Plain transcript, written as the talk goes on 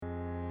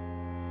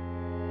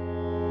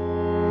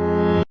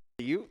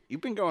you've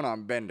been going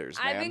on benders,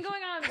 man. I've been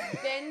going on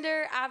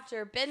bender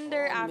after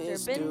bender after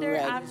bender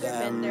after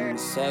bender.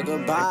 Say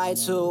goodbye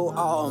to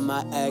all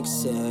my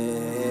exes.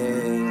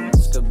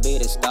 Could be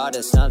the start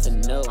of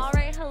something new. All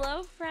right,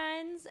 hello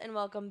friends, and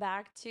welcome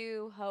back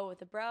to Ho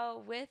with a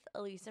Bro with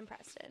Elise and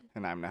Preston.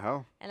 And I'm the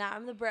hoe. And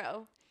I'm the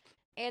bro.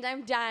 And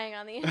I'm dying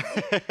on the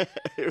inside.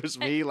 It was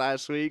me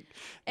last week.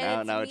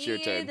 And now it's your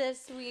turn.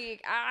 This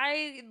week.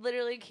 I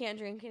literally can't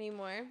drink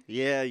anymore.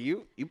 Yeah,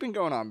 you've been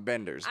going on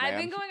benders, man. I've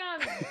been going on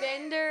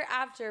bender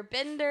after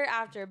bender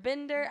after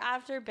bender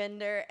after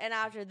bender. And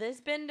after this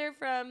bender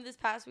from this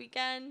past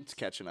weekend, It's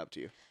catching up to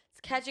you.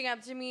 it's catching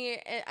up to me.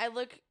 And I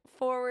look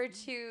forward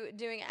to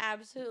doing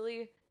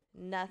absolutely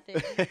nothing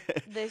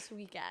this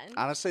weekend.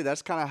 Honestly,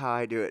 that's kind of how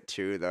I do it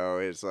too, though,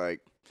 is like,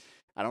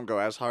 I don't go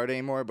as hard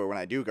anymore, but when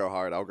I do go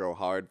hard, I'll go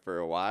hard for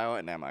a while,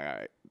 and then I'm like, all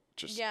right,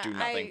 just do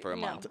nothing for a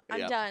month.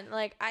 I'm done.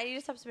 Like, I need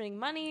to stop spending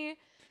money.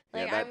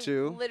 Like, that I'm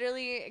too.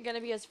 literally going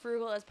to be as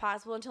frugal as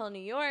possible until New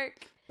York.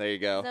 There you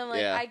go. So I'm like,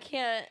 yeah. I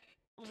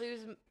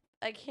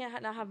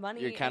can't not have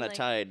money. You're kind of like,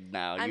 tied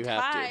now. I'm you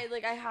have tied. to.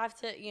 Like, I have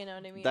to, you know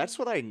what I mean? That's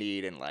what I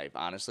need in life,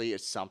 honestly.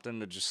 It's something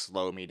to just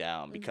slow me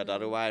down, because Mhm.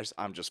 otherwise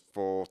I'm just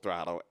full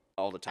throttle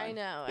all the time. I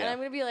know. Yeah. And I'm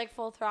going to be like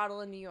full throttle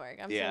in New York.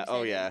 I'm so Yeah. excited.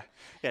 Oh, yeah.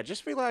 Yeah,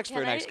 just relax for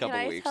the next couple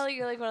Can I weeks. tell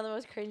you like one of the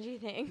most cringy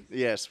things?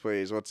 Yes,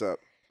 please. What's up?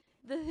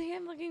 The thing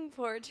I'm looking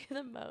forward to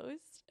the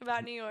most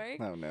about New York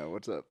Oh, no.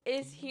 What's up?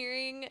 is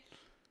hearing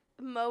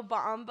Mo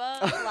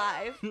Bamba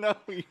live. No.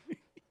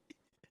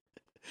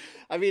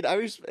 I mean, I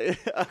was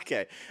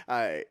okay.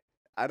 I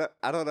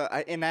don't know.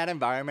 In that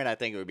environment, I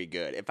think it would be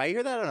good. If I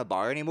hear that on a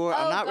bar anymore,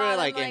 I'm not really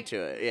like into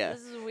it. Yeah.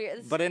 This is weird.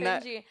 This But is in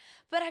that- cringy.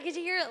 But I get to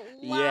hear it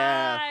live.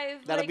 Yeah,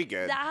 that'd be Like,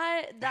 good.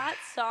 That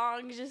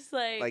song just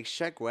Like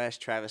Sheck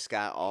West, Travis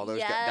Scott, all those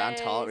guys. Yes,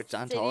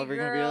 Don City Tolliver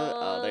gonna be on it?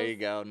 Oh, there Girls, you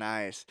go.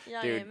 Nice.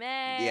 Young Dude, M.A.,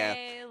 yeah,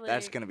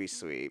 that's like, gonna be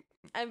sweet.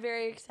 I'm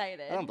very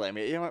excited. I don't blame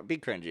you. You know what? Be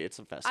cringy. It's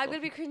a festival. I'm gonna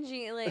be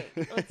cringy. Like,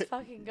 let's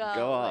fucking go.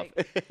 Go off.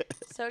 Like,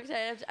 so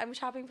excited. I'm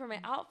shopping for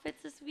my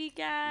outfits this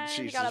weekend.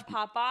 Jesus. I gotta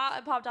pop off.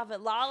 I popped off at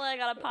Lala. I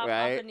gotta pop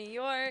Right. off in New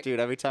York. Dude,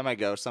 every time I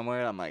go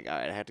somewhere, I'm like, all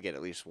right, I have to get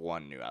at least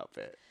one new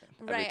outfit.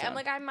 Every Right. I'm time.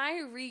 like, I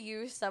might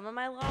reuse some of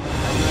my Lala.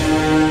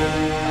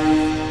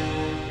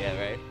 Yeah,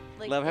 right.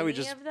 Like, Love how we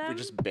any of them.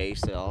 just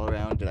base it all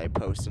around. Did I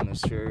post in this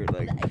shirt?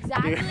 Like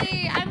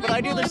Exactly. I'm but like,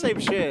 I do well, the same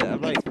shit.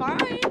 I'm like, It's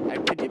fine. I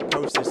did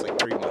post this like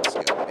 3 months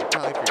ago. They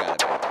probably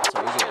forgot about it.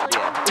 So we're good. Like,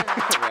 Yeah.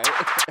 Right?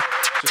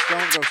 Just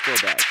don't go scroll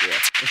back. Yeah.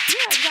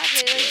 Yeah,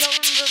 exactly. Like, don't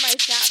remember my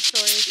Snap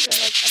stories from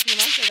like a few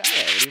months ago.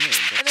 Yeah, what do you mean?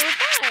 And they were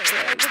fine.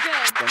 Yeah. Like, we're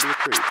good. Don't be a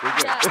creep. We're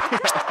good. Yeah,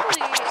 exactly.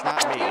 It's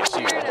not me, it's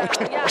you. Weirdo.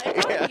 Yeah,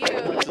 it's Yeah, on you.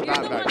 it's If you're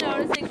not the my one fault.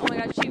 noticing, oh my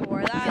god, she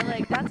wore that,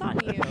 like, that's on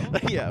you.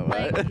 Yeah,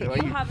 what? Like, Well,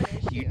 you have an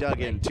issue. You dug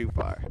in too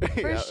far.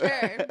 For Yeah.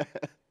 sure. That's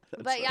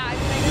But yeah,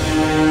 funny.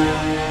 I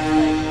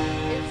mean,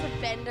 like, it's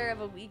a bender of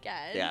a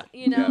weekend. Yeah.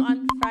 You know, Yeah.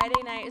 on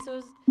Friday night. So it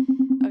was,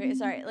 okay,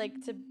 sorry. Like,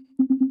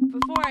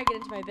 before I get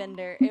into my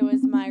bender, it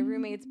was my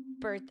roommate's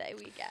birthday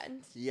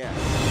weekend. Yeah. So,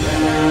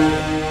 Yeah.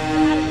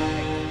 I had a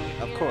great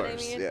week, Of you know course.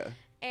 what I mean? Yeah.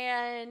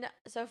 And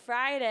so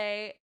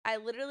Friday, I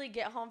literally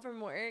get home from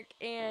work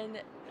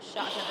and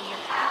shotgun a drink.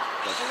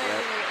 That's And my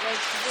right. roommate,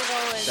 like, we're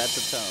going. Set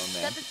the tone,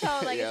 man. Set the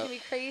tone, like, Yeah. it's gonna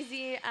be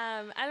crazy.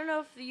 I don't know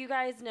if you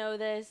guys know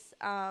this,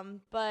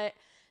 but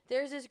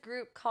there's this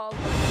group called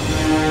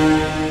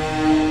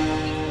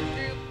Facebook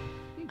group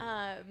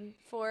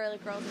for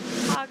like girls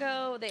in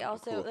Chicago. They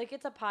also Cool. like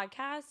it's a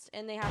podcast,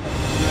 and they have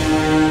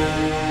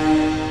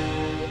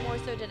they more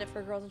so did it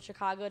for girls in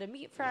Chicago to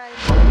meet friends.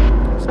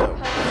 That's dope.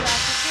 Post stuff.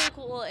 It's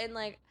really cool, and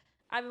like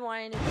I've been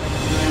wanting to like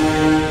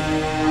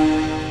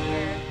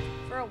here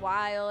for a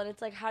while, and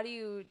it's like how do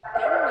you make new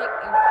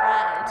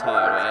friends? It's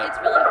hard, right? It's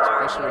really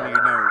hard. Especially when you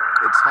know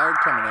it's hard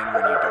coming in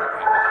when you don't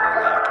have a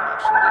whole lot of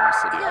connections in the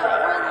city. Yeah,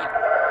 or like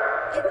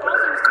it's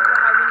also super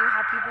hard when you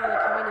have people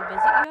like coming to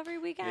visit you every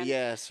weekend.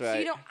 Yes, So right.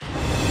 you don't have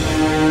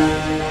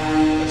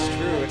It's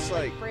true. It's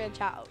like branch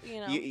out,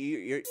 you know.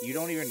 you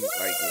don't even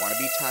like want to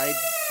be tied.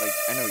 Like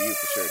I know you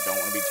for sure don't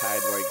want to be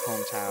tied to like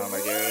hometown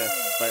like area,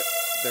 but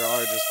there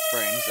are just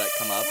friends that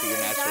come up. You're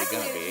naturally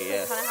exactly. gonna be. It's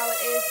Yeah. just, kind of how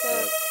it is. So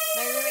Yep.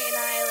 my roommate and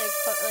I like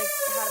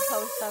had a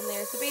post on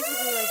there. So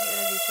basically, like you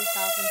introduce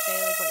yourself and say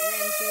like what you're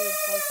into,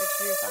 post pictures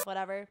of yourself,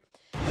 whatever.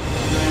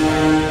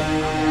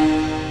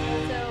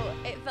 And so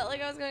it felt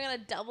like I was going on a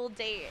double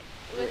date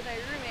with my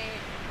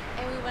roommate,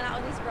 and we went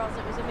out with these girls.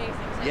 It was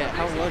amazing. So Yeah,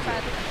 how was it? It was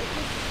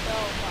so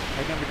fun.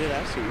 I never did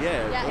ask you.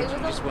 Yeah. Yeah, once it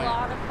you was just a went.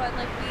 lot of fun.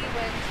 Like we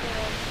went to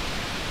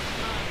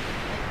like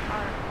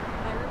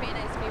my roommate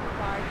and I's favorite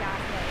bar,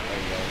 Gaslight. There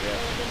you go, yeah.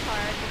 Linden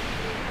Park,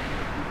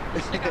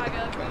 Chicago,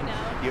 if you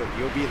know.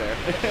 You'll be there.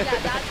 Yeah,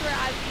 that's where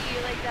I'd be.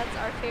 Like that's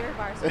our favorite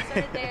bar. So we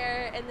started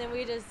there, and then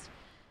we just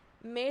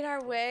made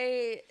our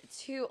way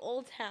to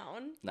Old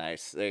Town.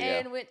 Nice. There you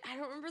And go. went, I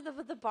don't remember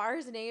what the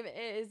bar's name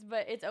is,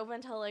 but it's open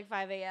until like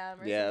 5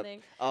 a.m. or Yeah.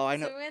 something. Oh, I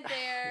know. So we went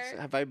there.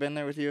 Have I been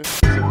there with you?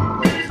 I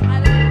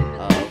don't know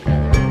Oh, if but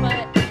it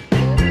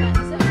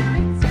was fun. So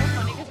it's so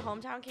funny because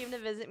Hometown came to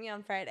visit me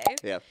on Friday.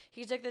 Yeah.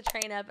 He took the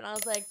train up, and I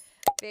was like,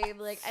 babe,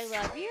 like, I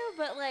love you,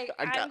 but, like,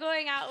 I'm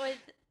going out with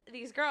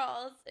these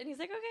girls. And he's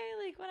like,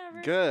 okay, like,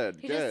 whatever. Good,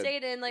 He good. just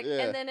stayed in, like, Yeah.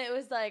 and then it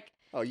was like,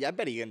 Oh, yeah, I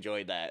bet he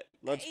enjoyed that.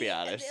 Let's be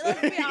honest.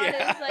 Let's be honest.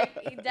 Yeah. Like,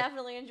 he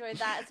definitely enjoyed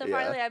that. So Yeah.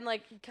 finally, I'm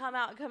like, come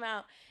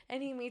out.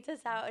 And he meets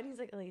us out, and he's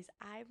like, Elise,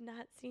 I've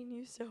not seen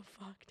you so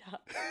fucked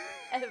up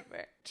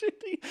ever.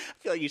 I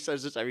feel like he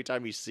says this every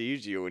time he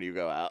sees you when you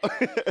go out.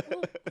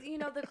 Well, you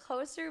know, the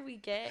closer we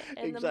get,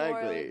 and the more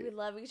like, Exactly. we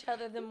love each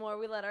other, the more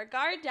we let our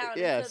guard down.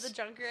 Yes. So the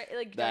drunker,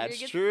 like, drunker That's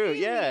gets true.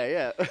 seen. Yeah,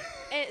 yeah.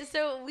 And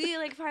so we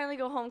like finally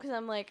go home because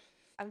I'm like,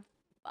 I'm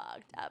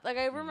fucked up. Like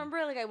I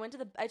remember, like I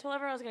told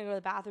everyone I was gonna go to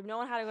the bathroom. No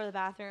one had to go to the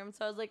bathroom,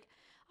 so I was like,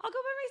 I'll go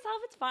by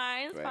myself. It's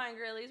fine. It's Right. fine,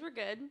 girlies. We're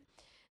good.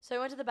 So I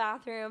went to the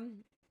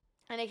bathroom,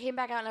 and I came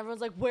back out, and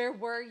everyone's like, "Where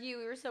were you?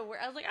 We were so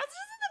weird." I was like, "I was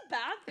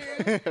just in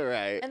the bathroom."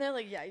 Right. And they're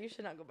like, "Yeah, you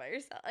should not go by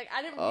yourself." Like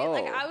I didn't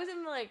like Oh. I was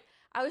in the like.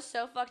 I was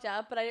so fucked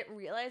up, but I didn't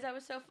realize I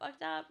was so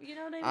fucked up. You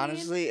know what I mean?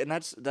 Honestly, and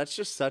that's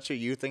just such a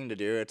you thing to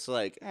do. It's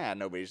like,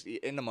 nobody's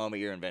in the moment.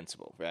 You're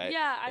invincible, right?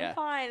 Yeah, I'm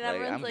fine. And Like,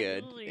 everyone's I'm like,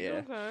 good. "Ooh, Yeah. you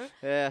okay?"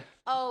 Yeah.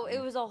 Oh,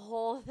 it was a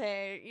whole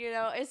thing, you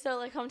know? And so,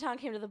 like, Hometown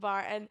came to the bar,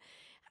 and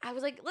I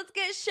was like, let's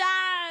get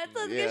shots.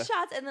 Let's Yeah. get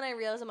shots. And then I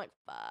realized, I'm like,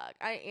 fuck,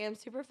 I am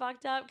super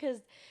fucked up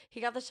because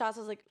he got the shots.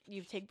 I was like,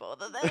 you take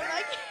both of them. I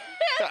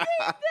can't take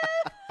them.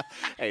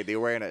 Hey, the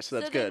awareness.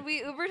 That's so good. then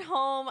we Ubered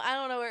home. I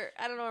don't know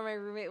where my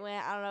roommate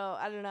went.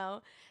 I don't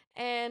know.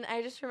 And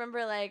I just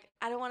remember, like,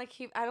 I don't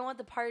want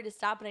the party to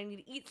stop, and I need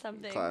to eat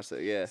something. Classic.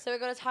 Yeah. So I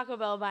go to Taco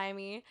Bell by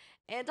me,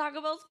 and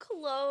Taco Bell's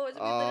closed.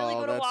 We Oh, literally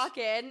go to that's- walk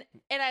in,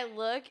 and I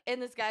look, and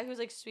this guy who's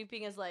like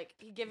sweeping is like,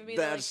 he giving me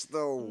That's the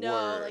the like,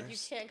 no, like you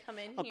worst. can't come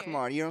in Oh, here. come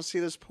on. You don't see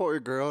this poor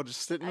girl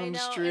just sitting I on know,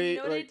 the and street? you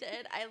know what like, I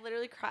did? I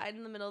literally cried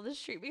in the middle of the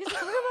street because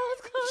Taco Bell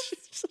was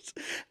closed. Jesus.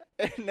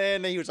 And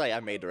then he was like, I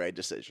made the right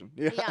decision.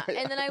 Yeah. Yeah,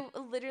 and then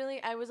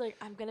I was like,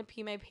 I'm gonna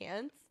pee my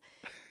pants,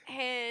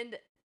 and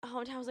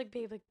Hometown was like,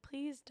 babe, like,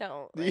 please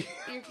don't. Like,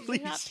 you're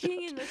Please not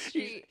peeing in the don't.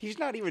 street. He's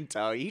not even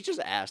telling you. He's just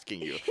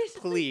asking you. He's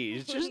like,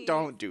 Please, just "Please."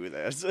 don't do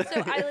this. So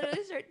I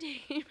literally start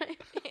taking my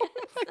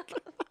pants.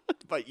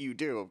 But you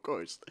do, of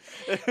course.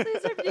 So I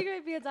start taking my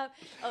pants off.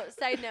 Oh,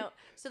 side note.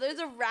 So there's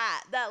a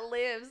rat that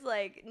lives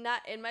like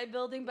not in my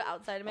building, but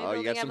outside of my Oh, building.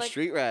 you got I have, some like,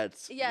 street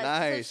rats. yes,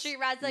 Nice. so street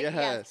rats, like,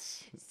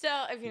 yes. So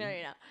if you know,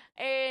 you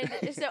know.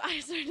 And so I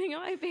started taking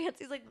off my pants.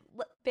 He's like,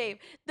 babe,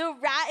 the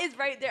rat is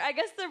right there. I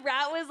guess the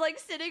rat was like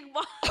sitting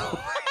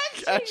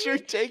Gosh, you're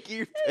watching. taking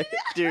your pic,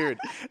 dude.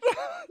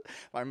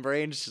 My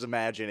brain's just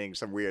imagining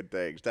some weird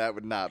things. That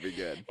would not be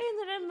good. And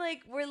then I'm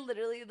like, we're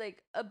literally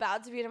like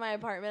about to be in my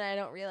apartment. I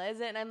don't realize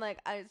it. And I'm like,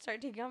 I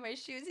start taking off my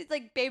shoes. He's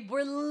like, babe,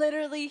 we're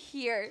literally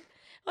here.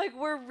 Like,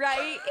 we're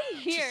right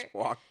here. Just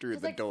walk through I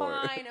was the like, door.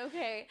 fine,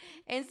 okay.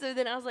 And so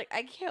then I was like,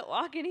 I can't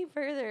walk any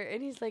further.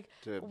 And he's like,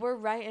 Dude. we're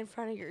right in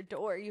front of your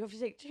door. You have to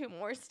take 2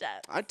 more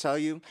steps. I tell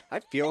you, I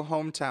feel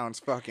Hometown's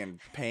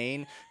fucking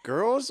pain.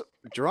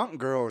 Drunk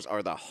girls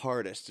are the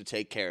hardest to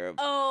take care of.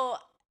 Oh,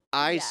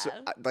 yeah.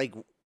 Like,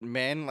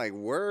 men, like,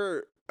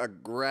 we're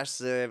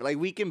aggressive. Like,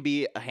 we can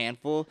be a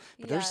handful,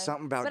 but there's yeah.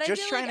 something about But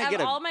just I feel trying like to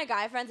get all my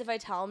guy friends, if I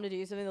tell them to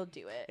do something, they'll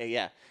do it.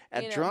 yeah.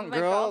 A You know, drunk but my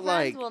girl,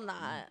 girlfriends like, will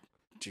not.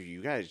 dude,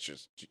 you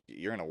guys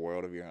you're in a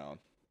world of your own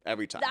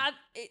every time.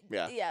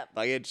 Yeah. Yeah.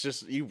 Like, it's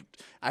just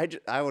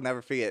I will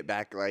never forget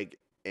back, like,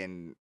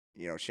 in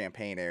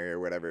Champaign area or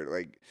whatever.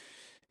 Like,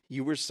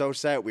 you were so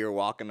set. We were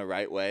walking the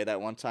right way that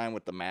one time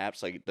with the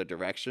maps, like the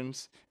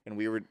directions, and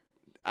we were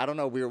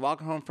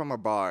walking home from a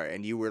bar,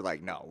 and you were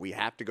like, no, we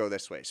have to go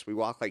this way. So we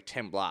walked like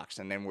 10 blocks,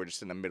 and then we're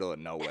just in the middle of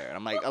nowhere. And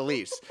I'm like,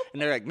 Elise, and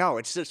they're like, no,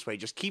 it's this way.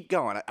 Just keep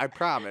going. I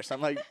promise.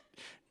 I'm like.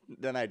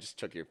 Then I just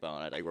took your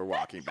phone. I like we're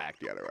walking back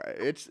the other way.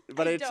 It's don't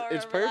remember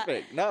that.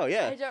 perfect. No,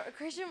 yeah. I don't.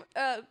 Christian,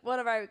 one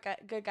of our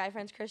good guy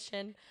friends,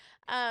 Christian,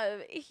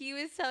 he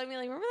was telling me,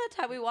 like, remember that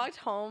time we walked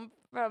home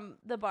from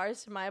the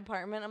bars to my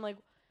apartment? I'm like,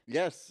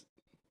 Yes.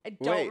 I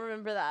don't Wait.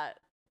 remember that.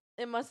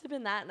 It must have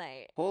been that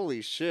night.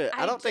 Holy shit.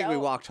 I I don't think we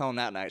don't- walked home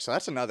that night, so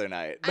that's another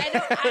night.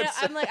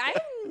 I'm like, I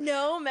have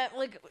no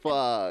like.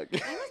 Fuck.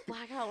 I must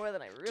black out more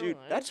than I realized. Dude,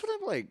 that's what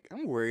I'm like.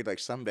 I'm worried, like,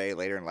 someday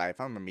later in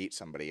life, I'm gonna meet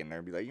somebody and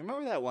they'll be like, you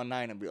remember that one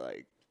night? And I'll be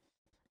like,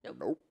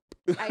 nope.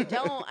 I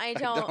don't. I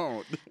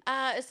don't.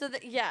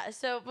 don't.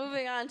 So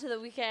moving on to the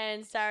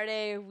weekend,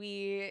 Saturday,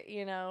 we,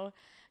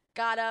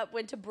 got up,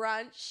 went to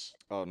brunch,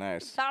 Oh,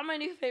 nice. found my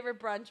new favorite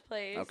brunch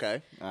place.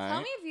 Okay. All Tell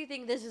right. me if you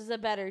think this is a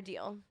better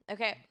deal.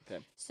 Okay.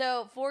 Okay.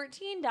 So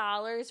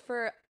 $14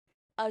 for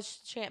a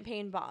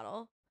champagne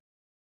bottle,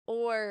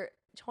 or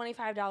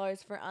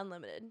 $25 for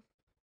unlimited.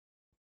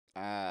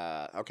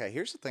 Okay,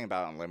 here's the thing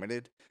about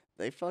unlimited.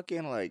 They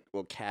fucking, like,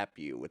 will cap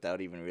you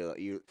without even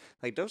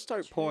they'll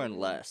start pouring True.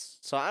 less.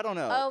 So I don't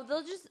know.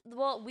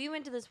 Oh, we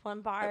went to this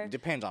one bar,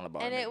 Depends on the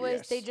bar. and maybe, it was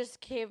yes. they just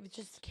came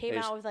They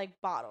out just- with like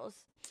bottles.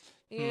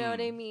 You know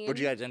what I mean? What'd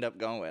you guys end up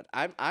going with?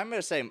 I'm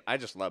gonna say I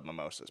just love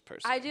mimosas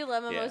personally. I do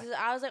love Yeah. mimosas.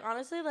 I was like,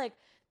 honestly, like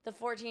the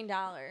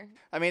 $14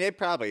 I mean, it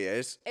probably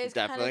is. is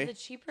definitely. kind of the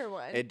cheaper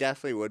one. It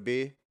definitely would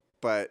be.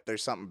 but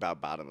there's something about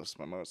bottomless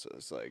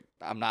mimosas. Like,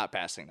 I'm not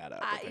passing that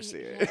up if I see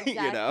it.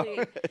 Yeah, You know?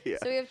 exactly. Yeah.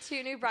 So we have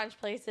 2 new brunch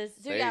places.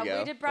 So There yeah, you go.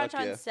 we did brunch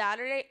Fuck on yeah.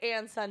 Saturday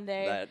and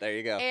Sunday. There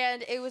you go.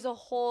 And it was a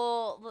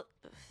whole,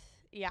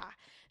 yeah.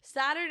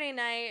 Saturday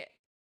night,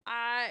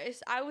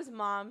 I was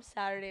mom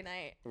Saturday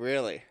night,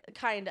 Really?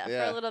 kind of, for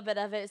Yeah. a little bit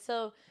of it.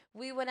 So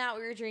we went out,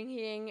 we were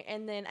drinking,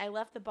 and then I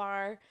left the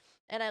bar,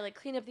 and I like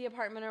cleaned up the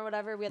apartment or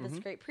whatever. We had this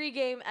Mhm. great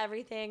pregame,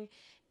 everything.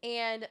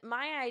 And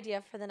my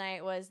idea for the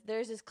night was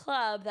there's this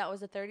club that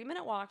was a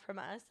 30-minute walk from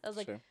us. I was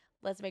like, Sure.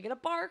 let's make it a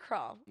bar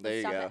crawl. There Let's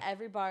you stop go. at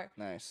every bar.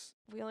 Nice.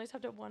 We only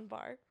stopped at one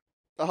bar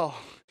Oh.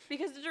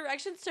 because the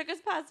directions took us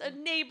past a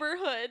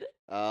neighborhood.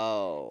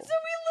 Oh. So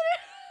we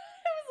literally,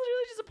 it was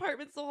literally just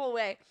apartments the whole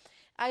way.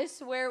 I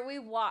swear we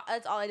walked.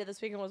 That's all I did this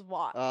weekend was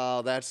walk.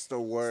 Oh, that's the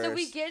worst. So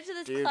we get to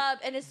this dude. club,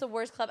 and it's the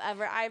worst club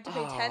ever. I have to pay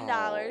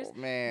 $10. Oh,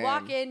 man.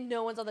 Walk in,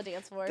 no one's on the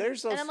dance floor.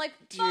 There's and those- I'm like,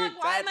 dude,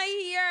 fuck, why am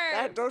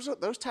I that's- here?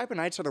 Those type of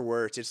nights are the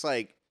worst. It's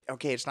like,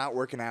 okay, it's not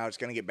working out. It's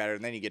gonna get better,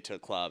 and then you get to a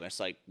club, and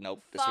it's like,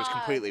 nope, this was Fuck,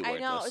 completely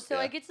worthless. I know. So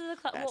Yeah. I get to the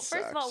club. That Well,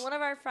 first of all, sucks. one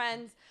of our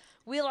friends,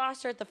 we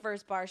lost her at the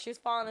first bar. She was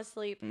falling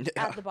asleep Yeah.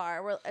 at the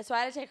bar. So I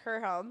had to take her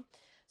home.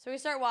 So we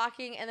start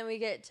walking, and then we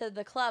get to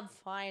the club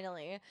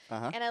finally.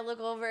 Uh-huh. And I look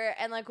over,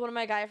 and like one of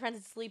my guy friends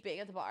is sleeping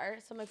at the bar.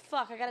 So I'm like,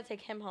 fuck, I gotta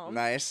take him home.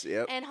 Nice.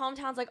 Yep. And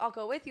Hometown's like, I'll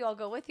go with you. I'll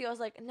go with you. I was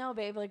like, no,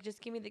 babe, like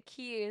just give me the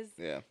keys.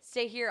 Yeah.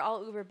 Stay here.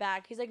 I'll Uber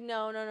back. He's like,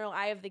 no,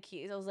 I have the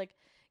keys. I was like,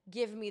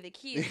 give me the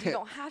keys. You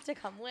don't have to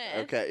come with.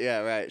 Okay. Yeah.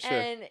 Right. Sure.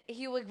 And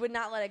he like would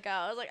not let it go.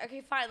 I was like,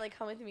 okay, fine, like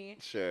come with me.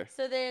 Sure.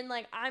 So then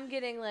like I'm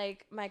getting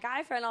like my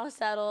guy friend all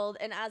settled,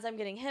 and as I'm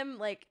getting him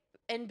like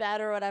in bed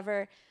or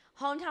whatever,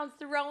 Hometown's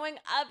throwing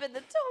up in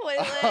the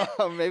toilet.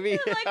 Oh, maybe. And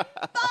I'm like,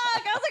 fuck.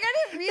 I was like, I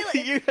didn't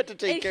realize. you had to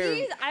take And care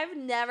of. I've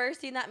never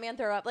seen that man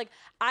throw up. Like,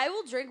 I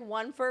will drink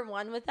 1 for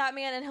 1 with that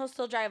man, and he'll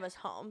still drive us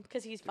home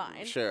because he's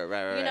fine. Sure.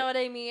 Right. You know what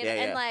I mean? Yeah,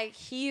 And yeah. like,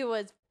 he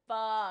was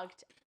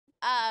fucked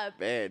up.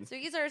 Man. So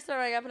he starts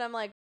throwing up, and I'm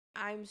like,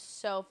 I'm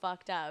so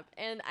fucked up.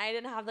 And I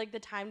didn't have like the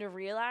time to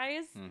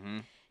realize Mm-hmm.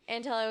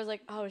 until I was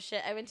like, oh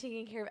shit, I've been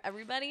taking care of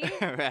everybody.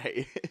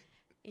 Right.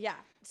 Yeah.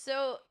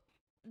 So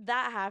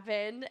that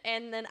happened,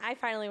 and then I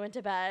finally went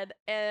to bed,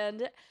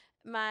 and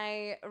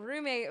my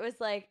roommate was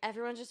like,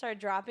 everyone just started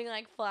dropping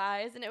like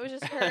flies, and it was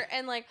just her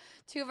and like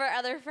 2 of our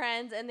other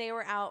friends, and they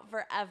were out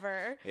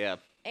forever, Yeah.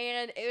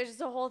 and it was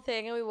just a whole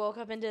thing. And we woke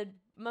up and did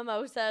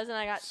mimosas, and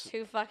I got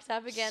too fucked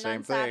up again Same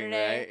on thing,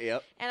 Saturday, right?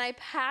 Yep. and I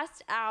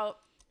passed out.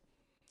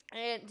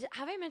 And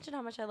have I mentioned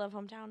how much I love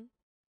Hometown?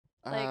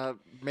 Like,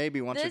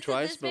 Maybe once or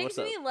twice, this but makes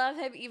what's up? me love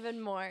him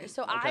even more.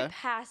 So I Okay.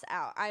 pass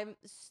out.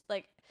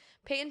 Like,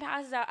 Peyton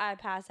passes out, I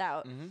pass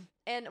out. Mm-hmm.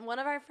 And one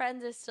of our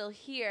friends is still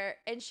here,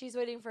 and she's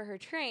waiting for her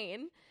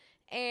train.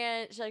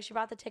 And she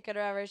bought the ticket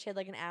or whatever. She had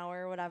like an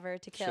hour or whatever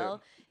to kill.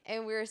 Sure.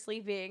 And we were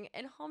sleeping.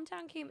 And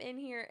Hometown came in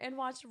here and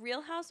watched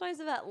Real Housewives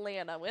of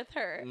Atlanta with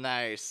her.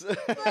 Nice.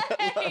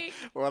 Like,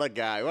 what a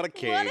guy. What a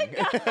king. What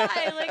a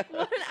guy. Like,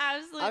 what an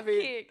absolute I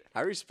mean, king.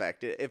 I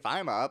respect it. If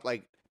I'm up,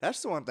 like, that's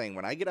the one thing.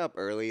 When I get up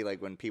early,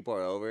 like when people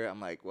are over,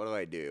 I'm like,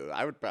 what do?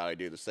 I would probably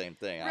do the same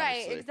thing, Right,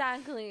 honestly.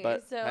 exactly.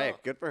 But so hey,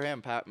 good for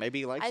him. Maybe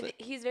he likes it.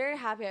 he's very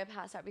happy I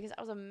passed out because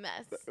I was a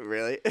mess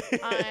Really?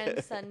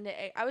 on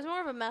Sunday. I was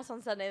more of a mess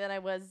on Sunday than I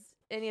was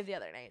any of the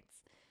other nights.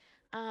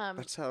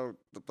 That's how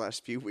the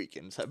last few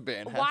weekends have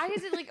been. Why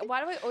is it like?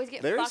 Why do I always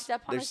get fucked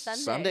up on a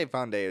Sunday? Sunday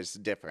fun day is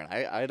different.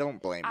 I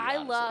don't blame you. I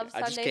honestly. love I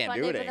just Sunday can't fun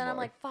do day, it but anymore. then I'm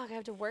like, fuck, I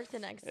have to work the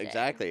next day.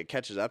 Exactly. It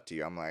catches up to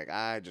you. I'm like,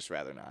 I just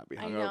rather not be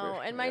hungover. I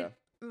know, and Yeah.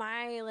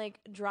 my like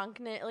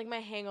drunkenness, like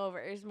my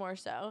hangovers more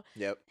so,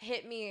 Yep.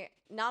 hit me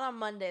not on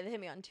Monday. They hit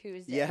me on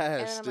Tuesday. Yes,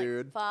 and then I'm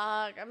dude. Like,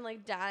 fuck, I'm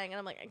like dying, and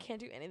I'm like, I can't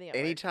do anything. At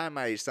work. Anytime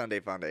I Sunday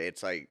fun day,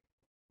 it's like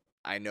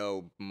I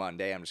know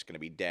Monday I'm just gonna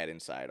be dead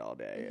inside all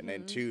day, and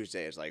then Mhm.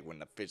 Tuesday is like when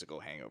the physical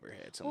hangover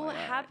hits. I'm Well, like,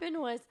 what all right. happened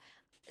was,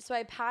 so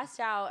I passed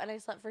out and I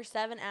slept for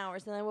 7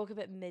 hours, and then I woke up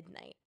at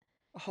midnight,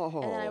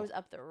 Oh. and then I was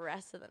up the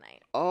rest of the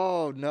night.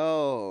 Oh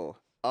no.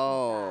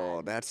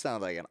 Oh, Bad. that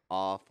sounds like an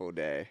awful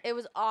day. It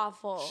was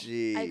awful. I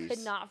could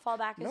Jeez. not fall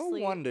back No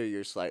asleep. wonder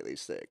you're slightly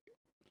sick.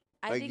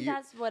 I like, think you-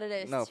 that's what it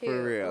is No, too.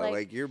 for real.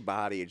 Like your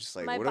body is just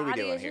like, my what are we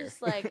body doing is here?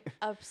 just like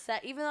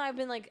upset. Even though I've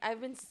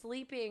been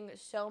sleeping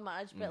so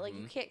much, but like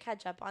you Mhm. can't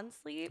catch up on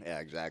sleep. Yeah,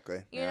 exactly.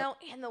 You Yeah. know,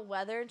 and the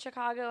weather in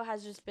Chicago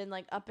has just been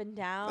like up and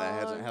down.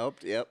 That hasn't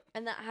helped. Yep.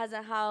 And that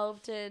hasn't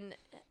helped. And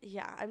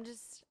yeah,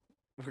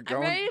 We're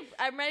going.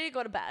 I'm ready to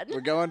go to bed.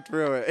 We're going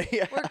through it.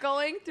 Yeah. We're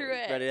going through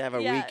it. Ready to have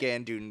a Yeah.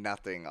 weekend, do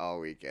nothing all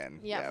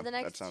weekend. Yeah, for the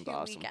that next sounds 2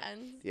 awesome.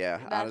 weekends. Yeah,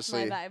 That's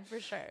honestly, my vibe for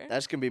sure.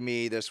 that's gonna be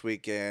me this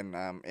weekend.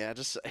 Yeah,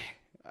 just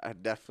I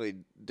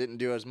definitely didn't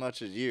do as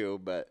much as you,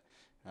 but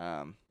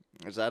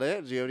is that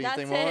it? Do you have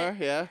anything That's more?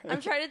 it. Yeah.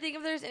 I'm trying to think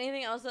if there's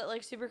anything else that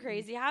like super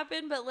crazy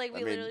happened, but like we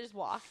I mean, literally just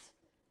walked.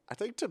 I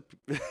think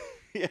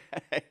yeah,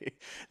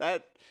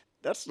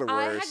 that's the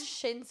I had worst.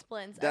 shin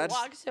splints. That's-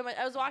 I walked so much.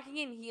 I was walking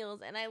in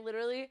heels, and I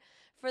literally,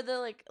 for the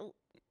like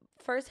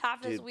first half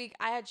of this Dude. week,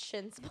 I had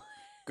shin splints.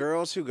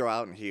 Girls who go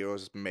out in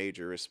heels,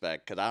 major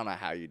respect, because I don't know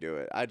how you do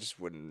it. I just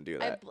wouldn't do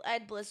that. I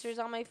had blisters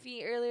on my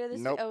feet earlier this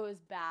Nope. week. Oh, it was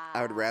bad.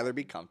 I would rather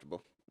be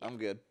comfortable. I'm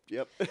good.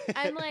 Yep.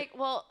 I'm like,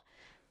 well,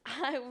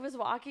 I was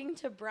walking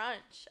to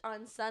brunch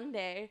on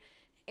Sunday,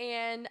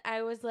 and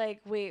I was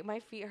like, wait, my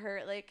feet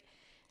hurt. Like,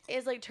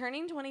 is like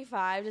turning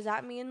 25, does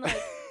that mean like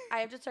I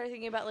have to start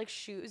thinking about like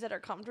shoes that are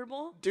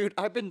comfortable? Dude,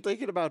 I've been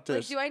thinking about Like,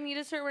 this. do I need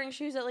to start wearing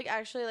shoes that like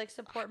actually like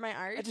support my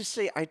arch? I just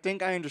say, I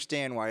think I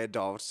understand why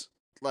adults,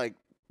 like,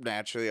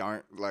 naturally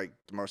aren't, like,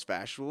 the most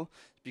fashionable.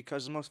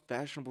 Because the most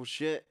fashionable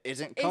shit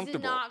isn't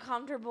comfortable. Is it not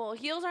comfortable?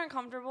 Heels aren't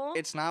comfortable.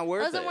 It's not worth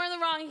Unless it. I'm wearing the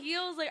wrong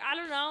heels. Like, I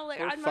don't know. Like,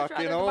 We're I'd much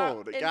fucking rather go out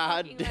old. in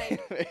God fucking, damn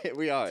like, it.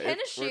 We are.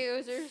 tennis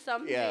shoes or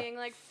something.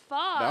 Like,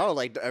 fuck. No,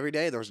 like every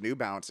day those New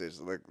Balances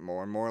look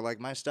more and more like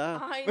my style.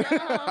 I I'm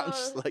know.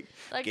 just like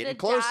getting the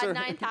closer.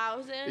 Dad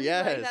 9000.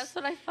 Yes. Like, that's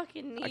what I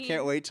fucking need. I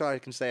can't wait till I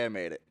can say I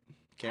made it.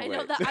 Can't I know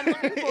wait. that. I'm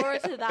looking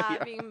forward to that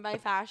Yeah. being my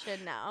fashion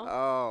now.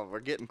 Oh,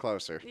 we're getting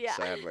closer. Yeah.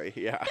 Sadly,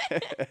 yeah.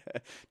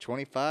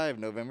 25,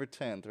 November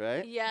 10th,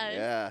 right? Yes.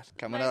 Yeah,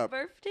 coming my up.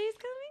 birthday's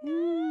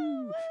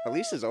coming up.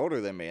 Elisa's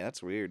older than me.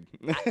 That's weird.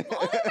 Only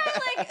by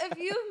like a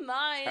few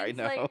months. I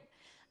know. Like,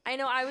 I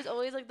know. I was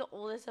always like the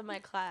oldest of my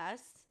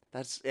class.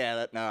 That's no.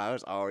 I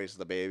was always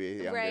the baby,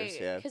 the youngest. Right,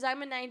 Yeah. because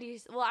I'm a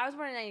 90s. Well, I was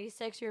born in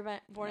 96. You were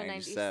born in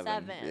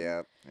 97.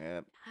 Yep.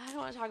 Yep. I don't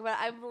want to talk about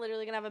it. I'm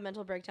literally going to have a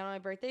mental breakdown on my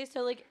birthday.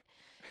 So, like,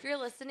 if you're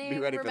listening, Be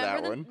ready for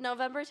remember that the one.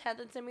 November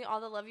 10th and send me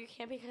all the love you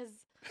can because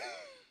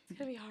it's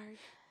going to be hard.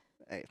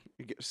 Hey,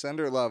 send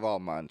her love all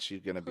month.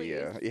 She's gonna Please,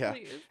 be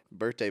please.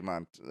 birthday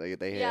month. They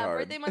hit Yeah, hard.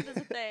 birthday month is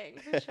a thing,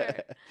 for sure.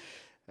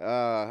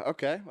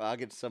 Okay. Well, I'll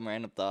get some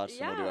random thoughts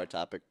and we'll do Yeah. our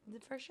topic.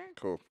 For sure.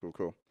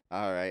 Cool.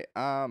 All right.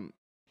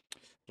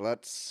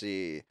 Let's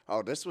see.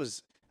 Oh, this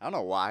was. I don't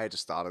know why I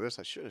just thought of this.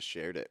 I should have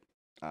shared it.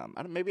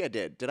 Maybe I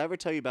did. Did I ever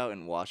tell you about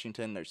in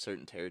Washington? There's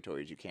certain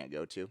territories you can't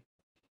go to.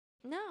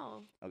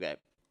 No. Okay.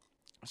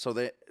 So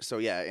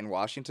in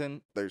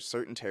Washington, there's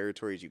certain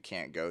territories you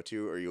can't go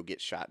to, or you'll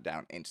get shot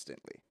down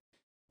instantly.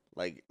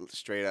 Like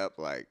straight up,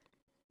 like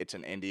it's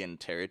an Indian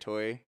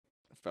territory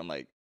from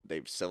like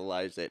they've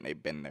civilized it and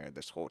they've been there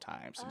this whole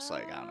time since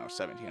like I don't know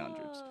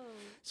 1700s.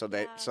 So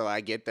so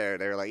I get there,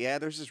 they're like, yeah,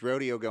 there's this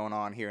rodeo going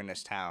on here in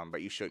this town,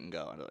 but you shouldn't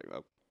go. And they're like,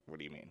 well, what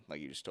do you mean? Like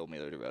you just told me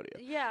there's a rodeo.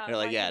 Yeah. They're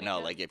like, why yeah, can't I no,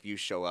 go? like if you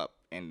show up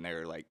in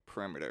their like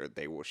perimeter,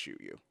 they will shoot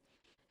you.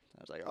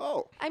 I was like,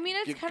 oh. I mean,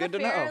 it's kind of good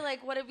to fair. know.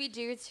 Like, what did we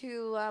do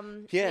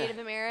to Yeah. Native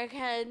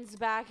Americans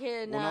back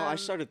in? Well, no, I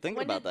started thinking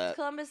when about did that.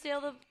 Columbus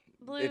sail the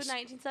blue? It's-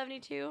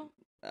 1972.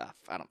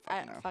 I don't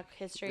fucking know. Fuck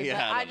history. Yeah,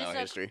 but I I don't just know know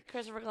history.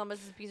 Christopher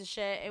Columbus is a piece of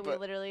shit, and we But-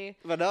 literally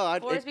But no,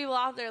 forced people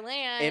off their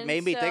land. it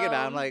made me think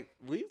about it. I'm so- like,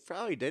 we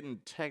probably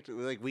didn't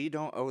technically, like, we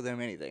don't owe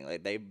them anything.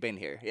 Like, they've been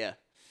here. Yeah.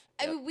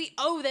 I mean, we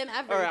owe them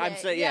everything. Or I'm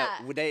saying, yeah,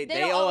 they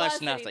don't owe us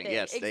nothing. anything.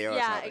 Yes, they owe us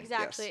yeah, nothing. Yes,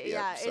 exactly. yep,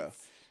 Yeah, so,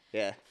 it's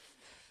Yeah.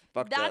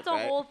 Fucked that's up, a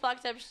right? whole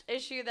fucked up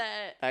issue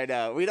that I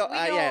know. We don't, we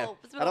yeah.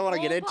 spend I don't a want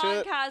to get whole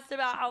into it. podcast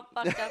about how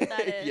fucked up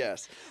that is.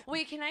 Yes.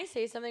 Wait, can I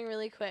say something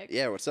really quick?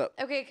 Yeah, what's up?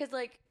 Okay, because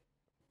like,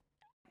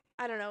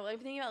 I don't know. I'm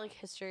thinking about like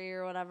history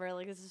or whatever.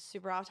 Like, this is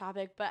super off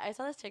topic, but I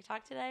saw this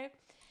TikTok today,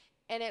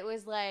 and it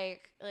was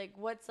like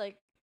what's like.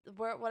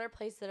 What are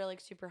places that are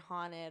like super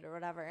haunted or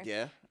whatever?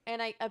 Yeah,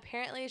 And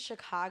apparently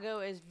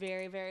Chicago is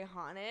very, very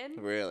haunted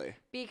really?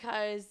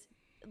 because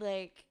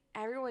like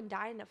everyone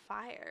died in a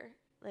fire.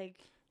 Like,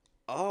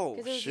 Oh,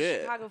 because it was the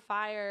shit. Chicago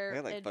fire.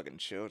 They're like in fucking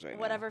chills right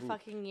whatever now. Ooh.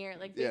 fucking year.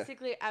 Like Yeah.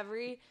 basically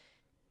every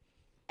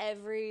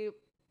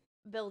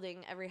building,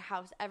 every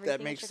house,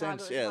 everything makes in Chicago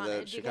sense. is Yeah, the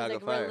haunted Chicago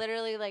because like fire. we're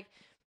literally like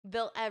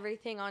built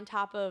everything on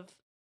top of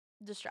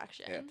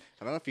destruction. Yeah.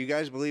 I don't know if you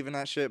guys believe in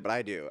that shit, but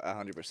I do,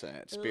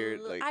 100%.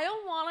 Spirit, like, I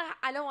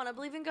don't want to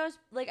believe in ghosts.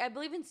 Like I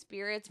believe in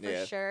spirits for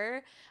Yeah.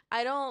 sure.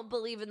 I don't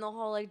believe in the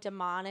whole like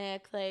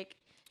demonic like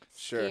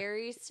Sure.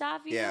 scary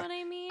stuff. You Yeah. know what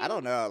I mean? I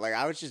don't know. Like,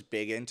 I was just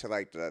big into,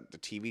 like, the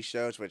TV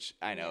shows, which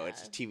I know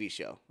it's a Yeah. TV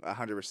show,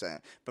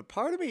 100%. But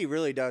part of me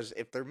really does,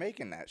 if they're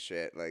making that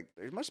shit, like,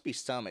 there must be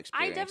some I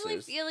experiences.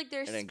 definitely feel like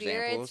there's and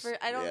spirits examples.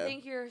 I don't Yeah.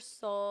 think your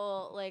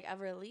soul like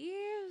ever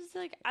leaves.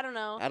 Like I don't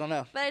know. I don't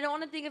know. But I don't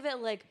want to think of it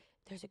like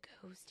there's a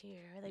ghost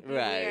here. Like they're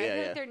Right, weird. I yeah, feel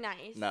yeah. like they're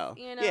nice. No.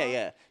 You know?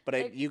 Yeah. But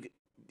Like-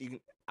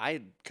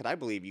 I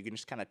believe you can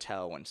just kind of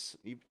tell when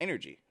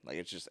energy. Like,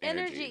 it's just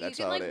energy. You That's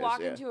can all like it is.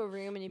 walk yeah. into a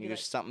room and you'd You be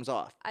just like, something's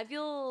off. I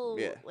feel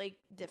Yeah. like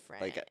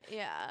different. Like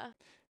yeah.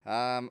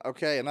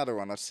 Okay, another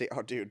one. Let's see.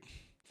 Oh, dude.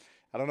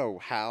 I don't know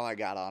how I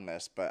got on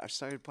this, but I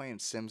started playing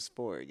Sims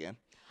 4 again.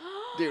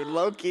 Dude,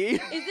 low key. Is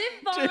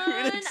it fun?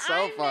 it's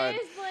so fun.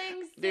 Miss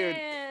playing Sims. Dude,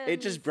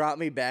 it just brought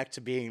me back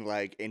to being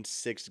like in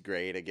 6th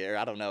grade again. Or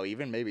I don't know,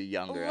 even maybe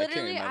younger.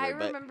 Literally, I can't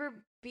remember. remember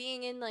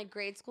being in like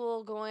grade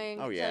school, going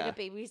Oh, to yeah. like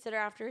a babysitter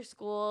after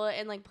school,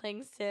 and like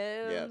playing Sims,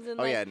 Yeah. and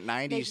Oh like yeah,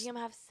 making 90s. them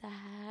have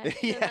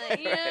sex. Yeah, and, like,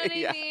 you know right, what I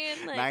yeah.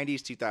 mean? Like,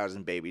 90s,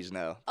 2000 babies,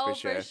 no. oh,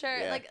 for sure.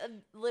 Yeah. Like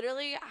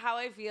literally, how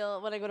I feel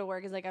when I go to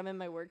work is like I'm in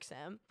my work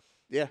sim.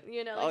 yeah.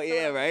 You know? Oh Like, yeah,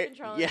 someone's right.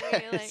 controlling Yes,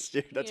 me, like,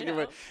 dude, that's a you good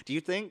one. know? Do you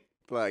think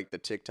like the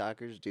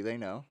TikTokers? Do they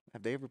know?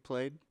 Have they ever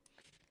played?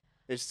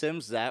 Is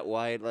Sims that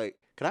wide? Like,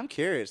 cause I'm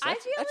curious. I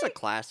That's feel that's a like-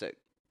 classic.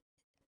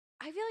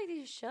 I feel like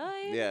they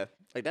should. Yeah,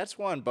 like that's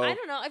one both. I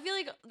don't know. I feel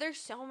like there's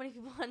so many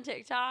people on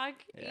TikTok.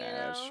 Yeah, you know?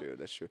 that's true.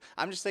 That's true.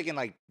 I'm just thinking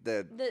like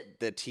the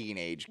The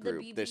teenage the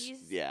group. This, BBs,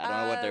 yeah,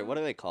 I don't know what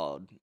are they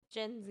called?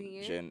 Gen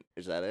Z.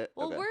 Is that it?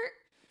 Well,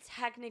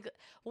 Okay.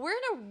 we're in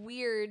a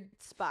weird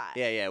spot.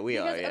 Yeah, we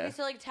because, are. Yeah. Okay,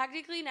 so like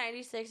technically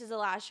 96 is the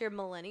last year of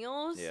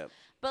millennials. Yep.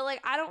 But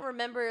like I don't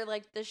remember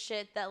like the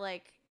shit that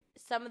like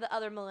some of the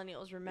other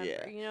millennials remember.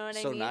 Yeah. You know what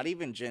I So mean? not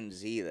even Gen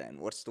Z then.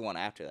 What's the one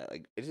after that?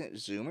 Like, isn't it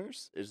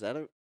Zoomers? Is that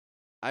a?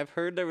 I've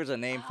heard there was a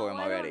name for him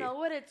already. I don't know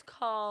what it's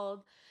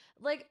called.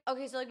 Like,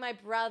 okay, so like my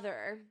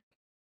brother,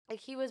 like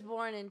he was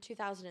born in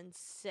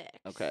 2006.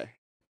 Okay.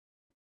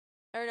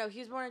 Or no, he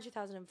was born in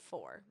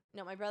 2004.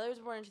 No, my brother was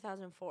born in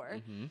 2004.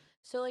 Mm-hmm.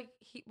 So like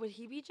would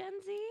he be Gen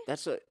Z?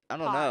 That's a. I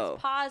don't know.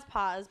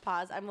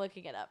 Pause. I'm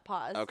looking it up.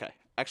 Pause. Okay.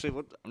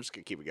 Actually, I'm just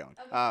gonna keep it going.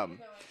 Okay, keep it going.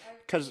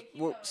 Cause Okay,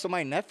 keep well, going. so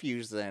my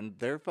nephews then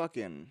they're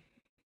fucking,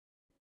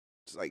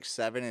 it's like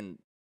 7 and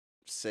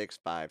 6,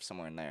 5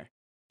 somewhere in there.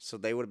 So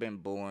they would have been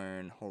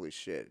born. Holy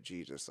shit,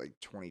 Jesus, like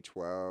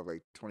 2012,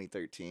 like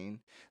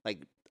 2013. Like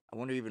I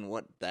wonder even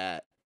what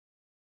that.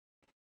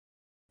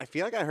 I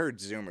feel like I heard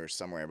Zoomers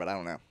somewhere, but I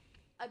don't know.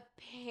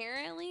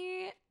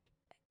 Apparently,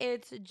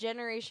 it's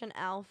Generation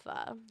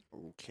Alpha.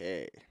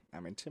 Okay,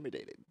 I'm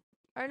intimidated.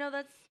 Or no,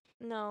 that's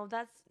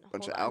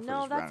Bunch hold of on. alphas No,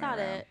 that's running not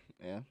around. it.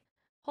 Yeah,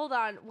 Hold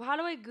on. How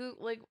do I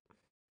Google like?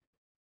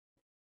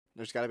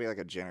 there's got to be like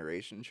a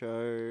generation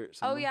chart. Oh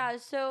something. yeah,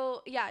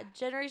 so yeah,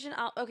 Generation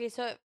Alpha. Okay,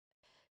 so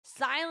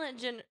silent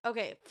gen.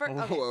 Okay, okay,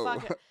 Whoa.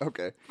 fuck it.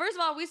 Okay. First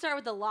of all, we start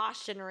with the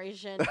lost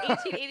generation,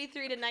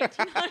 1883 to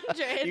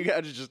 1900. You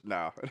guys just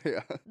know. Yeah.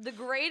 The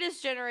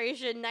greatest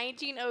generation,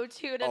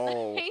 1902 to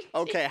Oh,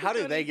 okay. How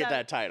did they get 1927.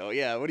 that title?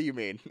 Yeah. What do you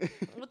mean?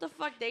 What the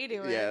fuck they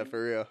doing? Yeah,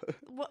 for real.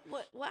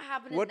 What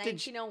happened What in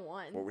did you-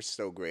 1901? What was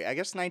so great? I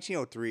guess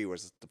 1903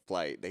 was the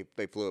flight.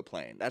 They flew a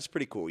plane. That's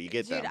pretty cool. You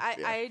get Dude, them.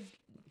 I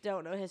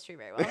don't know history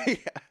very well. yeah.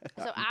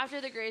 So after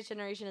the greatest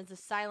generation is the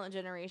silent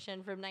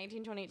generation from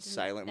 1920 to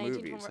Silent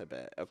movies, I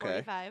bet.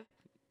 Okay. 1945.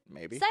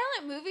 Maybe.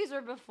 Silent movies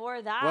were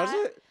before that. Was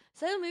it?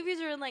 Silent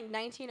movies were in like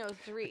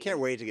 1903. I can't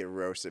wait to get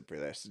roasted for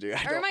this, dude. Or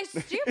am don't- I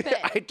stupid?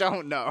 I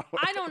don't know.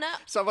 I don't know.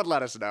 Someone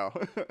let us know.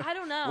 I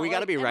don't know. We got to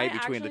Like, be am right I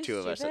between the actually two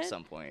of us at stupid?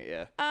 some point.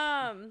 Yeah.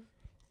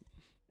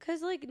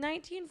 Cause like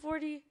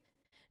 1940,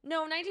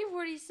 no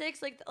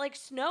 1946, like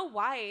Snow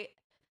White,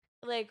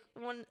 like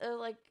one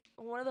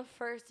of the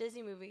first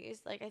Disney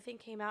movies, like I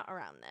think came out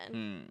around then.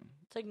 Hmm.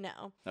 It's like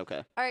no. Okay.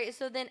 All right,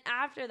 so then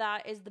after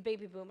that is the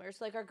baby boomers,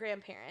 like our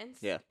grandparents.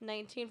 Yeah.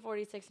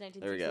 1946,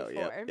 There we go.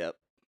 1964. Yep.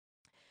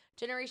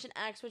 Generation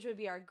X, which would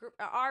be our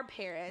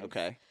parents.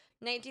 Okay.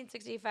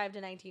 1965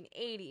 to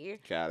 1980.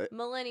 Got it.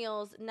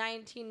 Millennials,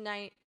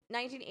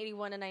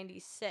 1981 to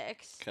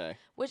 96. Okay.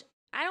 Which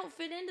I don't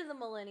fit into the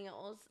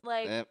millennials.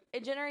 Like Yep.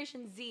 in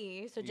Generation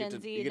Z, so You get Gen to-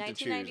 Z, you get to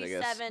choose, I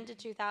guess. 1997 to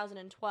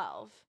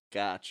 2012.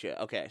 Gotcha.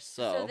 Okay.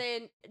 So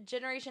then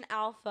Generation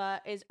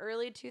Alpha is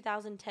early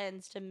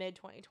 2010s to mid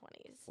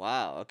 2020s.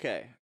 Wow.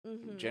 Okay.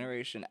 Mm-hmm.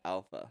 Generation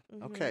Alpha.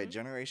 Okay. Mhm.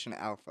 Generation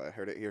Alpha.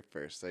 Heard it here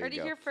first. There Heard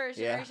you it go. here first.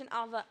 Yeah. Generation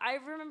Alpha. I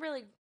remember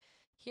like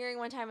hearing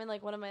one time in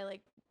like one of my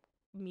like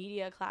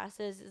media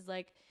classes is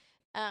like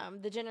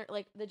the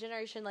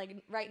generation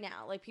like right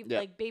now, like people Yeah.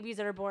 like babies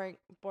that are born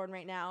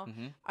right now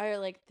hmm are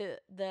like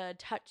the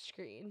touch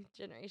screen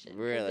generation. 'Cause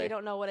Really? They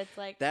don't know what it's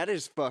like That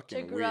is to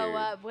fucking grow weird.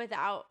 up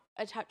without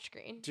a touch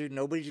screen. Dude,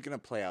 nobody's gonna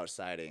play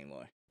outside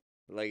anymore.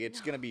 Like it's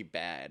gonna be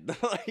bad.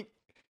 Like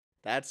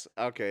that's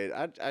okay.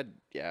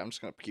 Yeah, I'm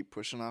just gonna keep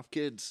pushing off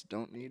kids.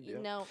 Don't need to.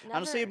 No, never.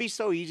 Honestly, it'd be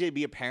so easy to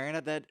be a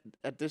parent in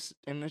this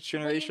But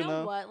generation you know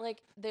though. what?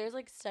 Like there's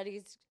like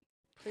studies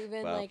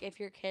proven Wow. like if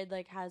your kid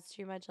like has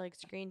too much like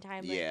screen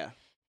time, like, Yeah.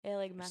 it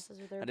like messes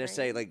with their I just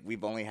brain. say like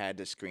we've only had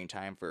the screen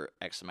time for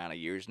X amount of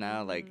years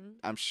now. Like Mhm.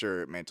 I'm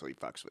sure it mentally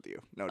fucks with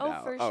you. No Oh,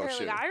 doubt. for Oh,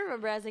 sure. Like I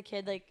remember as a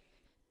kid, like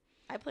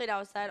I played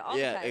outside all the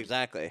yeah, time.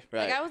 exactly.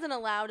 Right. Like I wasn't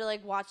allowed to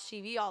like watch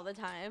TV all the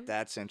time.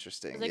 That's I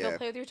interesting. was like, Yeah. go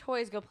play with your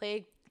toys. Go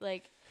play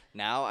like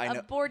Now I a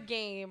know. board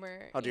game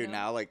or. Oh, you dude. know.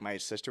 Now like my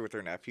sister with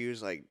her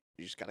nephews, like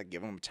you just gotta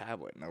give them a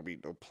tablet and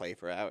they'll play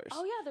for hours.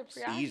 Oh yeah, they're It's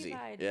easy,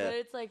 preoccupied. yeah. But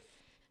it's like,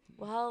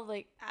 well,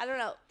 like I don't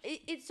know.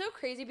 It's so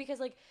crazy because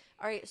like,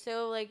 all right,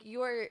 so like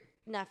your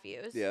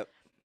nephews. Yep.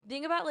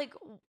 Think about like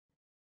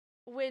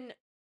when.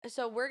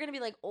 So we're gonna be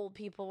like old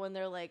people when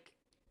they're like.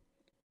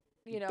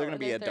 You know, They're gonna in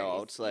be their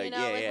adults, 30s, like, you know,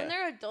 yeah, like yeah. when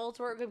they're adults,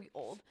 we're gonna be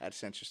old,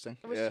 That's interesting.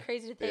 which yeah. is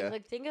crazy to think. yeah.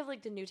 Like, think of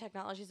like the new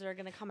technologies that are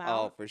gonna come Oh,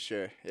 out. for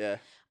sure. Yeah.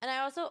 And I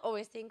also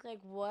always think like,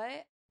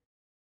 what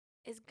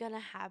is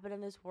gonna happen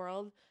in this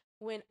world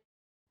when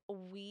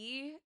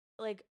we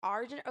like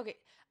our okay,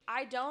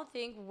 I don't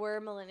think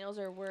we're millennials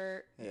or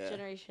we're Yeah.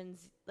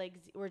 generations like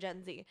we're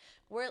Gen Z.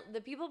 We're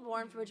the people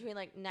born from between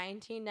like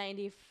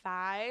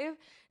 1995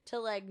 to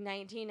like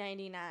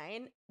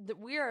 1999.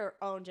 We're our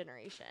own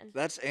generation.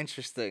 That's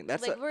interesting.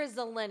 That's Like we're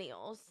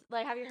zillennials.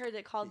 Like, have you heard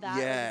it called that?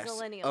 yes.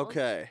 Like, zillennials.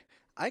 Okay.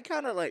 I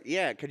kind of like,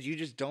 yeah, because you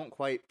just don't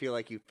quite feel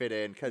like you fit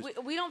in. Because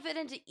We don't fit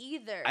into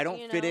either. I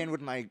don't fit in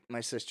with my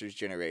sister's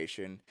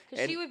generation.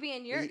 Because she would be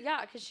in your,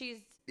 because she's,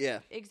 Yeah.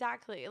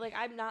 exactly. Like,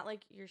 I'm not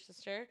like your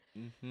sister,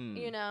 Mm-hmm.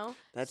 you know?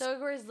 That's So, of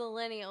course,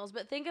 millennials.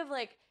 But think of,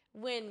 like,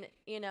 when,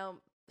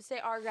 say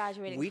our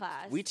graduating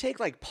class. we take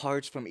like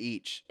parts from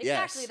each.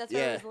 Exactly. Yes. That's why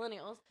yeah. it was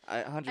millennials.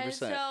 100%. And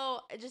so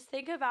just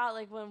think about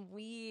like when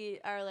we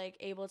are like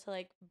able to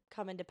like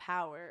come into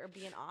power or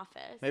be in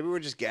office. Maybe we're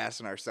just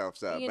gassing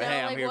ourselves up. You But know, hey,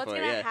 I'm like here what's for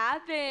it. gonna Yeah.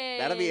 happen?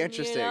 That'll be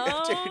interesting. You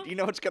know? Dude, you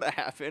know what's gonna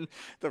happen?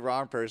 The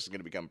wrong person's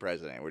gonna become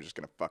president. We're just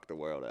gonna fuck the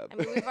world up. I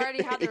mean, we've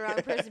already had the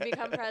wrong person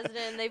become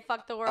president and they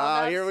fucked the world Oh,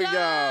 up. here we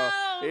go.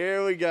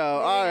 Here we go.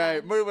 All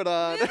right, moving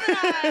on. Moving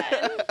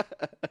on.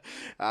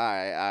 all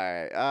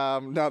right.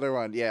 Another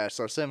one. Yeah,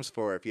 so Sims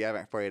 4, if you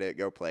haven't played it,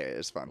 go play it.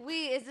 It's fun.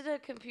 Wait, is it a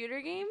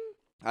computer game?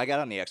 I got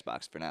it on the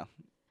Xbox for now.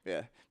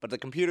 Yeah. But the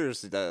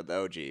computer's the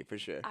OG for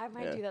sure. I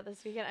might do that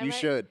this weekend. You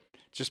should.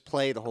 Just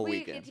play the whole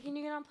Wait, weekend. can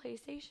you get on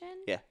PlayStation?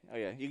 Yeah. Oh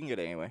yeah. You can get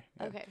it anywhere.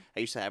 Yeah. Okay. I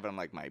used to have it on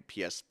like my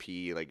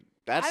PSP. Like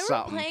that's I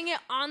something. was playing it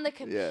on the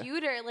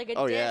computer, like a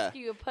Oh disc yeah.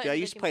 you would put. Yeah, I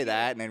in used the to play computer.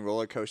 that and then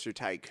Roller Coaster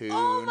Tycoon.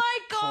 Oh my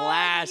god!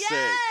 Classic.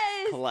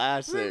 Yes!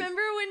 Classic.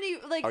 Remember when you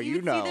like Oh, you you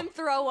would know. see them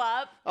throw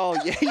up? Oh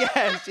yeah,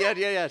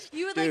 yes.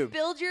 You would Dude, like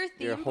build your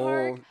theme your park.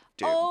 whole.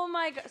 Dude, Oh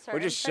my god! Sorry,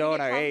 we're just I'm showing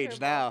starting our to age get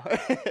now.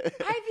 comfortable.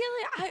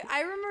 I feel like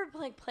I remember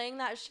like playing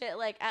that shit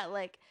like at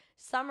like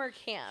summer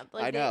camp.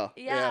 Like I know,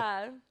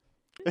 Yeah.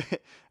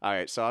 All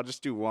right, so I'll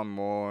just do one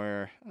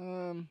more.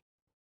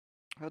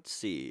 Let's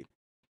see.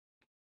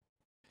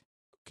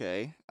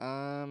 Okay.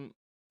 Oh,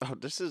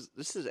 this is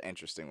an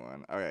interesting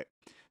one. All right.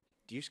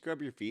 Do you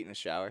scrub your feet in the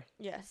shower?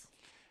 Yes.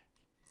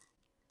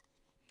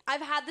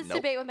 I've had this Nope.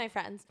 debate with my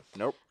friends.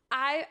 Nope.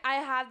 I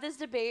have this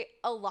debate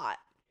a lot.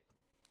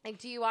 Like,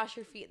 do you wash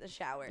your feet in the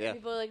shower? Yeah.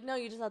 People are like, no,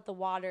 you just let the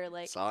water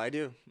like. That's all I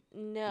do.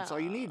 No. That's all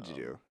you need to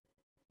do.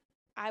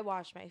 I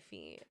wash my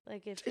feet.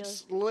 Like it feels.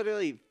 It's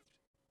literally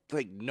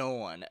like no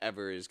one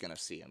ever is gonna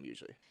see them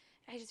usually.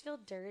 I just feel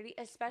dirty,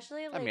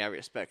 especially like. I mean, I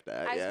respect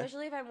that. Yeah.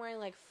 Especially if I'm wearing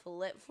like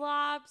flip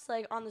flops,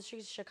 like on the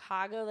streets of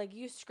Chicago. Like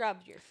you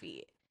scrubbed your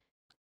feet.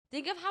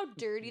 Think of how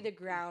dirty the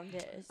ground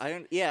is. I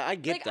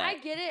get like, that. I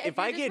get it. If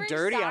you're I just get wearing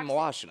dirty, I'm socks-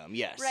 washing them.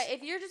 Yes. Right.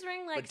 If you're just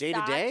wearing like day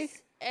to day?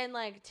 socks and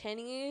like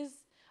tennies.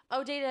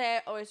 Oh, day to day,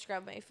 I always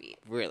scrub my feet.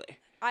 Really.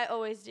 I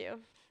always do.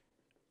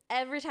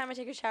 Every time I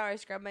take a shower, I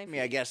scrub my feet. I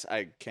mean, I guess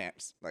I can't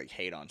like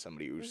hate on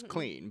somebody who's Mhm.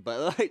 clean,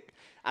 but like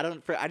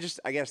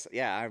I guess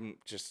yeah, I'm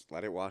just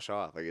let it wash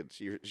off. Like it's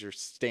you're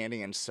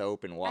standing in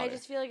soap and water. I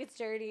just feel like it's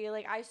dirty.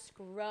 Like I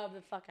scrub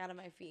the fuck out of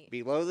my feet.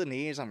 Below the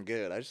knees, I'm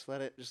good. I just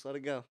let it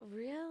go.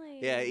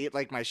 Really? Yeah,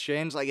 like my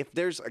shins. Like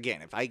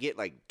if I get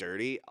like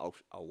dirty, I'll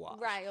wash.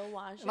 Right, you'll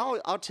wash it.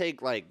 And I'll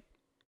take like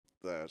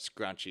the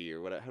scrunchy or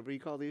whatever. How do you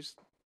call these?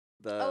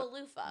 Oh,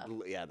 loofah.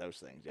 Yeah, those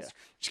things. Yeah,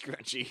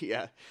 scrunchy.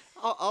 Yeah,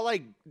 I'll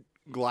like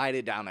glide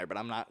it down there, but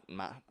I'm not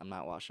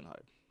washing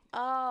hard.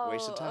 Oh,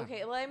 Waste of time.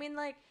 okay. Well, I mean,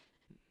 like,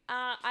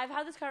 I've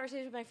had this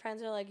conversation with my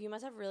friends. They're like, "You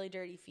must have really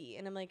dirty feet,"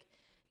 and I'm like,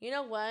 "You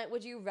know what?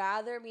 Would you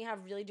rather me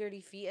have really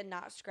dirty feet and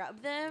not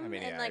scrub them, I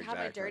mean, and yeah, like have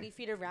my exactly. dirty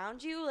feet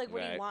around you? Like, what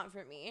do Right. you want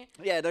from me?"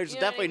 Yeah, there's You know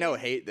what I definitely no mean?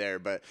 hate there,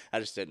 but I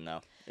just didn't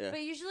know. Yeah.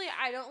 But usually,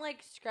 I don't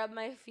like scrub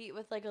my feet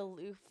with like a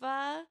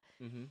loofah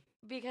Mm-hmm.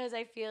 because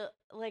I feel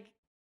like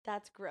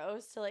that's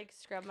gross to like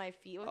scrub my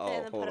feet with Oh, it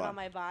and then put hold it on. on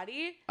my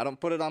body. I don't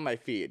put it on my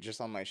feet, just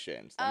on my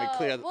shins. Let me Oh,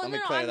 clear. well, let me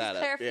no, clear I'm that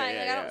just up. clarifying. Yeah,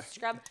 like yeah, I don't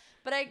scrub,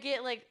 but I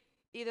get like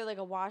either like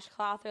a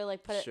washcloth or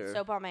like put Sure.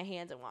 soap on my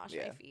hands and wash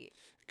Yeah. my feet.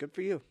 Good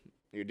for you.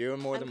 You're doing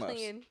more I'm than most.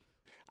 clean.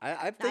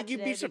 I think you'd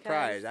today be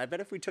surprised. because- I bet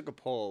if we took a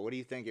poll, what do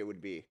you think it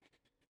would be?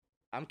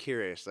 I'm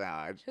curious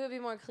now. Who would be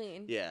more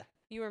clean? Yeah.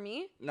 You or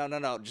me?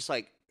 No. Just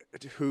like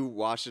who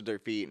washes their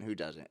feet and who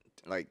doesn't.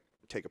 Like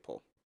take a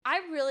poll.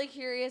 I'm really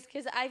curious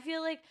because I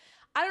feel like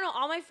I don't know.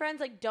 All my friends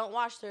like don't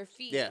wash their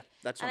feet. Yeah,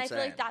 that's what and I'm I saying.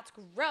 feel like that's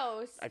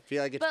gross. I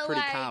feel like it's but,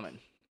 pretty like, common.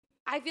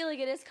 I feel like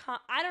it is.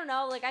 I don't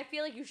know. Like I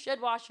feel like you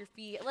should wash your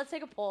feet. Let's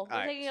take a poll. All We're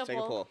right, taking let's take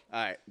a poll.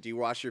 All right. Do you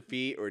wash your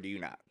feet or do you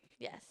not?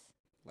 Yes.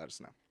 Let us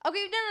know.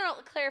 Okay. No.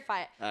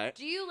 Clarify it. All right.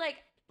 Do you like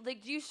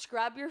do you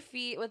scrub your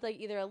feet with like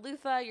either a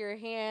loofah, your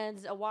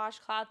hands, a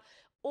washcloth,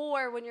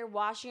 or when you're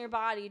washing your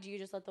body, do you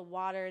just let the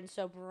water and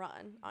soap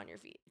run on your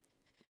feet?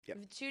 Yep.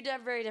 Two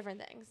very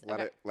different things. Let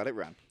it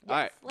run. Yes, All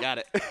right. Got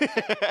it.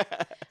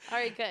 All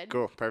right, good.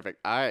 Cool. Perfect.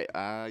 All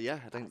right. Yeah,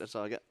 I think that's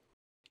all I got.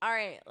 All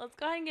right, let's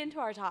go ahead and get into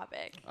our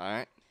topic. All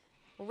right.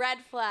 Red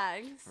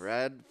flags.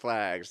 Red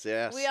flags.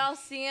 Yes. We all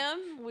see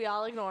them. We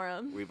all ignore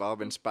them. We've all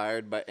been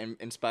inspired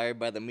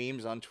by the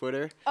memes on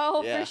Twitter.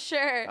 Oh, Yeah. for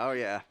sure. Oh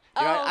yeah.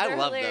 Oh, You know, I they're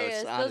love hilarious.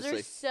 those. Honestly. Those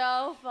are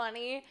so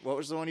funny. What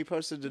was the one you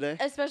posted today?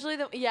 Especially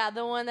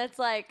the one that's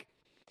like,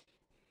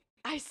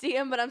 I see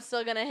him, but I'm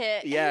still gonna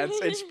hit. Yeah,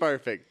 it's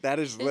perfect. That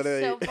is It's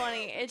literally so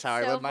funny. It's that's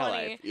how so I live my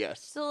funny. life.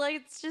 Yes. So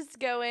let's just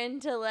go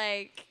into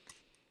like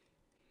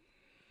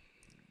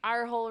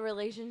our whole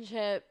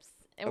relationships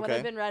and what Okay.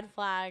 have been red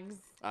flags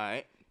All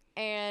right.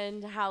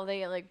 and how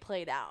they like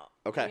played out.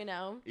 Okay. You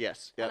know,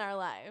 Yes. in Yep. our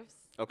lives.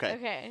 Okay.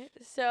 Okay.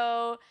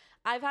 So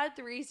I've had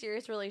 3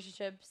 serious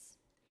relationships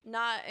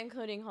not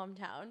including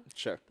hometown,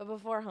 Sure. but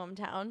before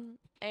hometown.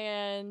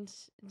 And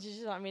do you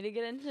just want me to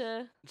get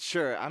into?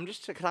 Sure.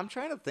 Cause I'm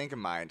trying to think of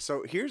mine.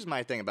 So here's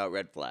my thing about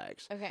red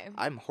flags. Okay.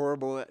 I'm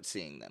horrible at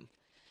seeing them.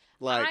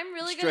 Like, I'm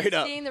really good straight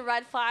at up. seeing the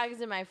red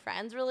flags in my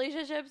friends'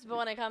 relationships, but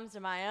when it comes to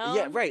my own,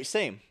 Yeah, right.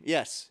 Same.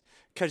 Yes.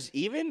 Because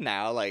even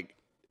now, like,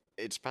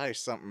 it's probably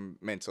something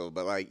mental,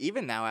 but like,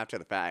 even now after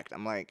the fact,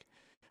 I'm like,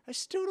 I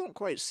still don't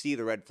quite see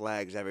the red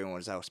flags everyone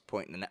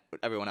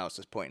else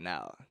is pointing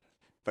out.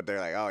 But they're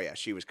like, oh yeah,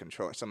 she was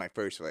controlling. So my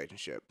first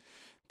relationship,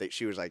 that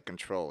she was like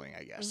controlling,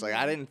 I guess. Like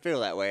I didn't feel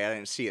that way. I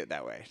didn't see it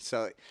that way.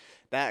 So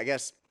that, I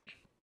guess,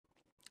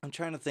 I'm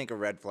trying to think of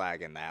red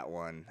flag in that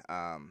one.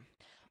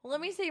 Well,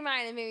 let me say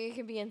mine, and maybe you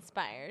can be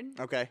inspired.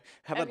 Okay.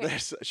 How about Okay.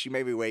 this? She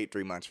made me wait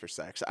 3 months for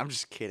sex. I'm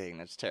just kidding.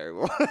 That's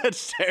terrible.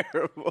 That's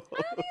terrible.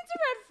 I don't think it's a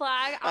red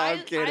flag. I'm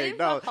I kidding. didn't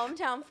No. fuck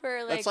hometown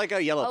for like That's like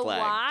a yellow a flag.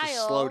 while.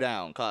 Just slow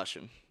down.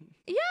 Caution.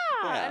 Yeah.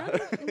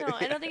 Yeah.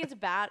 I don't think it's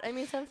bad. I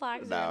mean, some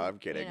flags. No, are, I'm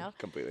kidding. You know.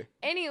 Completely.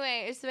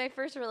 Anyway, so my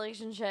first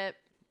relationship,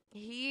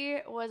 he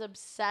was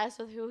obsessed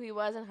with who he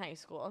was in high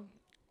school.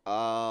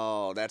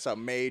 Oh, that's a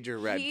major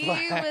red He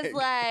flag. was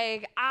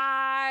like,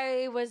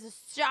 I was a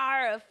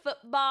star of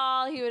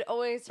football. He would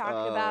always talk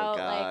Oh, about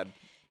God. like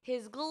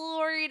his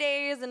glory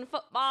days in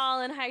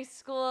football in high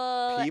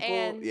school. People,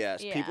 and,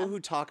 yes, yeah. people who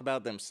talk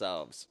about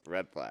themselves,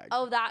 red flag.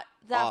 Oh, that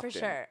Often, for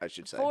sure. I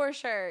should say. For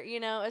sure. You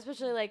know,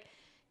 especially like,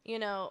 you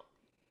know,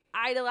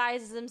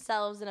 idolizes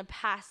themselves in a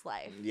past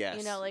life. Yes,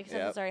 You know, like stuff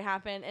yep. that's already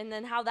happened. And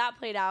then how that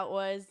played out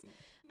was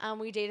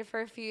we dated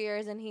for a few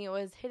years and he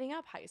was hitting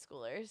up high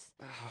schoolers.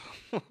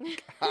 Oh,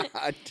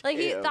 God Like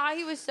he damn. thought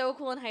he was so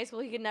cool in high school,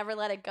 he could never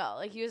let it go.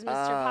 Like he was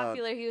Mr.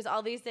 Popular, he was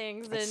all these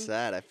things. That's and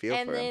sad. I feel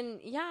and for him. then,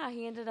 yeah,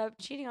 he ended up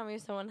cheating on me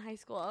with someone in high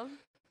school.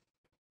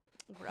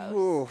 Gross.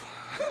 Ooh.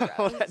 Oh,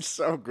 Gross. that's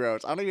so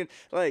gross. I don't even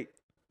like.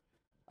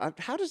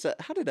 How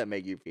did that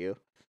make you feel?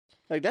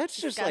 Like that's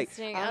just like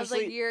Disgusting. honestly. I was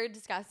like, you're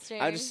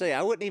disgusting. I just say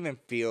I wouldn't even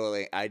feel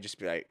like I'd just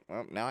be like,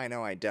 well, now I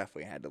know I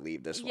definitely had to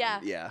leave this Yeah.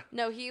 one. Yeah.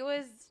 No, he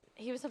was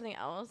something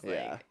else.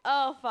 Yeah. Like,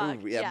 oh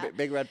fuck. Ooh, yeah.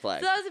 Big red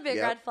flag. So that was a big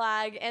Yep. red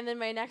flag. And then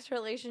my next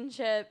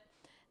relationship,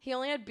 he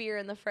only had beer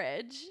in the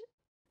fridge.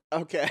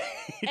 Okay.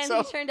 And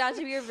so he turned out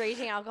to be a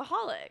raging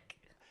alcoholic.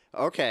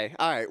 okay.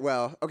 All right.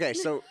 Well. Okay.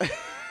 So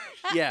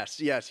yes.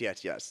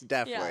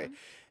 Definitely.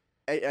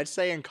 I'd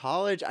say in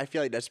college, I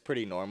feel like that's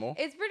pretty normal.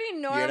 It's pretty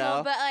normal,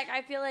 know? but like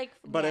I feel like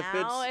But if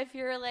now it's- if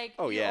you're like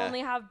Oh, you yeah. only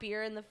have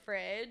beer in the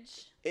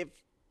fridge. If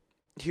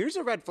here's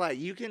a red flag,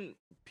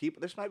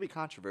 this might be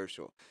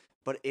controversial,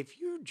 but if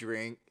you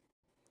drink,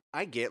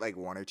 I get like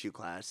one or two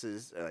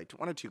glasses,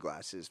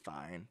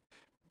 fine.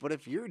 But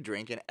if you're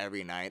drinking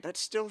every night, that's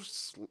still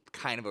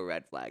kind of a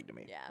red flag to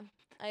me. Yeah.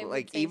 I would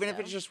Like say even so. if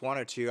it's just one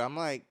or two, I'm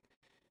like,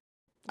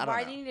 I don't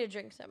Why know. do you need to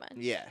drink so much?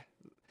 Yeah,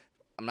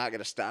 I'm not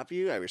gonna stop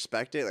you. I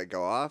respect it. Like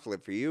go off,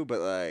 live for you.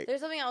 But like, There's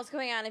something else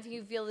going on if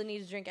you feel the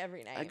need to drink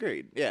every night.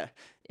 agreed. Yeah.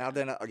 Now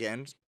then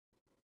again,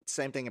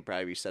 same thing can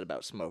probably be said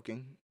about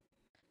smoking.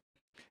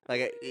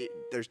 Like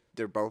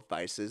they're both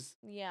vices,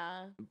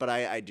 Yeah. but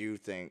I do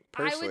think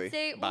personally, I would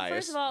say, well, biased,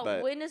 first of all,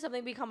 but when does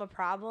something become a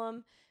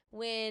problem?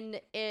 When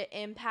it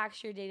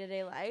impacts your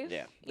day-to-day life.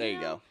 yeah, there you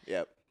know? go.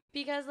 Yep.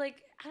 Because,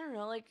 like, I don't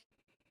know, like,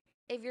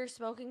 if you're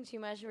smoking too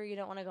much where you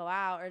don't want to go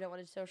out or don't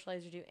want to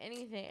socialize or do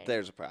anything,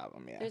 There's a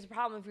problem. Yeah. there's a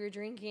problem if you're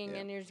drinking Yeah.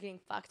 and you're just getting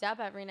fucked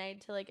up every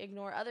night to, like,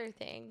 ignore other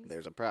things.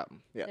 There's a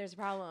problem. Yeah. There's a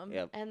problem.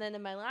 Yep. And then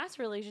in my last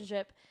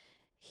relationship,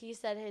 he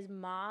said his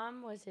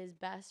mom was his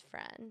best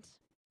friend.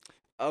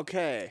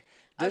 Okay.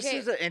 This Okay,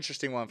 is an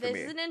interesting one for This me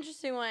is an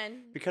interesting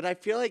one. because I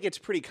feel like it's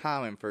pretty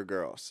common for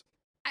girls.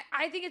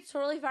 I think it's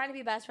totally fine to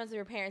be best friends with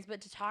your parents,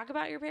 but to talk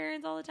about your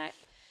parents all the time.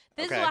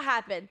 This Okay. is what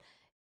happened.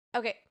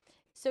 Okay,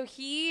 so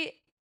he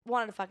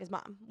wanted to fuck his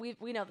mom. We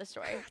know the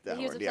story. That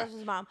He was one, obsessed yeah. with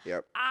his mom.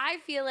 Yep. I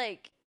feel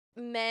like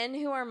men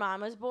who are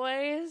mama's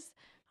boys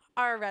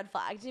are a red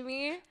flag to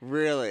me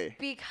Really?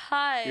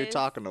 because You're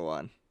talking to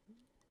one.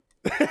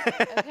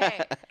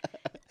 Okay.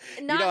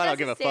 You know I don't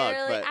give a fuck,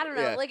 necessarily- but I don't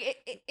know. yeah.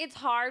 Like it's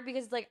hard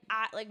because like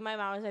my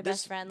mom was my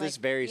best friend. This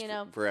Like varies you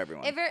know, for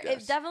everyone. it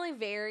yes. definitely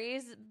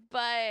varies,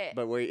 but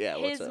But what's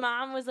his up?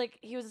 mom was like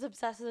he was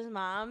obsessed with his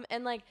mom,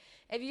 and like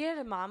if you had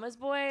a mama's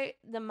boy,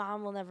 the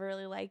mom will never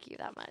really like you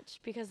that much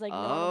because like no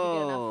one will be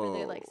good enough for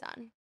their like Oh.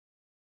 son.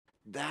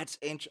 That's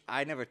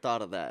I never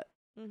thought of that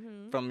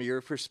Mm-hmm. from your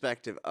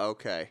perspective.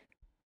 Okay,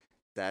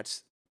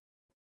 that's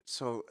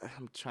so.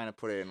 I'm trying to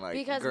put it in like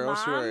Because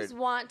girls who are. moms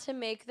want to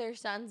make their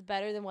sons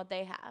better than what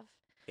they have.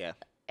 Yeah.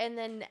 And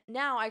then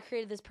now I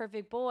created this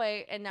perfect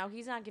boy, and now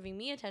he's not giving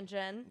me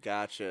attention,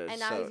 Gotcha. and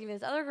now so he's giving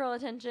this other girl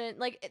attention.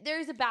 Like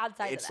there's a bad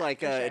side. it's to that, like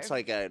for it's sure.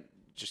 like a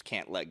just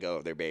can't let go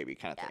of their baby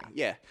kind of Yeah. thing.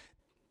 Yeah.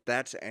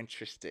 That's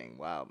interesting.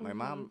 Wow. My Mhm.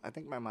 mom, I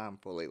think my mom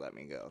fully let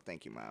me go.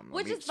 Thank you, mom. Let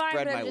Which me is fine,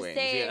 spread but my I'm just wings.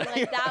 saying, Yeah.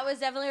 like that was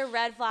definitely a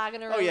red flag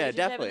in a Oh, yeah, relationship,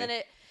 definitely. and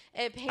then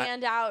it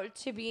panned out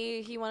to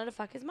be he wanted to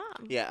fuck his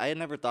mom. Yeah, I had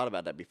never thought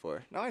about that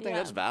before. No, I think Yeah.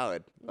 that's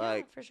valid. Yeah,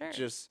 Like for sure.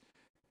 just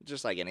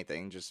like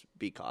anything, just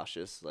be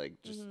cautious.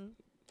 Like just Mhm.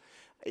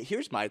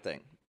 here's my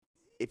thing.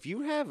 If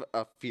you have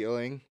a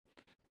feeling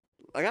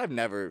like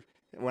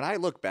when I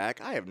look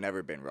back, I have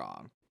never been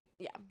wrong.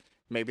 Yeah.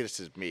 Maybe this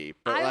is me,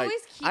 but I like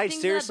always keep I things in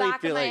the seriously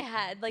back feel of my like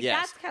head. Like, yes,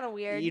 that's kind of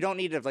weird. you don't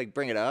need to like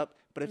bring it up,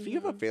 but if you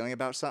have a Mhm. feeling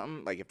about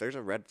something, like if there's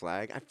a red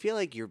flag, I feel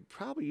like you're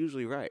probably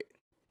usually right,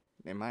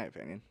 in my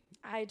opinion.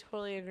 I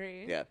totally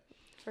agree. Yeah.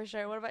 For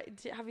sure. What about,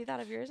 have you thought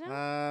of yours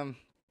now?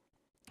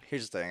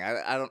 Here's the thing.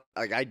 I don't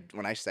like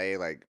when I say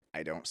like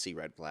I don't see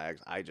red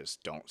flags, I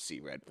just don't see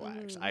red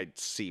flags. Mhm. I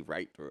see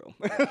right through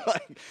them.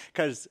 Like,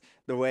 cuz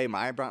the way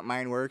my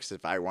mind works,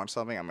 if I want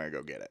something, I'm going to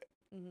go get it.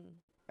 Mhm.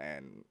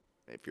 And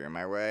if you're in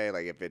my way,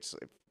 like if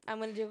I'm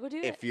going to go do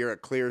it. if you're a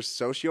clear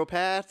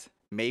sociopath,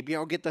 maybe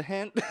I'll get the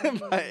hint. But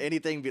Mhm.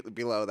 anything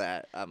below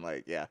that, I'm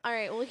like, yeah. All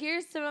right. Well,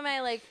 here's some of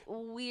my like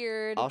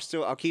weird.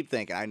 I'll keep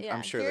thinking. Yeah,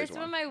 I'm sure here's there's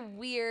some one. of my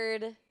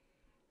weird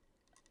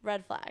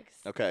red flags.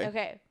 Okay.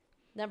 Okay.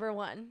 Number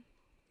 1.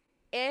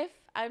 If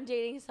I'm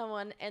dating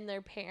someone and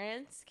their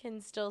parents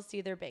can still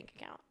see their bank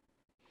account.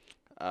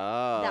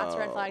 Oh. That's a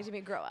red flag to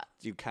me. Grow up.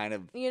 You kind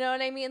of You know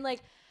what I mean?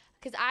 Like,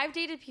 because I've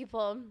dated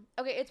people.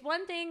 Okay, it's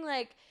one thing,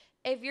 like,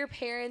 if your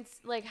parents,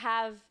 like,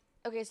 have.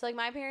 Okay, so, like,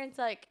 my parents,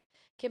 like,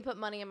 can put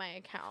money in my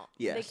account.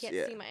 Yes, They can't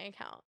yeah. see my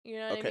account. You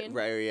know what okay, I mean?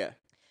 right, yeah.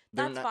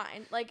 They're That's not,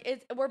 fine.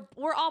 Like,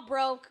 we're all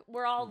broke.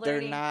 We're all They're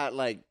learning. not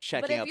like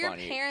checking But if up your on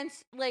you.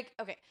 parents, like,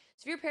 okay,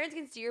 so if your parents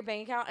can see your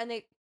bank account and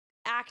they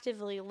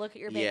actively look at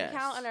your bank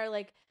account Yes. and are,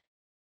 like,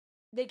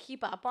 they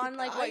keep up on,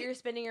 like, what you're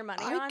spending your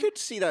money I on. could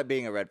see that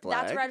being a red flag.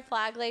 That's a red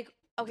flag. Like,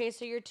 okay,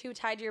 so you're too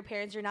tied to your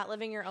parents. You're not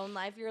living your own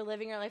life. You're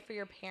living your life for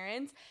your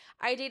parents.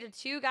 I dated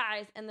 2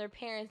 guys, and their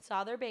parents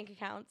saw their bank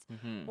accounts.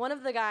 Mhm. One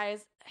of the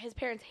guys, his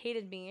parents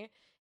hated me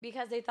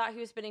because they thought he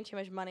was spending too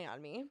much money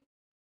on me.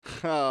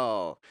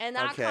 Oh, And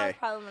that okay. caused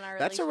problem in our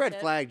relationship. That's a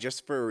red flag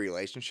just for a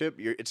relationship.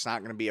 It's not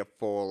going to be a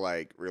full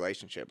like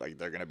relationship. Like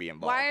they're going to be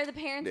involved. Why are the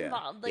parents Yeah.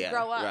 involved? Like, Yeah,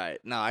 grow up. Right.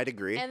 No, I'd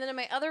agree. And then in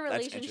my other That's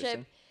relationship,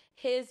 interesting.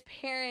 his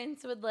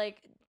parents would,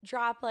 like,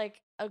 drop,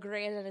 like,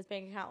 $1,000 in his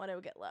bank account when it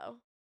would get low.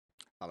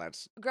 Oh,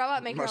 that's Grow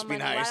up, make your must own be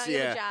money. Why nice, don't you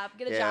get yeah. a job?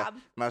 Get a Yeah. job.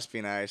 must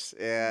be nice.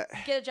 Yeah.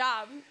 Get a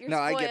job. You're No,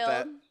 I spoiled. get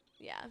that.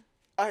 Yeah.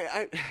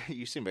 I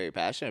you seem very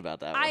passionate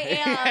about that. I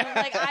one. am.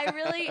 Like, I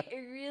really,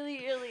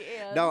 really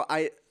am. No,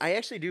 I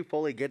actually do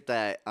fully get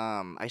that.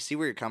 I see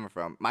where you're coming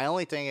from. My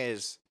only thing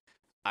is,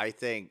 I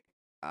think,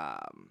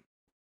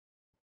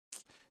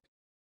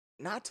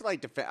 not to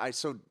like defend.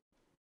 So,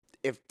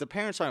 if the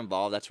parents are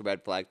involved, that's a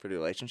red flag for the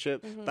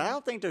relationship. But I Mhm.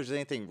 don't think there's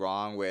anything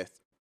wrong with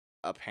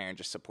a parent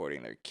just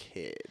supporting their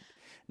kid.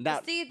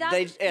 Not See, they,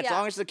 that's- as yeah.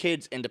 long as the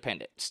kid's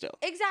independent still.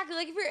 Exactly.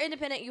 Like, if you're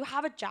independent, you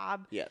have a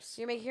job, Yes.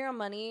 you're making your own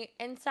money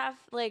and stuff,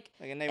 like,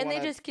 Like, and they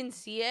wanna- just can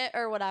see it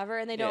or whatever,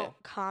 and they Yeah.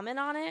 don't comment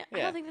on it. I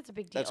Yeah. don't think that's a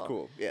big deal. That's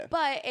cool. Yeah.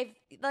 But if,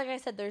 like I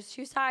said, there's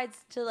 2 sides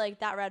to, like,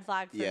 that red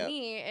flag for Yeah.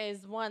 me.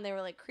 Is one, they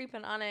were, like,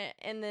 creeping on it,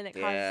 and then it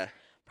caused Yeah.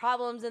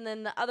 problems, and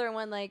then the other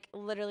one, like,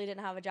 literally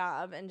didn't have a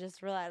job and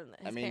just relied on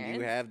his I mean, parents.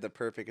 you have the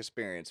perfect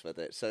experience with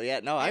it. So yeah,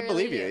 no, I really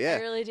believe do. you. Yeah. I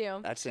really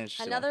do. That's an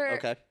interesting. Another- One.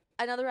 Okay.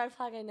 Another red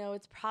flag, I know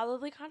it's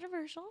probably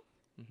controversial,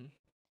 Mhm.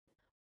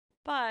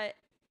 but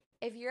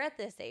if you're at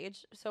this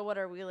age, so what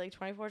are we, like,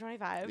 24,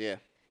 25? Yeah.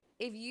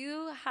 If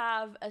you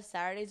have a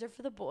Saturdays are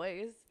for the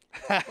boys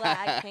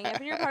flag hang up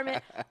in your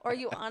apartment, or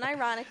you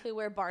unironically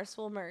wear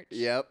Barstool merch,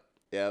 Yep.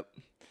 Yep.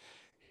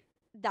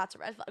 that's a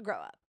red flag. Grow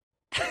up.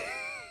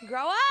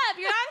 Grow up.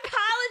 You're not in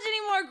college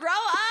anymore. Grow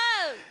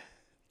up.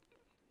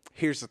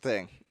 Here's the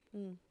thing.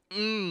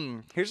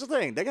 Here's the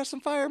thing. They got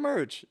some fire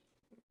merch.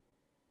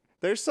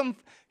 There's some.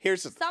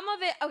 Here's the. Some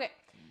of it, okay.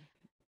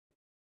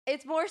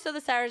 It's more so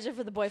the Saturdays are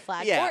for the boy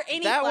flag, Yeah, or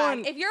any that flag.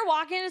 one- If you're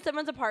walking into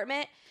someone's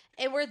apartment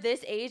and we're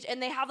this age and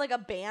they have, like, a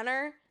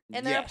banner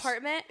in their Yes.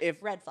 apartment,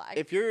 If- red flag.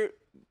 If you're.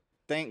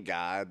 Thank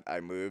God I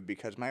moved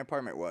because my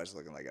apartment was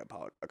looking like a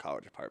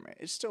college apartment.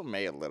 It still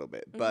may a little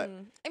bit, but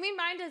I mean,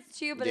 mine does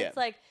too, but Yeah. it's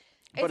like,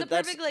 it's But a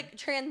that's- perfect, like,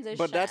 transition.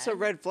 but that's a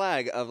red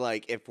flag of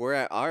like if we're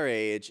at our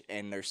age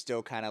and they're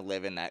still kind of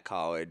living that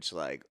college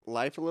like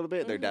life a little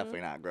bit, they're Mhm.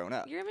 definitely not grown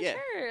up. You're Yeah.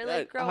 immature.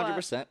 Like, grow up.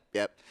 100%.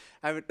 Yep.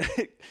 I would.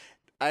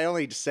 I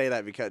only say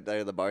that because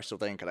they're the Barstool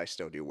thing, because I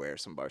still do wear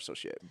some Barstool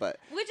shit. But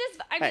Which is,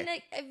 I Hey. mean,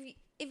 like,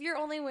 if you're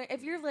only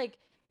if you're, like,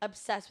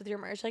 obsessed with your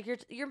merch, like,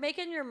 you're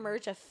making your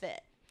merch a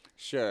fit.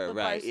 sure, with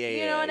right? Barstool. Yeah, yeah,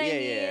 You know what yeah, I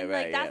mean? yeah,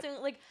 right. Like, that's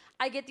like,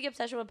 I get the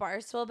obsession with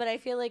Barstool, but I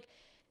feel like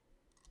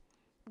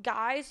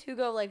guys who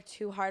go, like,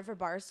 too hard for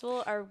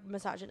Barstool are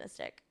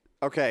misogynistic.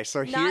 Okay,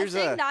 so Not here's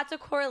saying a. that's a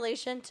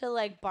correlation to,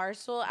 like,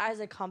 Barstool as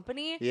a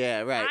company.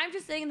 Yeah, right. I'm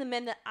just saying the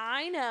men that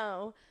I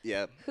know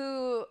Yep.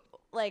 who,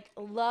 like,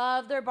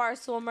 love their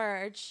Barstool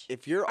merch.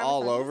 If you're I'm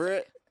all over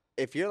misogynistic.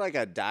 it, if you're like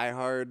a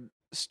diehard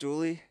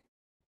stoolie,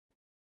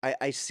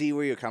 I see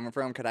where you're coming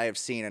from, because I have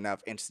seen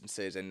enough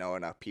instances and know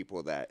enough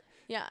people that.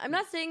 Yeah, I'm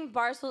not saying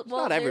Barstool.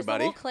 Well, not there's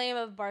everybody. the whole claim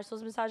of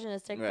Barstool's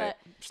misogynistic, Right.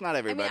 but It's not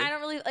everybody. I mean, I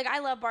don't really like. I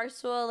love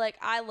Barstool. Like,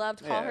 I loved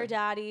Call Yeah, Her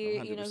Daddy.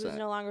 You know, who's 100%.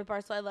 no longer with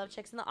Barstool. I love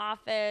Chicks in the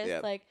Office.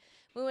 Yep. Like,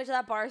 we went to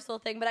that Barstool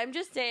thing, but I'm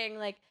just saying,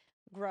 like,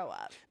 grow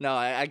up. No,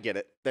 I get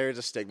it. There's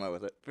a stigma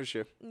with it, for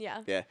sure.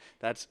 Yeah. Yeah,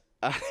 that's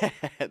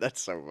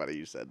that's so funny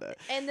you said that.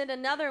 And then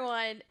another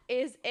one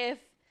is if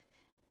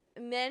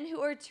men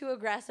who are too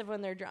aggressive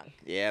when they're drunk.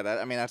 Yeah,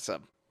 that's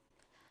a.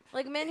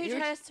 Like men who Here's-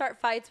 try to start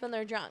fights when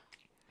they're drunk.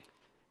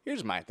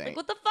 Here's my thing. Like,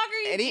 what the fuck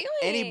are you doing?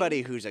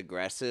 Anybody who's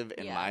aggressive,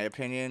 in Yeah. my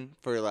opinion,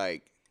 for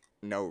like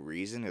no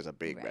reason, is a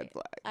big red Right.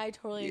 flag. I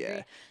totally Yeah.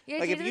 agree. Yeah, I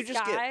Like, if dated you this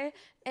just get- guy,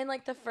 and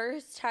like the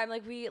first time,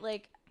 like we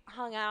like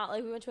hung out,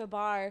 like we went to a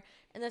bar,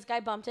 and this guy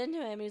bumped into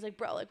him, and he's like,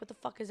 "Bro, like what the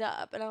fuck is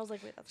up?" And I was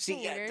like, "Wait, that's so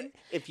See, yeah, weird."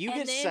 if you And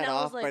get then set I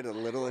was off by like, the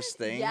littlest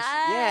 "What?" things,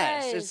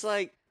 Yes. it's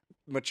like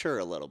mature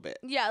a little bit.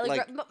 Yeah,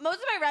 like, most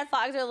of my red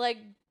flags are like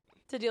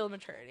to deal with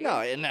maturity. No,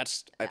 and I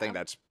think Yeah.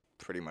 that's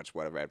pretty much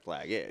what a red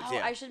flag is. Oh,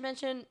 yeah. I should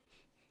mention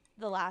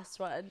the last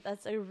one.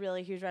 That's a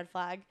really huge red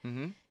flag.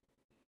 Mm-hmm.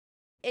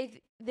 If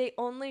they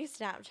only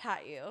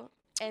Snapchat you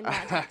and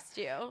not text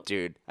you,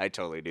 Dude, I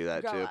totally do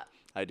that grow too. up.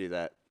 I do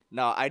that.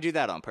 No, I do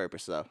that on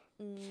purpose though.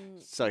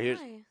 So here's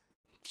Why?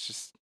 it's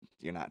just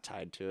you're not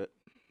tied to it.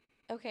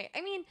 Okay,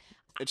 I mean,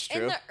 It's in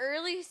true. the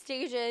early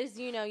stages,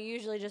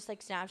 usually just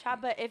like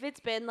Snapchat. But if it's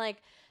been like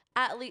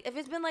if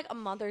it's been like a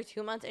month or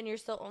 2 months and you're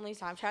still only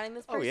Snapchatting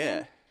this person, Oh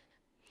yeah.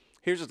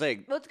 Here's the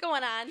thing. what's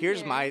going on?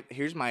 Here's here?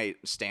 here's my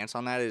stance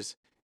on that is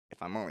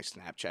if I'm only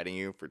Snapchatting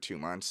you for 2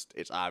 months,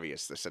 it's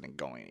obvious this isn't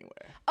going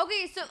anywhere.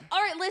 Okay, so all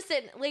right,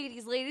 listen,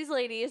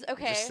 ladies.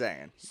 Okay, Just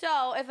saying.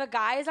 so if a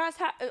guy is not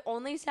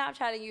only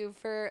Snapchatting you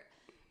for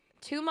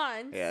 2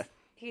 months, Yeah.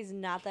 he's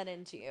not that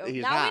into you.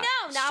 He's now not. we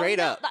know. Now Straight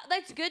we know. up.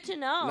 That's good to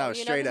know. No,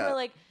 straight 'cause up. We're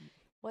like,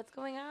 what's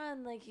going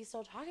on? Like he's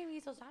still talking to me.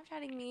 He's still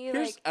Snapchatting me.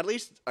 Here's Like, at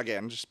least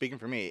again, just speaking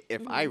for me,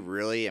 if I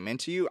really am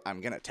into you,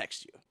 I'm gonna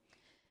text you.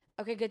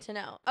 okay, good to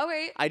know.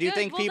 Okay, I do good.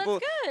 think Well, people.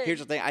 That's good. Here's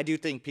the thing. I do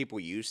think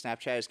people use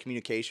Snapchat as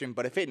communication,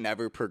 but if it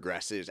never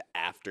progresses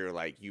after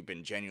like you've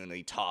been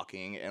genuinely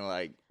talking and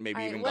like maybe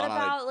All right, even what gone on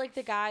about like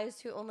the guys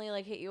who only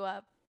like hit you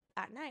up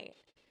at night?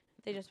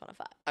 They just want to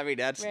fuck. I mean,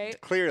 that's right?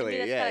 clearly, I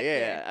mean, that's yeah, kinda yeah,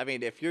 clear. yeah. I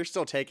mean, if you're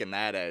still taking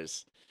that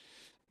as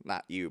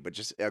not you, but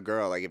just a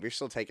girl, like if you're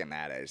still taking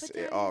that as But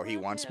daddy oh, he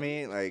love wants him.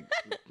 me, like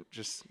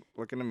just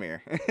look in the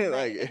mirror, Right,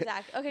 like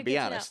exactly. Okay, be good to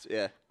know. honest,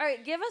 yeah, All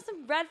right, give us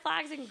some red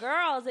flags and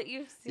girls that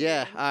you've seen.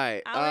 yeah. All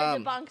right. I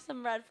want to debunk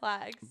some red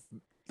flags.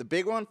 The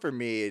big one for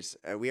me is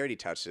we already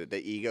touched it, the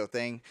ego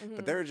thing. Mm-hmm.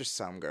 But there are just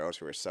some girls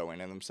who are so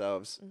into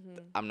themselves.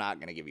 I'm not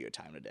gonna give you a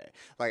time today.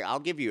 Like I'll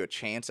give you a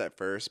chance at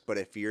first, but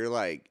if you're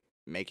like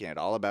making it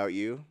all about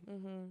you,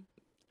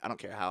 I don't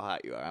care how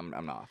hot you are. I'm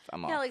off.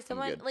 I'm off. Yeah, like I'm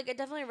someone, good. like a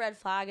definitely red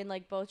flag in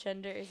like both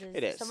genders is,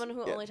 It is, someone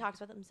who yeah. only talks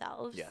about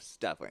themselves. Yes,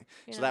 definitely.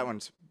 You So know? that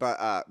one's,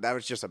 but that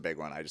was just a big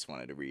one. I just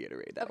wanted to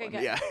reiterate that Okay, one.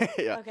 good. Yeah,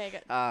 yeah. Okay,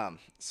 good.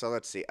 So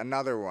let's see,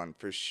 another one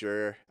for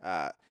sure.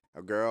 A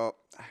girl.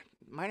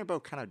 Mine are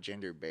both kind of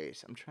gender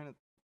based. I'm trying to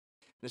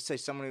just say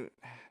someone who.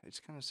 It's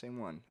kind of the same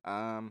one.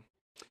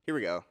 Here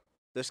we go.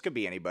 This could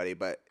be anybody,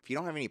 but if you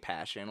don't have any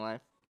passion in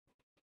life,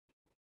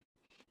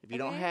 if you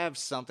don't Okay. have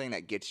something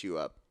that gets you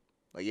up,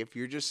 like if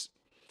you're just,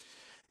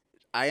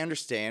 I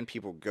understand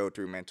people go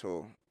through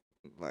mental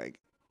like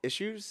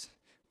issues,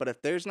 but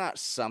if there's not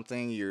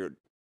something you're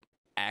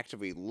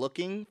actively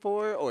looking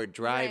for or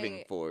driving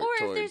Right. for Or if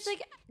towards, there's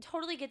like,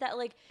 totally get that.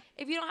 Like,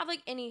 if you don't have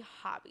like any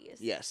hobbies.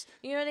 yes,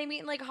 You know what I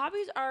mean? Like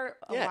hobbies are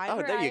a Yeah, wide oh,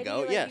 there you variety. go,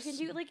 Like, yes. You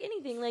can do like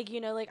anything. Like,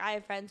 like I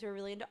have friends who are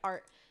really into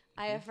art.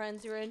 I have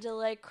friends who are into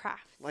like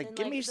crafts. like and,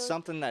 give me those-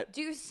 something that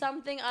Do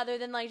something other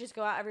than like just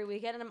go out every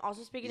weekend. And I'm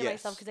also speaking to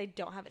myself Yes. because I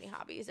don't have any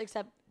hobbies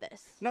except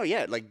this. no,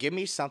 yeah, like give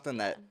me something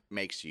that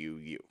makes you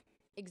you.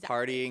 Exactly.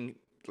 Partying,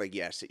 like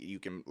yes, you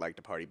can like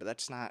to party, but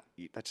that's not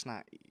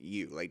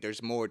you. Like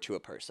there's more to a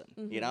person,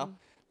 you know.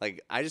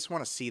 Like I just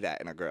want to see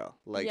that in a girl.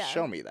 Like Mm-hmm. Yeah.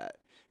 show me that,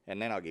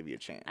 and then I'll give you a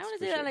chance. I want to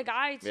for see that sure. in a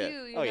guy too. Yeah.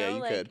 You Oh know? yeah, you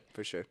like, could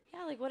for sure.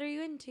 Yeah, like what are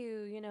you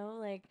into?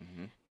 Like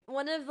Mhm.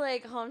 one of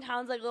like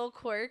hometown's like little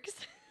quirks.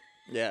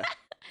 Yeah.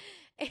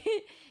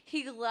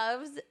 He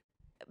loves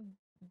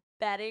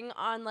betting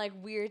on like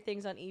weird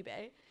things on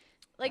eBay.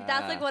 Like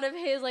that's like Ah. one of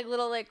his like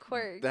little like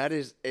quirks. That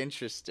is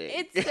interesting.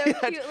 It's so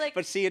cute, like-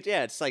 but see,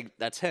 it's like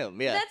that's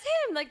him. Yeah. That's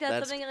him. Like that's,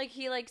 That's- something like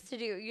he likes to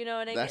do. You know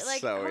what I mean? That's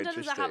Like so hometown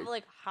doesn't have interesting.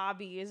 like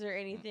hobbies or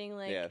anything.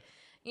 Like yeah.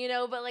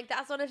 but like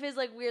that's one of his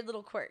like weird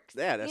little quirks.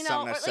 Yeah, that's you know,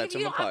 something that or, like, sets if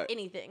you him don't have apart.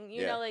 anything.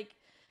 You Yeah. know, like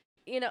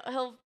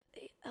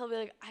he'll be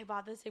like, I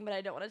bought this thing, but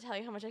I don't want to tell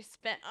you how much I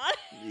spent on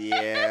it.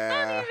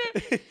 Yeah.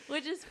 On eBay,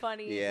 which is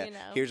funny. Yeah. You know.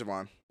 Here's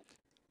one.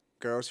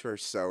 Girls who are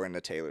so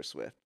into Taylor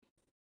Swift.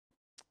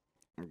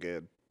 I'm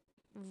good.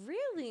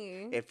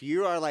 Really? If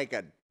you are like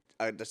a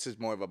this is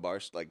more of a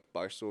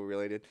Barstool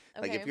related.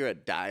 Like if Okay. you're a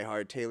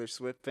diehard Taylor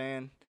Swift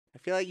fan, I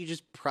feel like you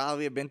just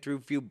probably have been through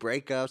a few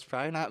breakups,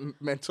 probably not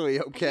mentally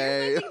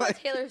okay. Here's my thing about Like-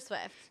 Taylor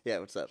Swift. yeah,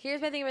 what's up?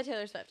 Here's my thing about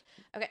Taylor Swift.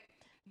 Okay.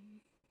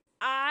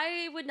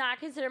 I would not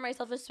consider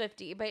myself a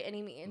Swiftie by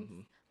any means,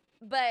 Mhm.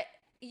 but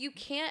you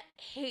can't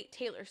hate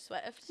Taylor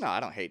Swift. No, I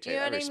don't hate You know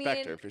Taylor. I what I respect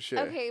mean? her for sure.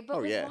 Okay, but oh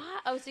like, yeah. why?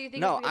 Oh, so you think?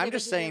 No, it's because I'm they've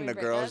just been saying the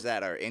through girls breakups?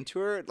 that are into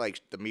her,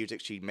 like the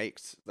music she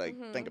makes, like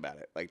Mhm. think about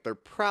it. Like they're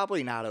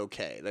probably not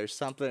okay. There's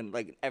something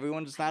like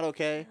everyone's not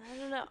okay. I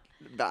don't know.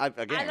 Again, I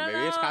don't maybe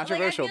know. it's Like,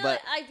 controversial,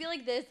 but I feel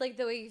like this, like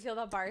the way you feel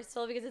about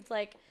Barstool, because it's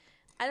like,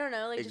 I don't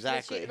know, like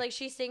Exactly. just what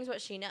she sings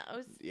what she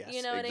knows. Yes,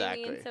 You know what I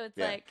mean? exactly. So it's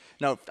Yeah. like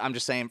No, I'm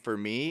just saying for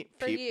me,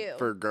 For you.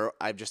 for girl,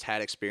 I've just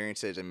had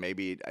experiences and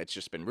maybe it's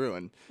just been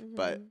ruined.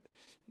 But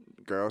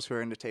Mm-hmm. girls who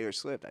are into Taylor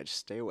Swift, I just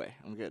stay away.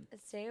 I'm good.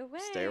 Stay away.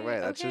 Stay away.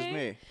 That's just okay?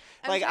 me.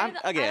 I'm Like saying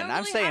that- I don't I'm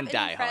really saying have any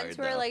die friends hard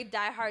who are though. like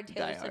diehard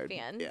Taylor Die Swift hard.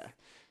 fans. Yeah.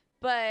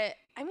 But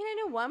I mean, I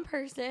know one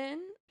person,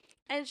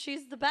 and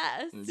she's the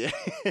best. Yeah.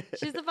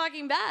 She's the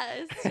fucking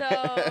best. So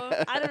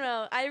I don't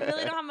know. I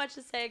really don't have much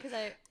to say because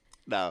I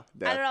No.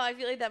 don't know. I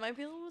feel like that might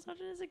be a little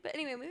misogynistic. But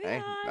anyway, moving Hey,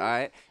 on. all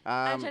right.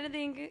 I'm trying to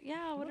think.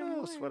 Yeah, What what are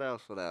else? more?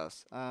 What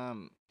else?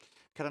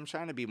 Cause I'm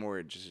trying to be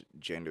more just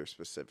gender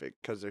specific.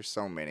 Cause there's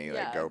so many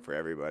that Yeah. go for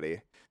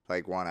everybody.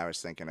 Like one I was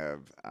thinking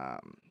of. Oh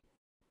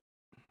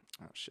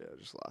shit! I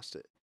just lost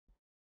it.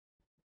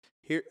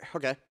 Here.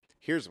 Okay.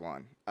 Here's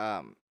one.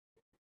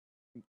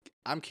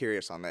 I'm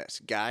curious on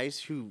this. Guys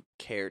who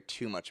care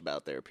too much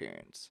about their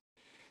appearance,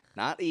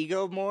 not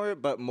ego more,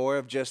 but more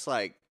of just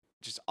like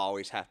just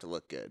always have to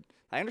look good.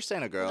 I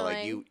understand a girl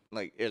like you. Annoying.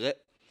 Like, is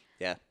it?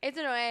 Yeah. It's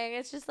annoying.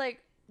 It's just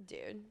like,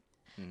 dude.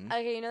 Mhm.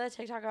 Okay, you know that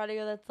TikTok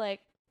audio that's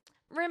like,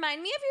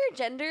 remind me of your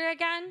gender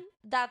again?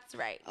 That's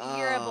right.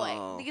 You're a boy.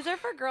 Oh. These are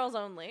for girls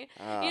only.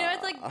 You know,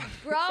 it's like, Ah.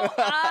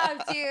 grow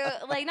up,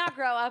 dude. Like, not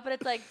grow up, but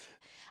it's like,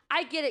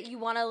 I get it. You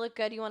want to look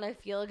good. You want to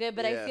feel good.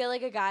 But Yeah. I feel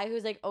like a guy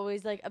who's like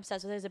always like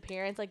obsessed with his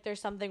appearance, like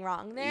there's something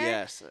wrong there.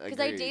 Yes. Because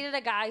I agreed. dated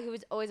a guy who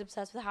was always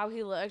obsessed with how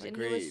he looked, and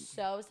he Agreed. was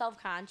so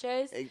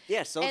self-conscious.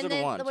 Yes, those and are then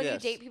the ones. when yes. you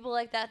date people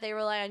like that, they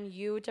rely on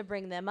you to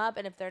bring them up,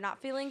 and if they're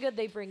not feeling good,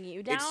 they bring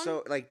you down. It's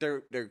so like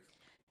they're.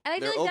 And I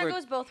feel they're like over- that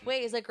goes both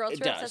ways. Like girls It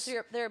who are obsessed does.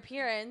 with their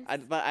appearance.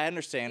 But I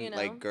understand You know?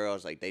 like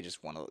girls like they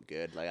just want to look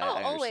good. Like oh, I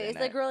understand always.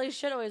 that. Like girlies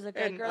should always look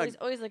good. And, Girlies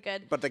always look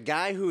good. But the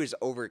guy who is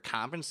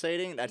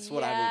overcompensating, that's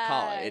what I would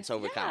call it. It's Yeah,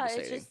 overcompensating.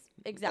 it's just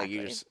exactly.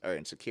 Like you just are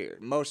insecure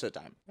most of the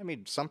time. I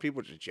mean, some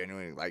people just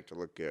genuinely like to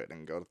look good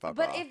and go the fuck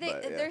but off. if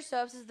yeah. they're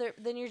so obsessed,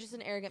 then you're just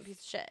an arrogant piece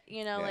of shit.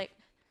 You know, Yeah. like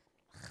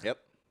Yep,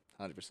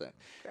 100%.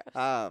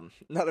 gross.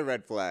 Another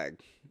red flag.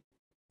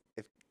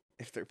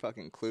 If they're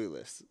fucking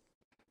clueless.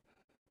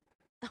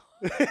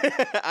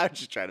 I'm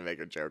just trying to make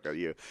a joke on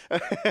you.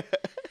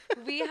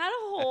 We had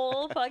a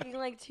whole fucking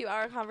like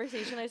 2-hour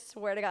conversation. I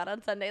swear to God,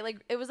 on Sunday,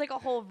 like it was like a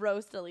whole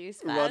roast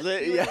Elise fest. Was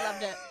it? You Yeah.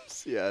 loved it.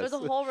 Yes. It was a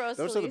whole roast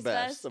Those are the Elise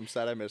best. fest. I'm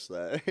sad I missed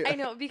that. I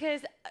know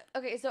because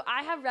okay, so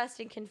I have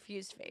resting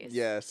confused face.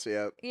 Yes.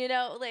 Yep. You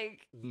know,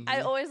 like I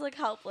Mhm. always look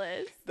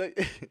helpless.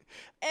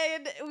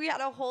 And we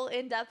had a whole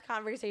in-depth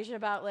conversation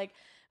about like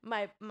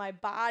my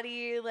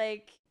body,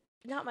 like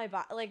not my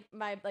body, like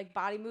my like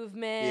body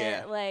movement,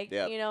 Yeah, like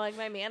yep. you know, like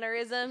my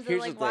mannerisms,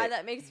 Here's and the like why thing.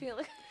 that makes me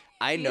look.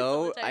 I confused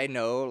all know, the I time.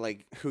 know,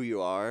 like who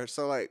you are.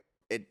 So like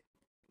it,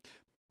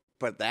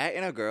 but that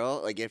in a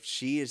girl, like if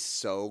she is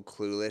so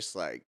clueless,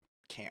 like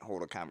can't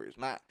hold a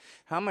conversation. Not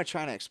how am I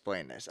trying to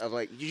explain this? I was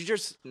like, you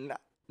just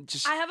not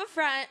just. I have a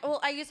friend.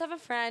 Well, I used to have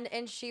a friend,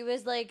 and she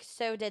was like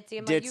so ditzy.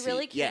 I'm like, you Ditzy,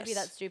 really can't be yes.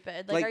 that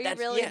stupid. Like, Like, are you that's-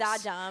 really yes.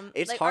 that dumb?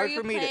 It's like, hard are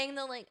you for me to- playing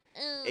the like,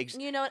 Ex-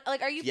 you know,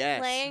 like, are you Yes.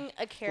 playing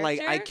a character?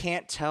 like I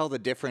can't tell the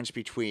difference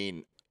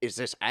between is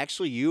this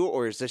actually you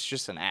or is this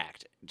just an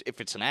act?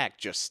 If it's an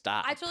act, just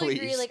stop. I totally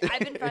agree. please. Like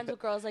I've been friends with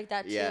girls like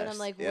that too, and I'm Yes,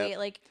 like, yep. wait,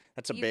 like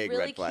That's a you big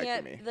really red flag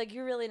can't, for me. like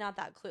you're really not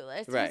that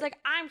clueless. Right. He's like,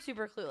 I'm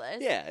super clueless.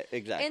 Yeah,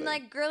 exactly. And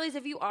like girlies,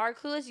 if you are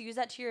clueless, use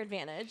that to your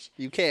advantage.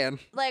 you can.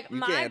 Like You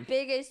my can.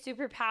 biggest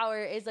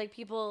superpower is like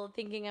people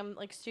thinking I'm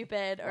like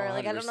stupid or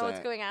like I don't know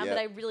what's 100%, going on, yep.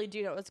 but I really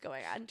do know what's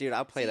going on. Dude,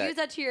 I'll play So that. use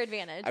that to your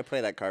advantage. I play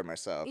that card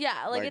myself.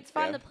 Yeah, like it's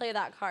fun yeah. to play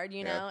that card,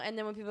 you Yeah. know. And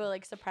then when people are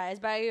like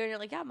surprised by you, and you're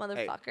like, "Yeah, Hey,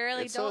 motherfucker!"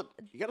 Like it's so- don't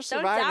you gotta don't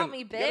survive. doubt in, me,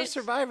 You gotta bitch.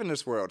 survive in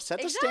this world. Set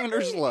the Exactly,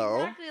 standards low.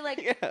 Exactly.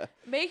 Like Yeah.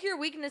 make your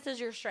weaknesses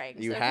your strengths.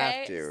 You okay?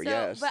 have to, So,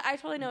 yes. But I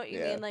totally know what you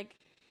Yeah. mean. Like,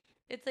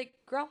 it's like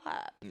grow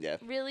up. Yeah.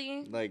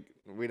 Really, Like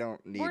we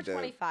don't need we're to.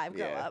 25.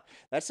 Grow yeah. up.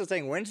 That's the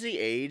thing. When's the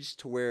age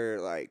to where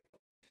like?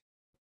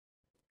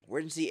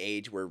 When's the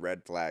age where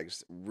red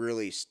flags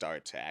really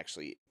start to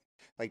actually,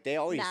 like they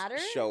always Matter?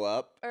 show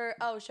up. Or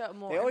show up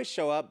more. They always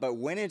show up, but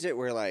when is it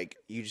where like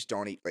you just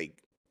don't eat?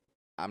 Like,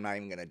 I'm not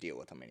even gonna deal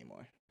with them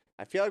anymore.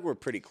 I feel like we're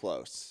pretty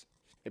close.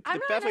 It I'm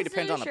not definitely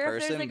depends on the necessarily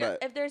sure person, if there's, like,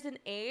 but if there's an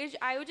age,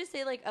 I would just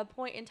say like a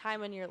point in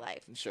time in your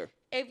life. sure.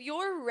 If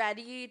you're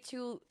ready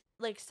to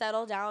like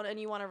settle down and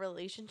you want a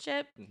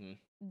relationship, Hmm.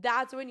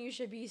 that's when you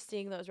should be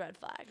seeing those red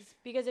flags.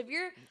 Because if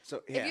you're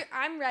So if yeah, you're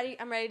I'm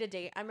ready to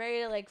date. I'm ready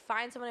to like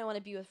find someone I want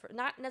to be with for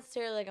not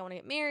necessarily like I want to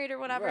get married or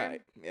whatever.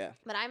 right, yeah.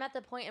 But I'm at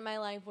the point in my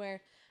life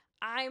where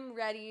I'm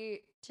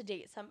ready to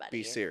date somebody.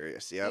 Be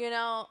serious. Yep. You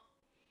know,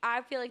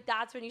 I feel like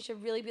that's when you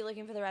should really be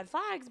looking for the red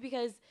flags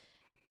because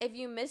if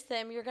you miss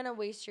them, you're gonna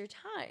waste your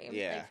time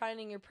Yeah. like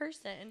finding your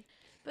person.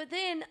 But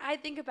then I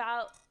think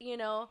about, you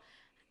know,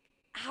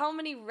 how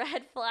many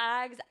red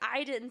flags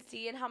I didn't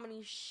see and how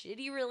many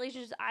shitty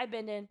relationships I've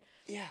been in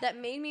Yeah. that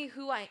made me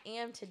who I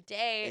am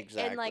today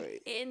and like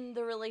Exactly. in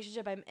the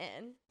relationship I'm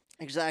in.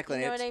 Exactly.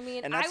 You know and what I it's-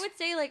 mean? and I that's- would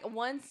say like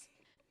once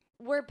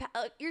your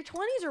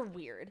 20s are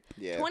weird.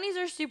 Yeah. 20s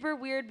are super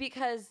weird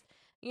because,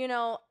 you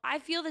know, I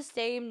feel the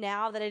same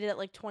now that I did at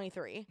like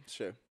 23.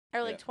 Sure.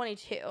 or like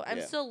 22. I'm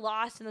Yeah. still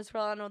lost in this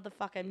world. I don't know what the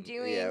fuck I'm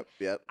doing.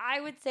 Yep. I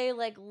would say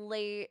like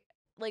late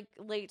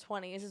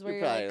 20s is where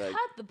You're you're like, probably, like-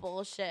 cut the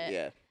bullshit.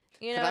 Yeah.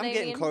 You know Because what I'm I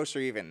getting mean? closer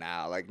even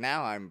now. Like,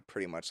 now I'm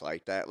pretty much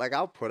like that. Like,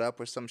 I'll put up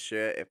with some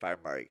shit if I'm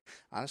like,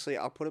 honestly,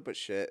 I'll put up with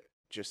shit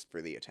just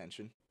for the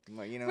attention. I'm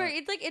like, you know Right. what?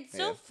 It's like, it's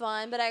still Yeah.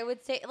 fun, but I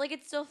would say, like,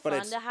 it's still But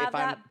fun it's to have if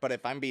that. but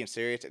if I'm being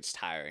serious, it's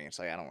tiring. It's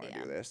like I don't want to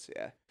Yeah. do this.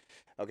 Yeah.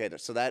 Okay.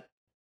 So that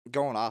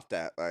going off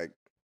that, like,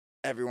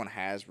 everyone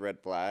has red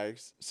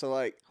flags. So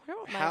like, I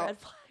wonder what my how- red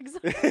flags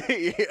are.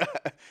 yeah.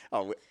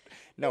 Oh,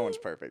 no one's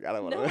perfect. I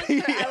don't want No to.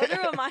 one's I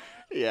wonder what my.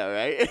 Yeah.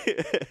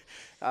 Right.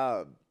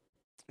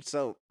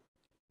 So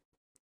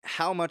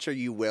how much are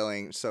you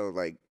willing? So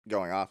like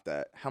going off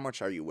that, how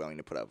much are you willing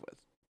to put up with?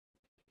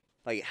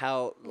 Like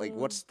how? Like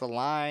what's the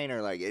line?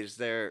 Or like is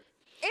there?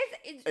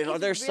 Are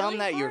there some really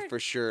that you're hard. for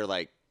sure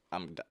like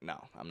I'm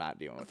not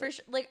dealing with For it.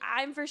 sure, like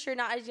I'm for sure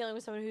not dealing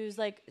with someone who's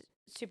like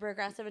super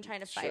aggressive and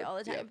trying to fight Sure. all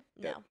the Yep. time.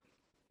 Yep. No,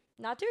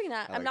 not doing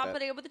that. I I'm like not that.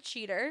 putting up with a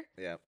cheater.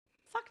 Yeah.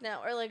 Fuck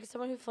no. Or like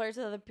someone who flirts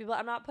with other people.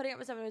 I'm not putting up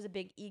with someone who has a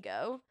big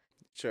ego.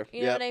 Sure.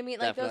 You know what I mean?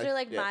 Like those definitely. are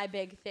like Yeah. my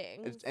big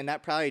things. And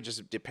that probably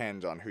just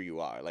depends on who you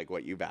are, like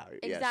what you value.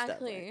 Yes,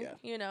 Exactly. definitely. Yeah.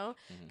 You know,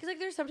 Mhm. because like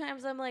there's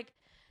sometimes I'm like,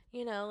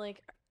 you know,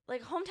 like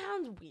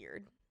hometown's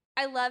weird.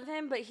 I love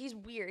him, but he's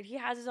weird. He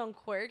has his own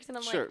quirks, and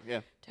I'm Sure. like,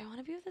 Yeah. do I want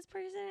to be with this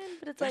person?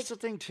 But it's That's like,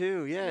 the thing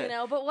too. Yeah. you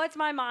know. But what's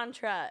my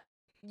mantra?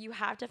 You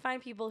have to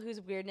find people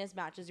whose weirdness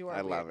matches your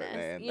I love weirdness. it,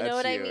 man. You That's know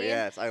what you. I mean?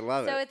 Yes, I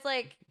love So it. it's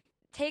like,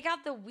 take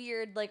out the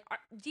weird. Like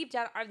deep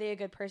down, are they a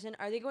good person?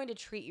 Are they going to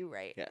treat you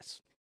right?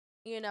 Yes.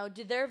 You know,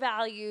 do their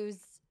values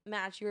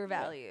match your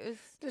values?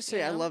 Just you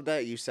say I know? love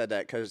that you said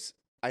that because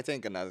I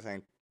think another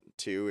thing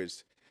too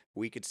is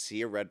we could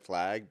see a red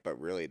flag, but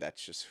really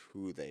that's just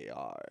who they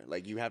are.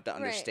 Like you have to Right.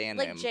 understand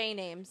like them. J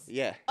names.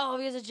 Yeah. Oh,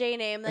 he has a J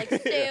name. Like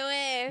stay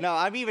away. No,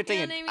 I'm even You know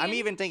thinking. what I I'm mean?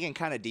 even thinking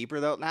kind of deeper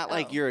though. Not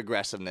like Oh. your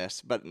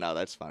aggressiveness, but no,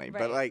 that's funny.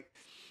 But Right. like,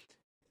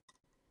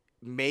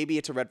 maybe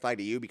it's a red flag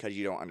to you because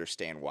you don't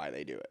understand why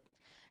they do it.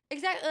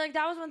 Exactly. Like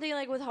that was one thing.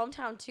 Like with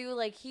hometown too.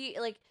 Like he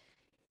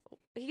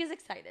gets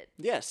excited.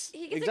 Yes.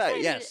 He gets exactly.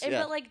 excited. Yes. And,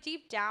 yeah. But like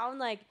deep down,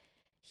 like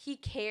he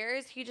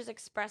cares. He just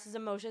expresses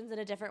emotions in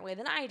a different way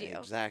than I do.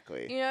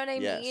 Exactly. You know what I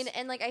Yes. mean?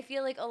 And like I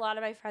feel like a lot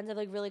of my friends have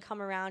like really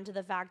come around to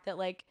the fact that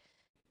like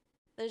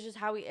that's just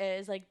how he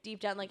is. Like deep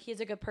down, like he's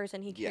a good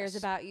person. He cares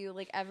Yes. about you,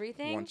 like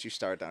everything. Once you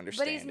start to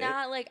understand But he's it.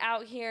 not like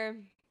out here.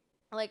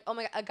 Like, oh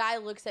my God, a guy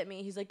looks at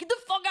me. He's like, get the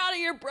fuck out of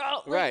here, bro.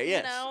 Like, Right,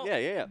 yes. You know?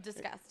 Yeah.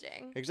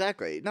 Disgusting.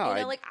 Exactly. No,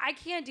 You know, like I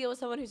can't deal with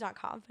someone who's not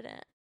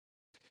confident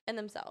in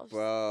themselves.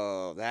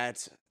 Whoa,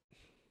 that's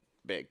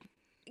big.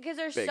 Because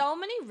there's big. so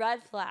many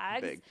red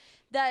flags Big.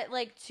 that,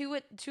 like, to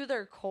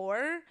their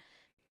core,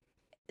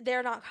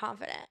 they're not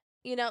confident.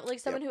 You know, like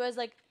someone who has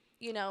like,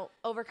 you know,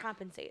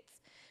 overcompensates,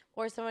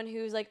 or someone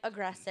who's like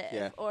aggressive,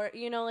 Yeah. or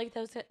you know, like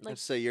those like.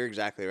 So you're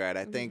exactly right.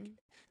 I think Mhm.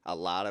 a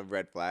lot of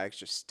red flags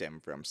just stem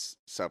from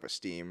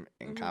self-esteem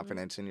and Mhm.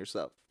 confidence in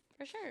yourself.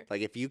 For sure.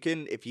 Like if you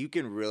can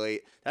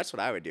really, that's what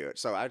I would do it.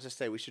 So I would just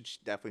say we should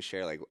definitely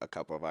share like a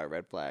couple of our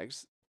red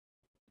flags.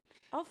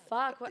 Oh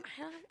fuck! What?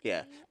 I don't,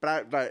 Yeah,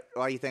 but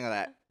while you think of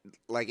that,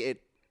 like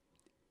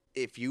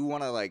if you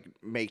want to like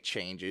make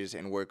changes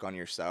and work on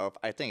yourself,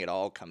 I think it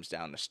all comes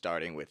down to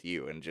starting with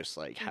you and just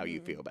like how you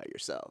Mhm. feel about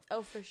yourself.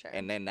 Oh, for sure.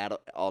 And then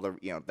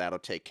that'll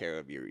take care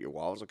of your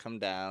walls will come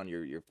down,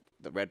 your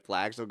the red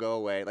flags will go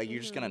away. Like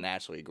you're just gonna Mhm.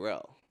 naturally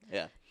grow.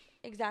 Yeah.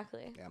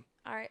 Exactly. Yeah.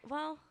 All right.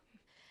 Well,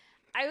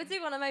 I would say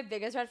one of my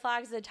biggest red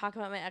flags is I talk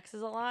about my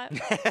exes a lot.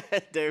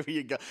 There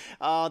you go.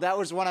 Oh, that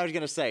was one I was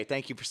gonna say.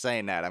 Thank you for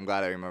saying that. I'm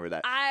glad I remember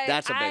that.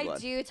 That's a big I one.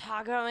 do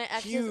talk about my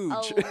exes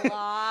Huge. a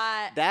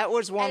lot. That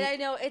was one. And I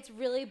know it's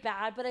really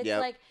bad, but it's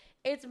Yep. like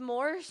it's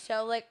more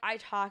so like I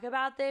talk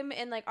about them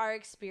and like our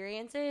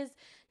experiences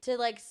to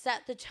like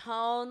set the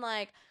tone.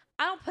 Like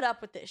I don't put up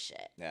with this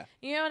shit. Yeah.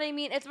 You know what I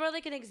mean? It's more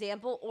like an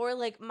example, or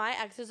like my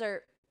exes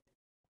are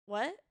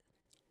what?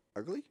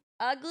 Ugly?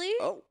 Ugly?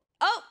 Oh.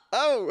 Oh,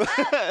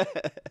 Oh.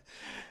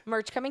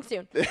 merch coming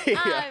soon.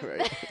 Yeah, right.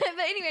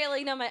 But anyway,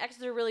 like, no, my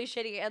exes are really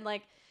shitty. And,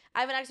 like,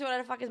 I have an ex who wanted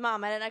to fuck his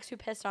mom. I had an ex who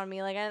pissed on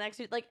me. Like, I had an ex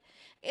who, like,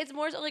 it's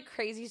more so, like,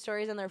 crazy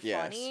stories and they're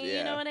Yes, funny. You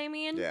yeah. know what I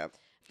mean? Yeah.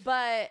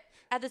 But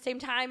at the same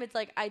time, it's,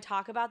 like, I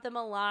talk about them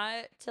a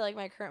lot to, like,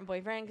 my current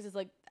boyfriend because it's,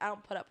 like, I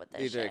don't put up with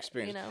this These are shit,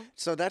 experience. you know?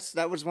 So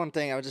that was one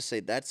thing I would just say.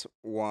 That's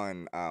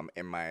one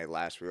in my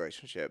last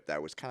relationship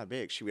that was kind of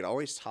big. She would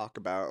always talk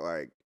about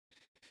like,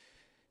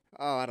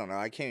 oh, I don't know,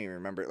 I can't even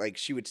remember. Like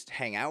she would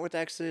hang out with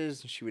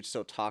exes, and she would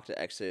still talk to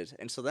exes,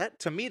 and so that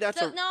to me that's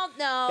So, a no,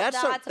 that's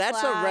a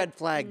flag. red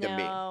flag to me.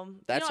 No. You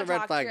That's don't a red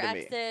talk flag your to me.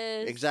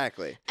 exes.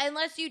 Exactly.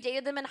 Unless you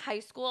dated them in high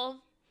school,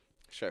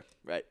 Sure.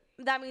 Right.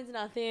 that means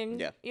nothing.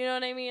 Yeah. You know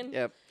what I mean?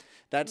 Yep.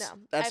 That's No,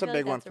 that's I a feel like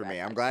big one that's a for red me.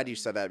 I'm flag glad for you me.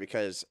 said that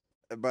because,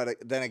 but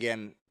then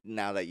again,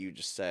 now that you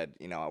just said,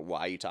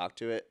 why you talk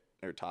to it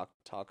or talk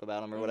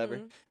about them or whatever,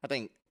 Mhm. I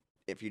think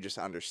if you just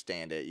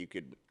understand it, you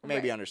could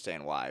maybe Right.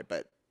 understand why.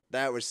 But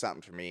that was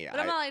something for me.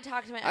 But I'm not like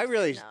talking to my I exes,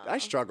 really no. I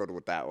struggled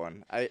with that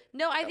one.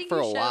 No, I think for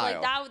you a should.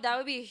 while. Like that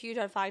would be a huge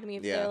red flag to me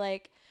if Yeah. they're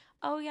like,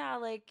 oh yeah,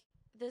 like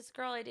this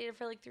girl I dated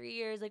for like 3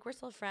 years, like we're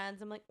still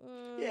friends. I'm like,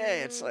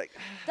 Yeah, it's like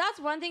that's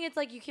one thing. It's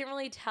like you can't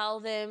really tell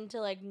them to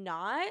like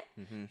not,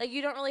 like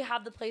you don't really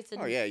have the place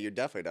to. oh yeah, you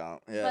definitely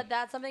don't. Yeah. But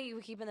that's something you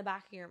keep in the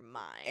back of your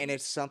mind. And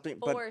it's something,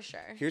 but for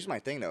sure. here's my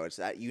thing though: it's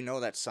that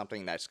that's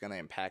something that's gonna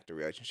impact the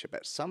relationship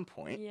at some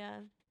point. Yeah.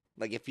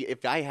 Like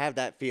if I have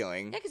that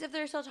feeling, Yeah, because if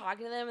they're still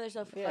talking to them and they're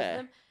still friends with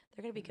them,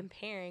 they're gonna be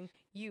comparing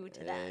you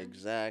to them.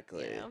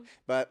 exactly. You know?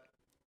 But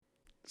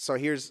so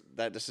here's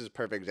that. This is a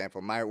perfect example.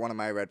 One of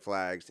my red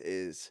flags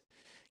is,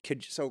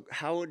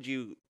 how would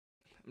you?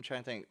 I'm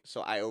trying to think.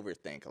 So I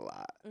overthink a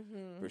lot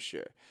for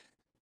sure.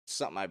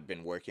 Something I've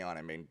been working on.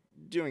 I've been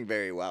doing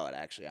very well at.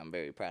 Actually, I'm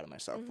very proud of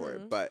myself for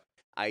it. But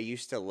I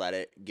used to let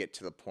it get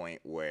to the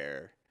point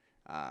where,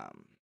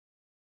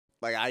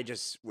 like I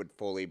just would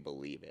fully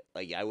believe it.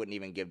 Like I wouldn't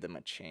even give them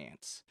a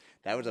chance.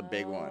 That was a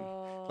big one.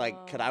 Like,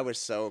 'cause I was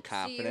so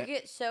confident. So you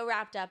get so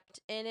wrapped up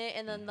in it,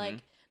 and then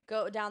like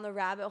go down the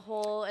rabbit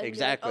hole and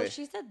Exactly. be like, oh,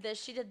 she said this,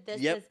 she did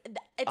this. Yep. This.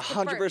 It's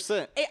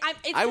 100%. It's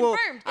I will,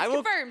 confirmed. It's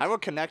confirmed. I will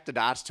connect the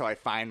dots till I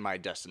find my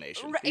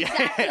destination. Right,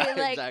 exactly.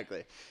 Like,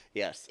 exactly.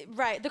 Yes.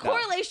 Right. The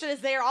correlation is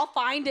there. I'll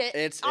find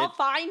it. I'll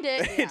find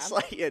it.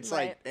 It's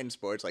like in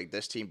sports, like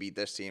this team beat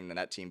this team, and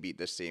that team beat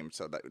this team,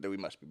 so that we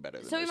must be better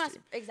than this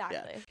team. Exactly.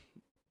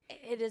 Yeah.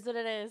 It is what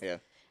it is. Yeah.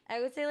 I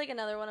would say like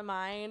another one of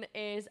mine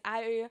is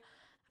I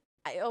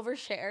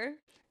overshare.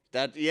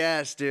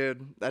 Yes,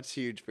 dude. That's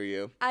huge for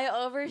you. I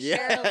overshare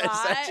Yes, a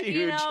lot, that's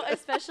you know, huge.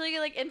 especially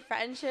like in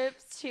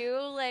friendships too.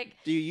 Like,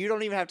 Dude, you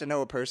don't even have to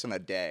know a person a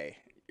day.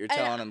 You're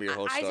telling them your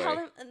whole story. I tell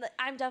them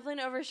I'm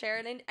definitely an overshare,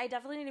 and I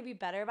definitely need to be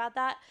better about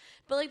that.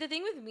 But like the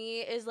thing with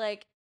me is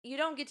like you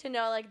don't get to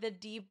know like the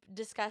deep,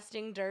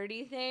 disgusting,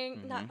 dirty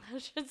thing. Not I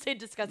should say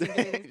disgusting,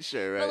 dirty.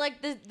 Sure, right. But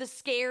like the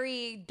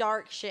scary,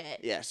 dark shit.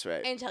 Yes,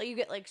 right. Until you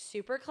get like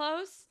super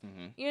close.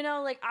 You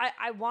know, like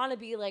I want to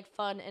be like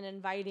fun and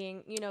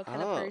inviting, you know,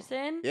 kind of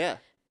person. Yeah.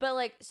 But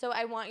like, so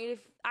I want you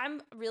to.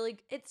 I'm really.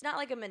 It's not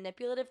like a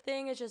manipulative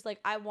thing. It's just like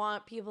I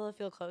want people to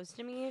feel close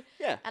to me.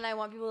 Yeah. And I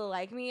want people to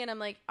like me. And I'm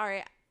like, all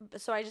right.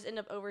 So I just end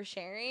up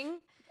oversharing.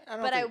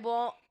 But I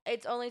won't.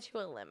 It's only to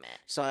a limit.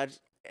 So I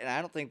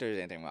don't think there's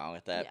anything wrong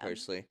with that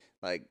personally.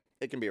 Like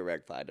it can be a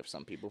red flag to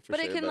some people for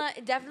but sure. It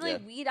can definitely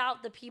weed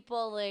out the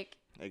people like.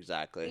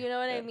 Exactly. You know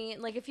what I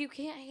mean? Like if you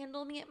can't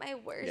handle me at my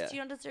worst, you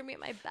don't deserve me at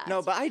my best.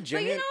 No, but I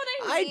genuinely.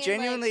 But you know what I mean? I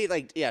genuinely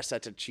like. Yes,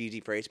 that's a cheesy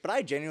phrase, but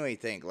I genuinely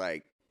think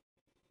like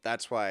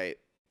that's why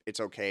it's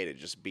okay to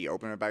just be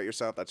open about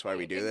yourself. That's why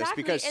we do this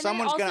because and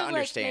someone's gonna also,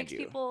 understand makes you.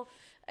 People,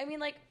 I mean,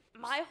 like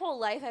my whole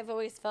life, I've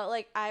always felt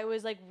like I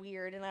was like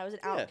weird and I was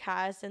an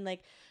outcast and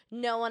like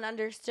no one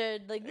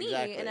understood like me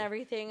and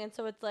everything. And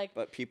so it's like,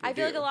 but people, I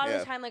feel like a lot of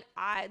the time, like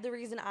the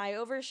reason I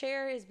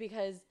overshare is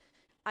because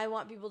I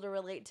want people to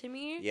relate to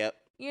me. Yep.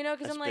 You know,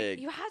 because That's I'm like, big.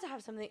 you have to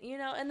have something, you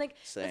know, and like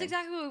Same. that's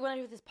exactly what we want to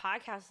do with this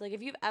podcast. Like,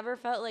 if you've ever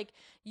felt like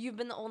you've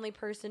been the only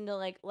person to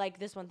like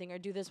this one thing or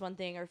do this one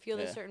thing or feel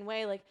this certain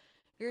way, like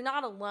you're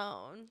not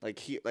alone. Like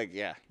I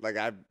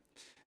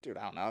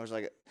don't know. I was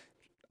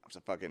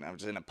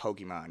in a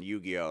Pokemon,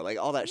 Yu-Gi-Oh, like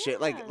all that shit.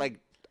 Like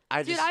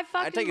I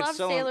fucking loved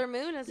Sailor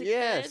Moon as a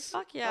kid.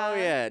 Fuck yeah. Oh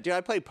yeah, dude.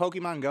 I played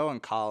Pokemon Go in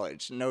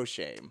college. No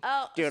shame.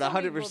 Oh, dude, so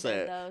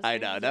 100%. I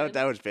know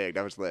that was big.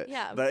 That was lit.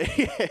 Yeah. But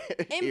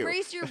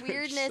embrace your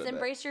weirdness.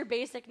 Embrace your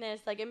basicness.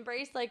 Like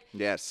embrace like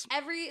yes.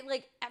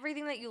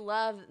 Everything that you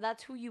love.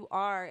 That's who you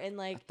are. And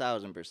like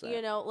 1,000%.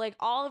 You know, like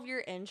all of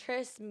your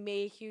interests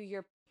make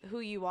you who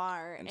you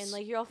are, and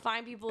like you'll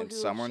find people who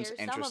someone's share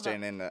interested some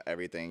of them. in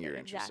everything you're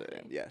interested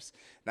in. Yes.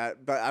 Now,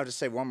 but I'll just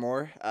say one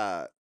more.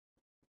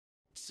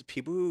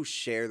 People who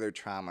share their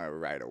trauma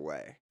right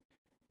away.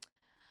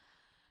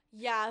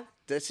 Yeah.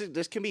 This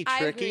can be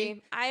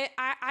tricky. I agree.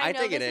 I know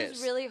think this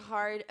is really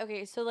hard.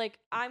 Okay, so like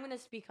I'm gonna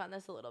speak on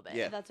this a little bit.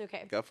 Yeah. If that's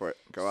okay. Go for it.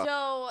 Go up.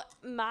 So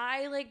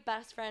my like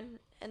best friend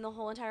in the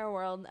whole entire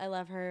world, I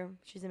love her.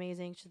 She's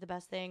amazing. She's the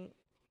best thing.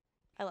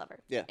 I love her.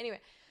 Yeah. Anyway,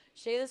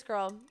 she dated this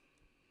girl,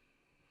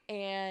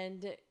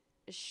 and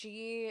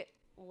she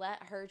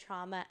let her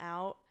trauma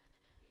out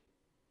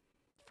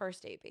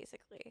first date,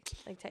 basically,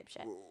 like type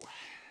shit. Ooh.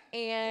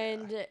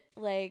 And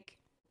like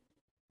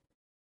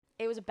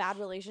it was a bad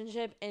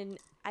relationship, and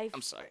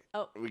I'm sorry.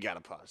 Oh, we gotta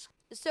pause.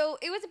 So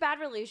it was a bad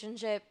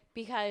relationship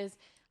because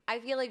I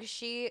feel like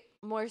she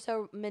more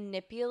so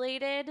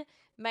manipulated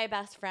my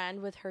best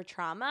friend with her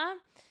trauma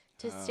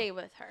to stay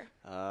with her.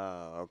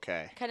 Oh,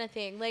 okay. Kind of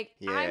thing. Like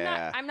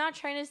Yeah. I'm not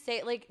trying to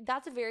say like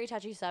that's a very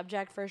touchy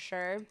subject for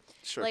sure.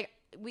 Sure. Like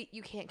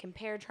you can't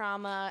compare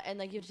trauma, and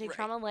like you have to take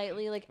trauma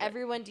lightly. Like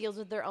everyone deals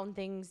with their own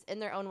things in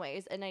their own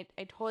ways, and I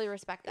totally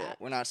respect that.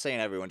 We're not saying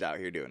everyone's out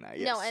here doing that.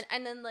 Yes. No,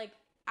 and then like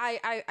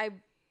I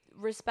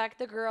respect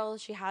the girl.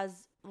 She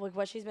has like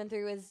what she's been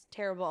through is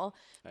terrible.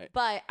 Right.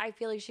 But I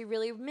feel like she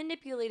really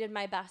manipulated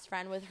my best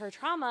friend with her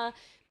trauma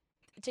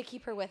to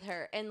keep her with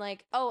her. And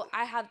like, oh,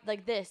 I have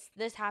like this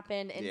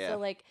happened, and so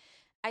like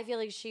I feel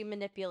like she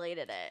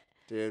manipulated it.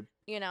 Dude.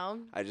 You know?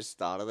 I just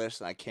thought of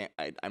this and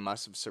I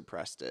must have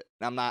suppressed it.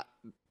 And I'm not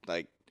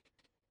like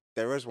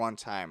there was one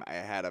time I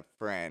had a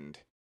friend,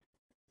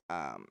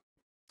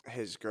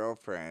 his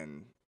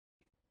girlfriend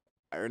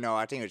or no,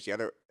 I think it was the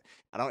other.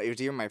 I don't. It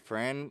was either my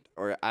friend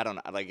or I don't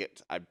know. Like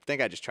it. I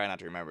think I just try not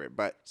to remember it.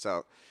 But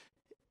so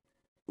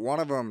one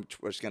of them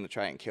was gonna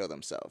try and kill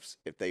themselves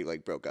if they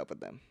like broke up with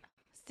them.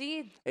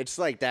 See, It's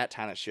like that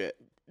kind of shit.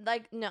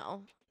 like,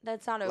 no,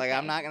 that's not okay. Like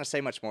I'm not gonna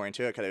say much more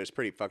into it because it was a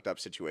pretty fucked up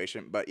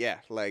situation. But yeah,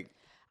 like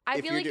I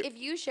if feel you like do- if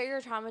you share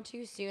your trauma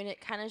too soon, it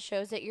kind of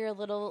shows that you're a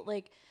little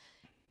like,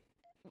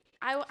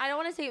 I don't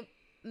want to say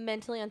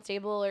mentally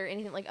unstable or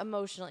anything, like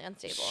emotionally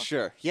unstable.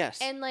 sure, yes,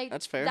 And like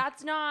that's fair.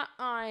 that's not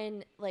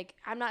on, like,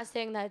 I'm not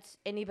saying that's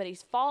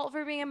anybody's fault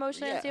for being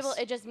emotionally unstable. Yes.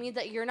 It just means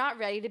that you're not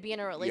ready to be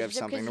in a relationship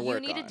something because to you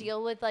work need on. to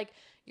deal with like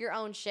your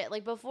own shit.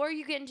 Like before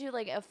you get into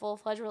like a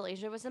full-fledged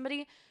relationship with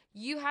somebody,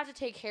 you have to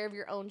take care of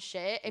your own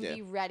shit and Yeah.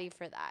 be ready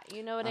for that.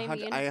 You know what I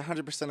mean? I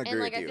 100% agree And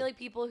like with I you. feel like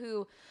people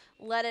who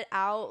let it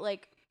out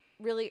like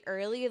really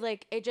early,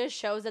 like it just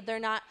shows that they're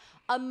not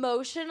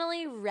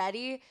emotionally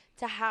ready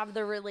to have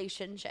the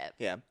relationship.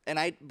 Yeah,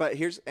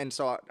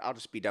 so I'll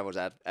just be devil's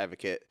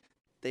advocate.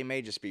 They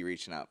may just be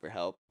reaching out for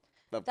help.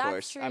 Of That's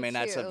course, I true, mean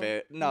that's a too.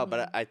 very no, Mhm.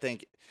 but I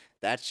think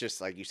that's just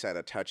like you said,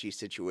 a touchy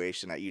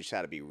situation that you just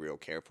got to be real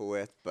careful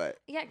with. But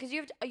Yeah, because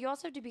you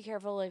also have to be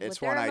careful like It's with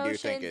their one I do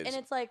emotions, think and is-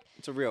 it's like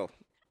it's a real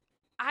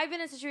I've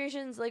been in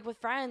situations like with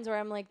friends where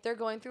I'm like they're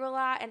going through a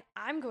lot and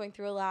I'm going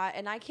through a lot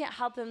and I can't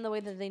help them the way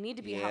that they need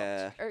to be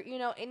Yeah. helped, or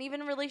and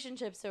even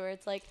relationships where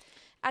it's like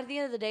at the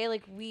end of the day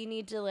like we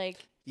need to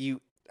like you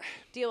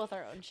deal with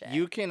our own shit.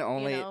 you can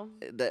only know?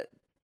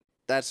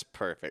 that's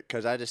perfect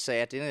because I just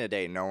say at the end of the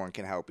day, no one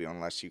can help you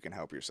unless you can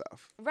help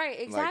yourself. Right,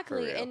 for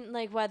exactly. real. And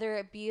like whether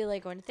it be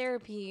like going to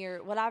therapy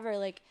or whatever,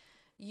 like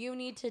you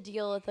need to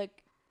deal with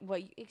like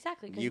what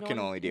exactly 'cause You no can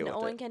one, only deal with it.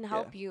 No one can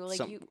help Yeah. you.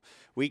 Like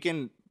we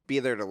can be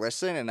there to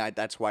listen, and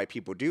that's why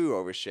people do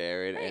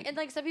overshare it. right. And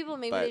like some people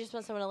maybe but- they just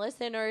want someone to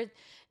listen, or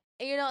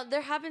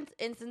there have been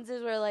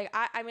instances where like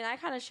I mean I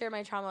kind of share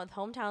my trauma with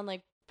Hometown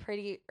like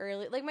pretty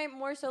early, like my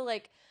more so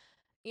like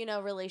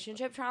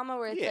relationship trauma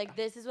where it's Yeah. like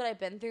this is what I've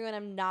been through and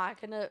I'm not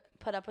gonna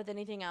put up with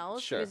anything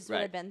else. Sure, because this is what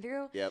right. I've been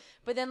through. Yep.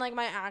 But then like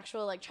my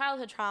actual like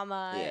childhood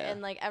trauma Yeah.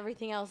 and like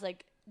everything else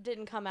like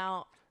didn't come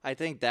out I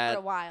think for that,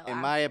 a while. in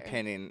my after.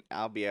 opinion,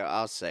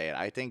 I'll say it.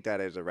 I think that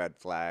is a red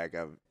flag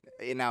of.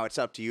 Now it's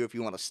up to you if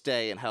you want to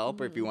stay and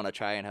help or if you want to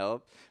try and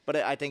help. But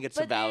I think it's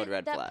a But valid then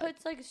red that flag.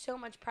 puts like so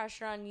much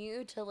pressure on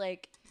you to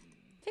like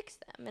fix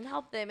them and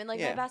help them. And like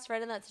my Yeah. best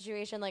friend in that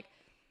situation, like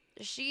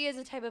she is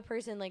a type of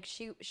person like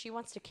she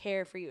wants to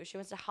care for you. She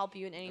wants to help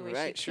you in any way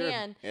Right, she sure.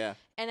 can. Yeah.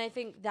 And I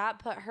think that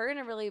put her in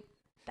a really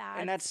bad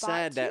And that's spot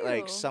sad that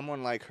like too.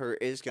 someone like her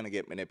is gonna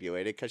get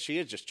manipulated because she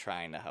is just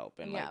trying to help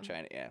and Yeah. like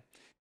trying to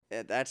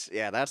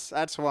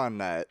that's one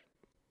that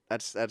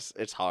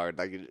it's hard.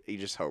 Like you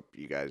just hope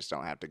you guys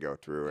don't have to go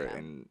through it, Yeah.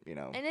 and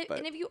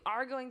And if you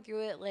are going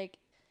through it, like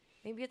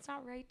maybe it's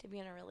not right to be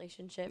in a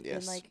relationship. And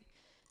Yes. like,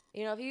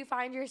 if you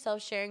find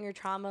yourself sharing your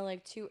trauma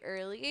like too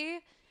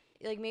early,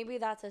 like maybe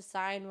that's a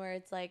sign where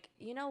it's like,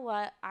 you know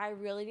what, I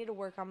really need to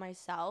work on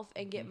myself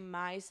and get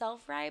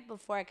myself right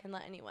before I can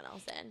let anyone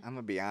else in. I'm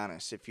gonna be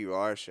honest. If you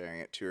are sharing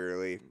it too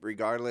early,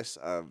 regardless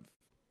of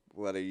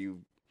whether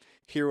you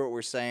hear what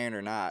we're saying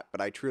or not,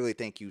 but I truly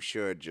think you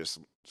should just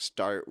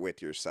start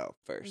with yourself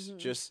 1st. Mhm.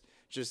 Just,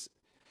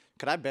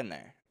 cause I've been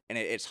there, and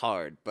it's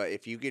hard. But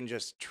if you can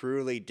just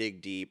truly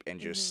dig deep and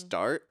just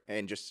start,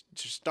 and just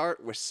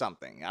start with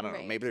something. I don't know.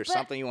 Right. Maybe there's But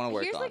something you want to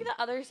work here's on. like the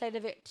other side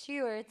of it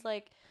too, where it's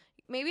like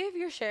maybe if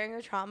you're sharing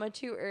your trauma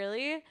too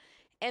early,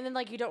 and then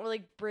like you don't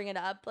really bring it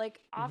up,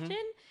 like often,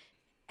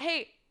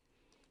 hey,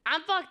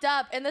 I'm fucked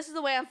up, and this is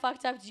the way I'm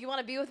fucked up. Do you want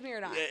to be with me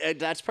or not?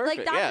 That's perfect.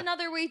 Like that's yeah.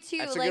 another way too.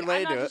 That's a Like good way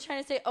I'm to not do just it.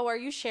 trying to say, oh, are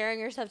you sharing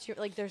your stuff too?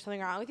 Like there's something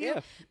wrong with you.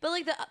 Yeah. But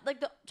like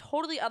the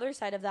totally other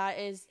side of that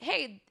is,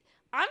 hey,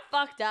 I'm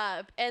fucked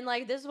up, and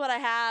like this is what I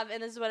have,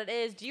 and this is what it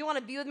is. Do you want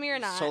to be with me or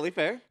not? Totally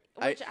fair.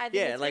 Which I think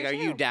yeah, is like, fair are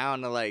you too.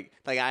 down to like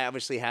I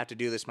obviously have to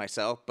do this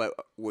myself, but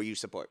will you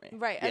support me?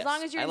 Right. Yes, As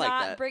long as I you're like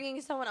not that.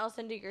 bringing someone else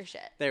into your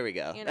shit. There we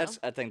go. you know? I think that's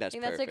I think that's a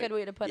perfect. good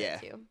way to put yeah,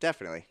 it too.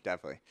 Definitely.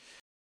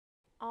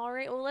 All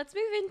right. Well, let's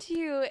move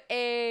into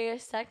a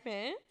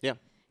segment Yeah.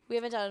 we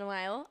haven't done in a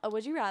while. A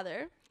would you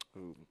rather?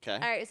 Ooh, okay. All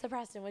right. So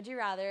Preston, would you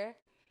rather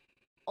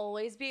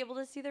always be able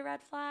to see the red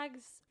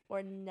flags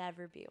or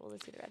never be able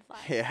to see the red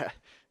flags? Yeah.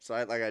 So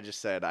like I just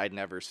said, I'd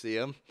never see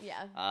them.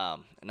 Yeah.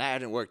 And that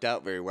hadn't worked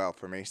out very well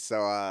for me.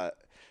 So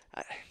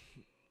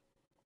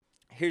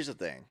here's the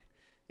thing: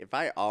 if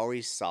I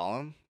always saw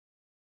them,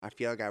 I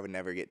feel like I would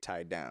never get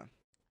tied down.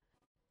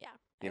 Yeah.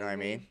 You know what I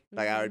agree. mean?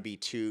 Like I Mhm. would be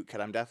too,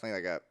 because I'm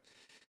definitely like a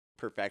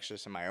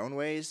perfectionist in my own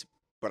ways.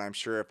 But I'm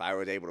sure if I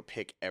was able to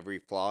pick every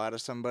flaw out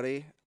of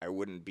somebody, I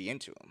wouldn't be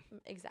into them.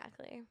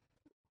 Exactly.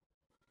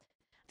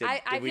 Did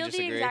I we feel the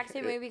disagree? exact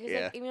same way because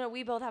yeah. like,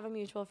 we both have a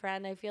mutual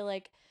friend. I feel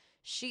like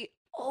she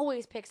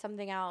always picks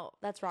something out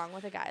that's wrong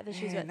with a guy that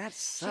she's Man, with. that She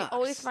sucks.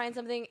 always finds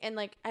something, and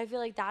like I feel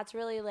like that's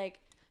really like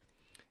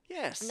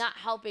yes. not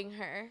helping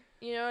her.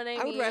 You know what I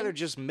mean? I would rather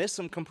just miss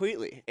them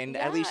completely and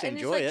Yeah, at least and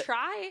enjoy just, like, it.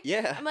 Try.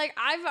 Yeah. I'm like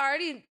I've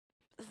already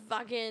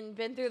fucking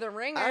been through the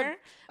ringer.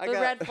 I The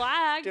got- red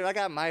flags. Dude, I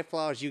got my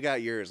flaws. You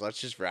got yours. Let's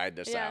just ride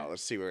this Yeah. out.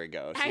 Let's see where it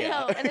goes. I yeah.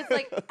 know, and it's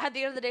like at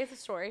the end of the day, it's a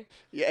story.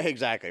 Yeah,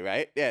 exactly,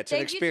 right? Yeah, it's an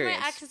Thank you experience.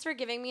 to my exes for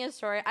giving me a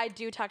story. I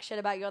do talk shit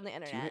about you on the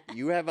internet.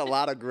 You have a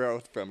lot of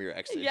growth from your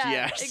exes. Yeah,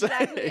 yes.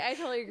 exactly. I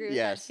totally agree with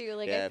Yes, that too.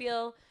 Like yeah. I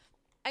feel,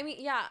 I mean,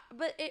 yeah,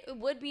 but it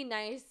would be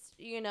nice,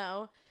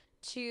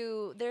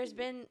 there's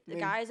been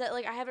guys that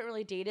like I haven't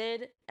really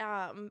dated,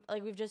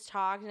 like we've just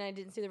talked and I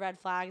didn't see the red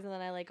flags and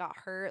then I like got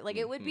hurt. Like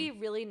it would be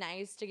really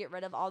nice to get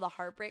rid of all the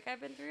heartbreak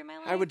I've been through in my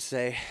life. I would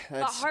say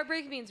but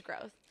heartbreak means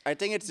growth. I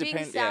think it's Being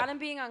depends. sad Yeah. and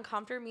being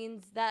uncomfortable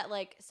means that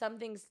like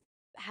something's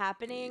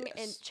happening Yes.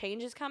 and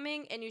change is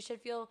coming and you should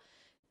feel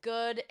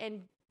good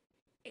and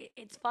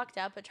it's fucked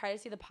up, but try to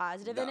see the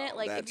positive in No, it.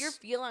 Like if you that's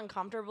feel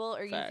uncomfortable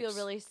or you feel facts.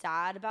 really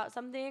sad about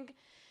something,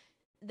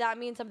 that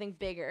means something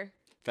bigger.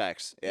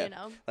 Facts. Yeah. You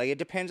know? Like it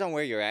depends on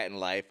where you're at in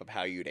life of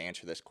how you'd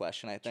answer this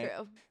question, I think.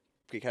 True.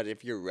 Because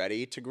if you're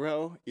ready to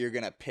grow, you're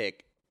gonna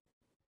pick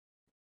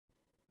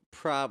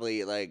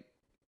probably like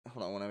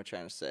hold on, what am I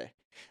trying to say?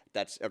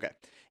 That's okay.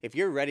 If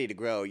you're ready to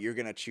grow, you're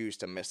gonna choose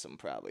to miss them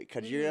probably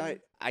because you're Mhm.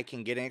 like, I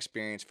can get an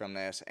experience from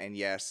this, and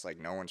yes, like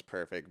no one's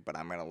perfect, but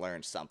I'm gonna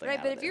learn something. Right,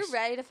 out but of if you're this.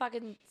 ready to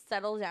fucking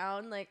settle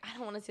down, like I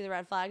don't want to see the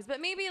red flags, but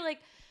maybe like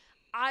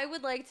I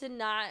would like to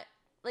not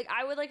like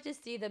I would like to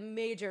see the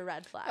major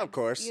red flags. Of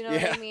course, You know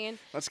what yeah. I mean?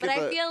 Let's But get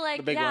I the, feel like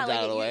the big yeah, ones like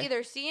out of the you way.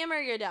 either see them or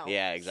you don't.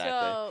 Yeah, exactly.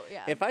 So,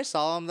 yeah. If I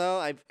saw him though,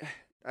 I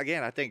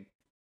think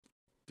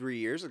 3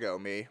 years ago,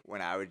 me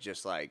when I was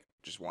just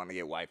wanting to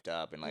get wiped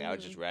up and like I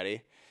was just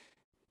ready,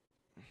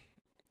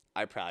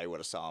 I probably would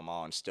have saw them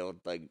all and still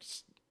all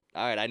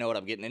right, I know what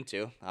I'm getting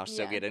into. I'll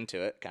still Yeah. get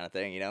into it, kind of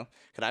thing,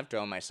 Because I've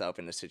thrown myself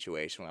in a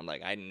situation where I'm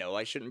like, I know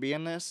I shouldn't be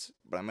in this,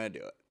 but I'm gonna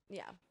do it.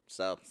 Yeah.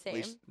 So at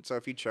least, so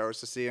if you chose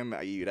to see him,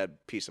 you'd have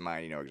peace of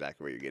mind. You know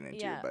exactly what you're getting into.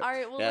 Yeah. But All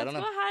right. Well, yeah, I let's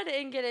don't go know. ahead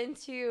and get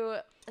into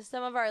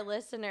some of our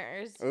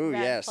listeners. Oh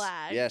red yes,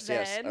 flags, yes.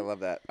 then. I love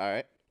that. All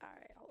right. All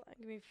right. Hold on.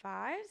 Give me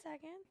 5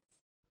 seconds.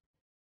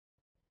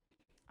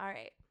 All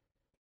right.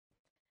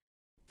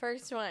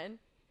 First one.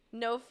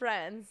 No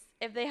friends.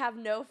 If they have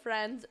no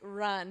friends,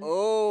 run.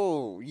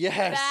 Oh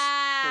yes.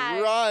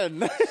 Facts.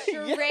 Run.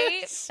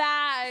 Straight Yes.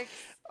 facts.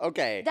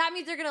 Okay. That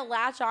means they're gonna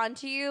latch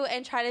onto you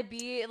and try to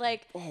be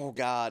like Oh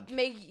God.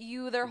 make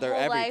you their They're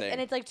whole life, everything.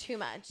 and it's like too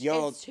much.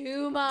 Yo, it's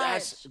too much.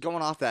 That's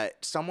going off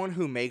that. Someone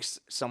who makes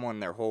someone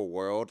their whole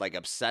world like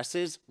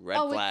obsesses. Red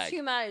flag. It's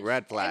too much.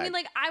 Red flag. I mean,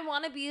 like I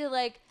want to be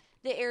like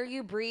the air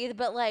you breathe,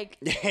 but like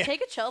Yeah.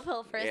 take a chill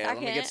pill for a Yeah,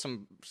 second. let me get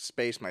some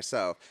space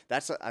myself.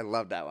 I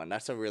love that one.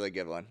 That's a really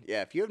good one.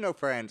 Yeah, if you have no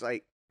friends,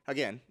 like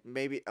again,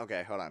 maybe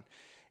okay, hold on.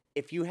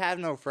 If you have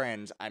no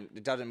friends,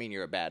 it doesn't mean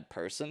you're a bad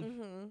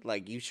person.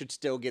 Like you should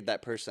still give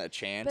that person a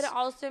chance. But it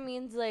also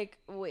means like,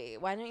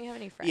 wait, why don't you have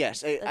any friends?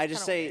 Yes, I That's just kinda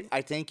say weird.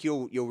 I think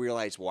you'll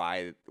realize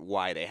why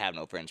they have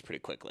no friends pretty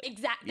quickly.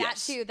 Exactly.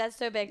 Yes. That too. That's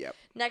so big. Yep.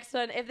 Next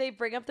one, if they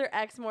bring up their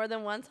ex more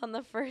than once on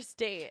the first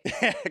date.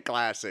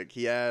 Classic.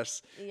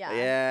 Yes. Yeah.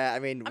 Yeah. I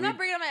mean, I'm not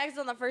bringing up my ex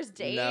on the first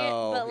date,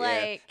 no, but yeah.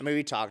 like, I mean,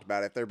 we talked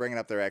about it. If they're bringing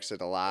up their exes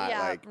a lot, Yeah,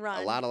 like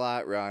run. a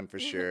lot, run for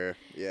sure.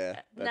 Yeah.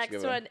 That's a next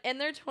good one, in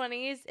their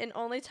 20s and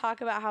only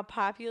talk about how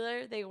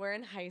popular they were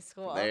in high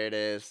school. There it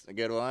is. A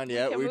good one.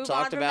 Yeah, can we move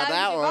talked on from about that.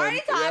 that We've one.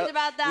 already talked Yep.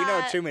 about We know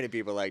that. too many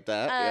people like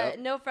that. Yep.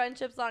 No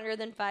friendships longer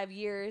than 5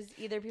 years.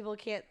 Either people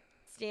can't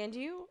stand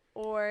you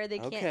or they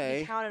can't Okay.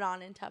 be counted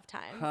on in tough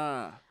times.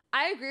 Huh.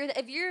 I agree with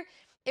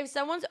if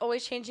someone's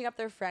always changing up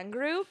their friend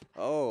group,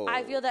 Oh.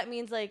 I feel that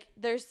means like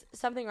there's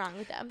something wrong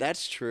with them.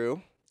 That's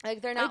true.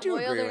 Like they're I not do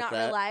loyal, agree they're with not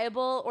that.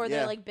 reliable, or Yeah.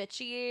 they're like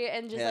bitchy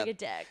and just Yeah. like a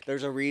dick.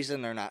 There's a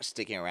reason they're not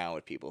sticking around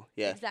with people.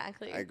 Yeah.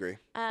 Exactly. I agree.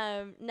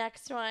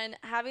 Next one,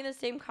 having the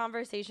same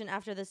conversation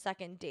after the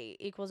second date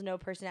equals no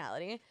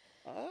personality.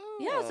 Oh.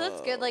 Yeah, so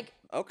that's good. Like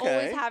okay.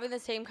 always having the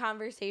same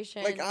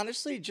conversation. Like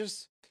honestly,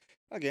 just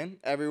again,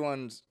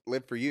 everyone's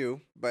live for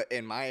you, but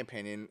in my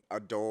opinion, a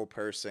dull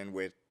person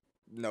with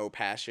no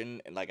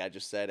passion and like I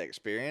just said,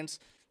 experience,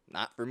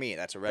 not for me.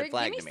 That's a red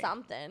flag give to me me.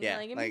 something. Yeah,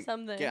 Like, give me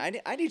something. Yeah, I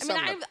need I mean,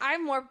 something. I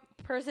have more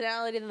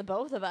personality than the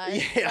both of us.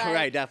 Yeah, Like,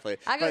 right, definitely.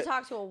 I gotta But-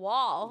 talk to a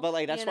wall. But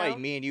like that's you why know?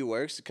 me and you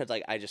works because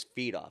like I just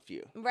feed off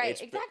you. Right,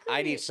 I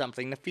exactly. need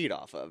something to feed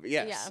off of.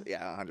 Yes.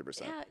 Yeah.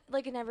 100%. Yeah,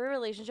 like in every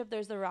relationship,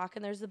 there's the rock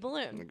and there's the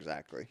balloon.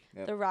 Exactly.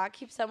 Yep. The rock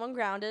keeps someone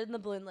grounded, and the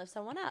balloon lifts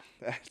someone up.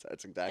 That's And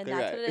exactly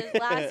that's right. what it is.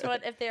 Last one,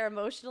 if they are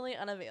emotionally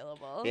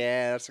unavailable.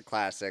 Yeah, that's a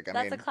classic. I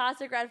That's mean, a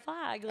classic red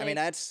flag. Like,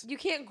 that's you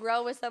can't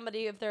grow with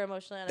somebody if they're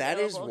emotionally That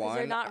unavailable is because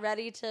they're one- not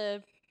ready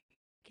to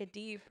get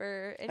deep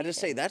or anything. I just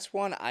say that's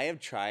one I have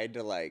tried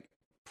to like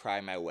pry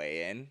my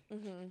way in.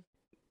 Mm-hmm.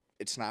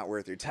 It's not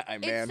worth your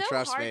time, man. It's so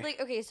Trust hard. me. Like,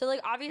 okay, so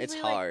like obviously,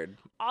 It's like, hard.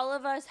 all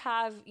of us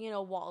have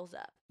walls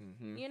up.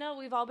 Hmm.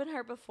 We've all been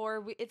hurt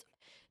before. It's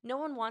no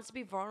one wants to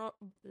be vulnerable.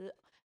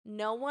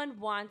 No one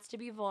wants to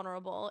be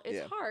vulnerable. It's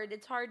Yeah. hard.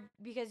 It's hard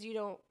because you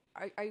don't.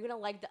 Are you gonna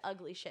like the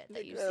ugly shit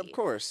that you see? Of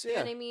course, You know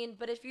yeah. what I mean?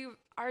 But if you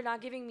are not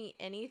giving me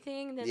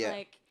anything, then Yeah.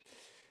 like,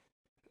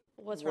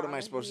 What's what wrong am I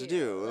with supposed to you?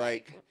 do?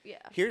 Like, yeah.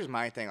 here's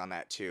my thing on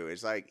that too.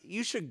 Is like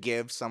you should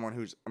give someone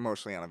who's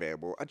emotionally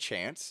unavailable a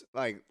chance.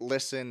 Like,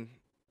 listen,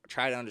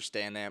 try to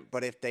understand them.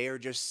 But if they are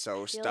just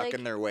so feel stuck like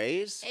in their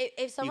ways,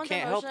 If someone's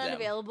can't help emotionally them.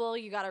 unavailable,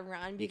 you gotta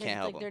run because can't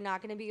help like they're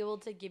not gonna be able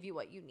to give you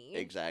what you need.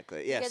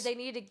 exactly. Because Yes. they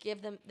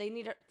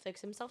need to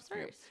fix themselves first.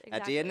 Yep. Exactly.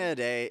 At the end of the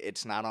day,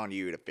 it's not on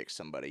you to fix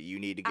somebody. You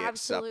need to get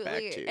stuff back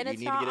Absolutely. too. And You it's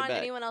need to not get it on back.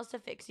 anyone else to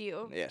fix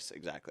you. Yes,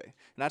 exactly. And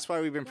that's why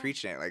we've been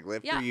preaching it. Like,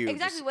 live Yeah, for you.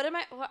 exactly.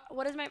 Just-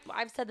 What is my?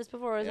 I've said this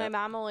before. As my Yep.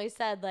 mom always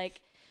said,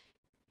 like,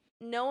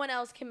 no one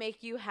else can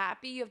make you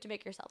happy. You have to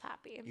make yourself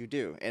happy. you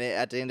do. And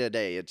at the end of the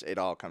day, it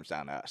all comes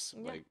down to us.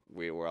 Yeah. Like,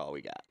 we're all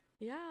we got.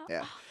 Yeah.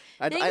 Yeah.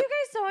 Thank you guys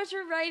so much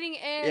for writing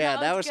in. Yeah,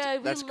 that was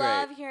good. that's we great.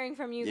 love hearing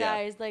from you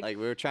guys. Like we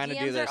were trying to DMs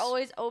do this. are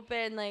always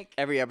open. Like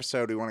Every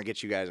episode, we want to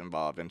get you guys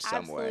involved in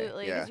some way.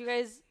 absolutely, Yeah. because you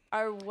guys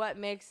are what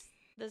makes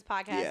this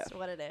podcast Yeah.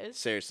 what it is.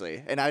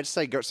 Seriously. And I'd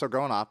say, so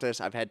going off this,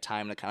 I've had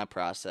time to kind of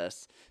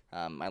process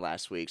my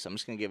last week. So I'm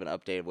just going to give an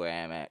update of where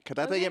I'm at. Because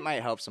I think Okay. it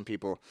might help some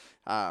people.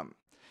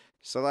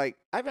 So, like,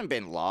 I haven't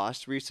been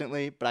lost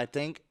recently, but I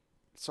think,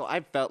 so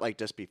I felt like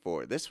this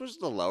before. This was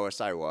the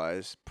lowest I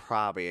was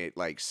probably,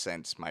 like,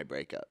 since my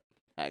breakup.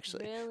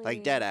 Actually, Really?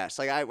 like dead ass.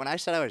 Like when I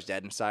said I was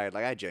dead inside,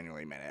 like I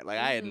genuinely meant it. Like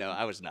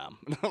I was numb.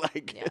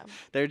 Like Yeah.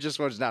 there just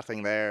was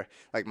nothing there.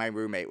 Like my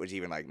roommate was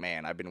even like,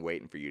 "Man, I've been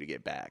waiting for you to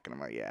get back," and I'm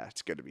like, "Yeah,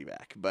 it's good to be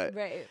back." But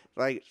Right.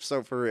 like,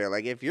 so for real,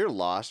 like if you're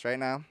lost right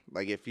now,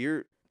 like if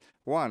you're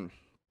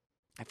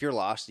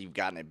lost, you've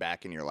gotten it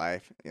back in your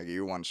life. Like,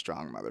 you're one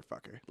strong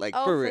motherfucker. Like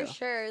Oh, for real.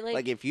 sure.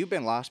 Like if you've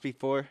been lost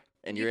before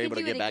and you you're can able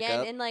to do get it back again,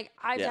 up, and like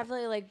I've Yeah.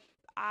 definitely like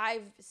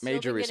I've still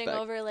Major been getting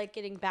respect. over like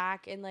getting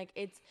back, and like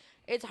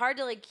it's hard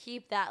to like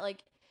keep that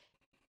like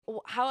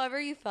however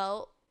you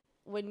felt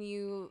when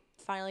you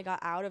finally got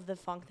out of the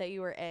funk that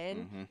you were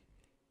in.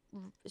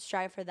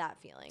 Strive for that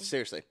feeling.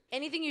 seriously.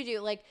 Anything you do,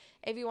 like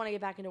if you want to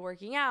get back into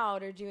working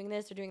out or doing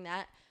this or doing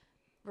that,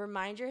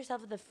 remind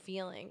yourself of the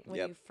feeling when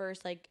Yep. you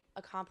first like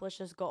accomplished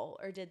this goal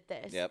or did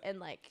this, Yep. and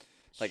like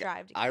Like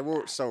strive to. I get will.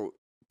 back. So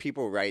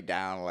people write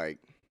down like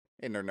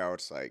in their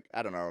notes, like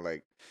I don't know,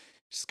 like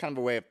it's kind of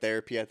a way of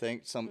therapy. I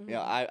think you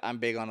know I'm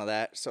big on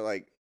that. So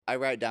like I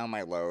write down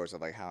my lows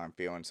of like how I'm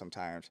feeling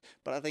sometimes,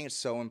 but I think it's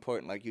so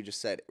important. Like you just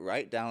said,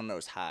 write down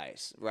those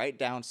highs. Write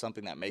down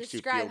something that makes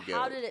Describe you feel good.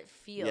 how did it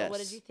feel? What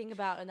did Yes. you think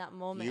about in that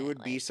moment? You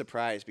would be Like,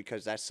 surprised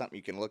because that's something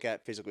you can look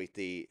at physically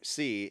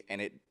see,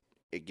 and it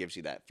gives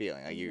you that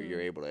feeling. Like you're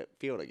able to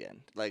feel it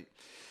again. Like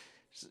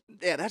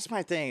yeah, that's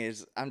my thing.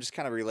 Is I'm just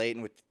kind of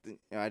relating with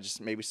I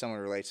just maybe someone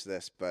relates to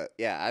this, but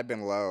yeah, I've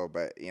been low,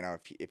 but you know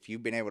if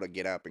you've been able to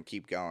get up and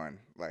keep going,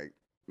 like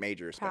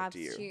major respect props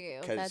to you.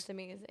 'Cause That's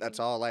amazing. that's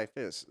all life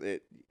is.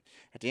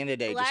 At the end of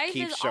the day, Life just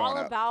keep is showing all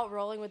up. about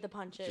rolling with the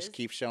punches. Just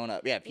keep showing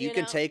up. Yeah, if you You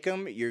can know? take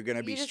them, you're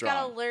gonna be you just strong.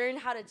 gotta learn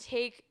how to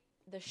take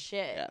the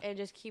shit Yeah. and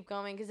just keep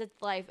going because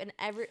it's life, and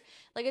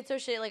it's so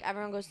shit, like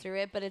everyone goes through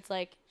it, but it's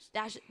like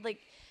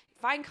like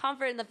find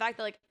comfort in the fact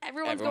that like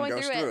everyone's Everyone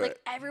going goes through it. through Like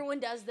it. everyone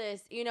does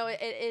this, you know,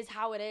 it is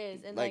how it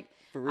is. And Like, like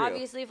for real.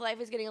 obviously if life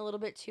is getting a little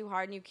bit too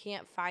hard and you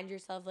can't find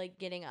yourself like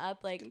getting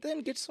up, like Then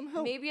get some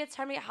help. maybe it's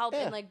time to get help.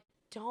 Yeah. And like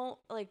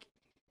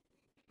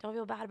don't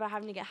feel bad about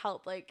having to get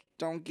help. Like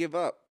Don't give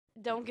up.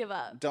 don't give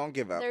up. Don't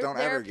give up. There, Don't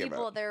there ever are give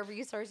people, up. there are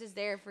resources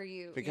there for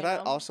you. Because you I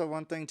know? also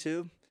one thing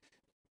too,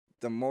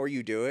 the more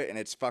you do it, and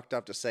it's fucked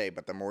up to say,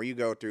 but the more you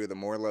go through, the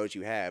more lows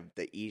you have,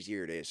 the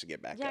easier it is to get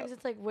back yeah, up. because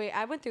it's like, wait,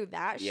 I went through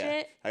that Yeah.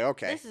 shit. Like,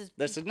 okay,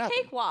 This is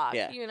nothing. cakewalk,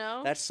 Yeah. you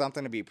know? That's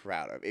something to be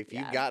proud of. If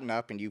you've Yeah. gotten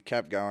up and you've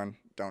kept going,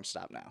 don't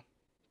stop now.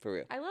 For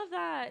real. I love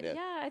that. Yeah.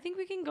 Yeah, I think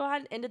we can go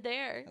ahead and end it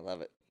there, I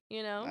love it.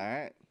 you know? All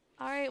right.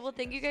 All right, well,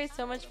 thank you guys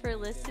so much for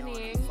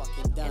listening.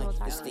 Fucking And done. we'll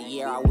talk It's to the you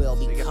year next I will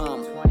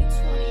become.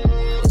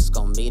 It's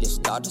gonna be the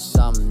start of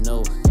something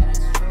new.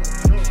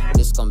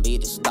 This gonna be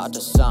the start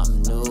of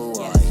something new.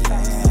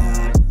 Yeah.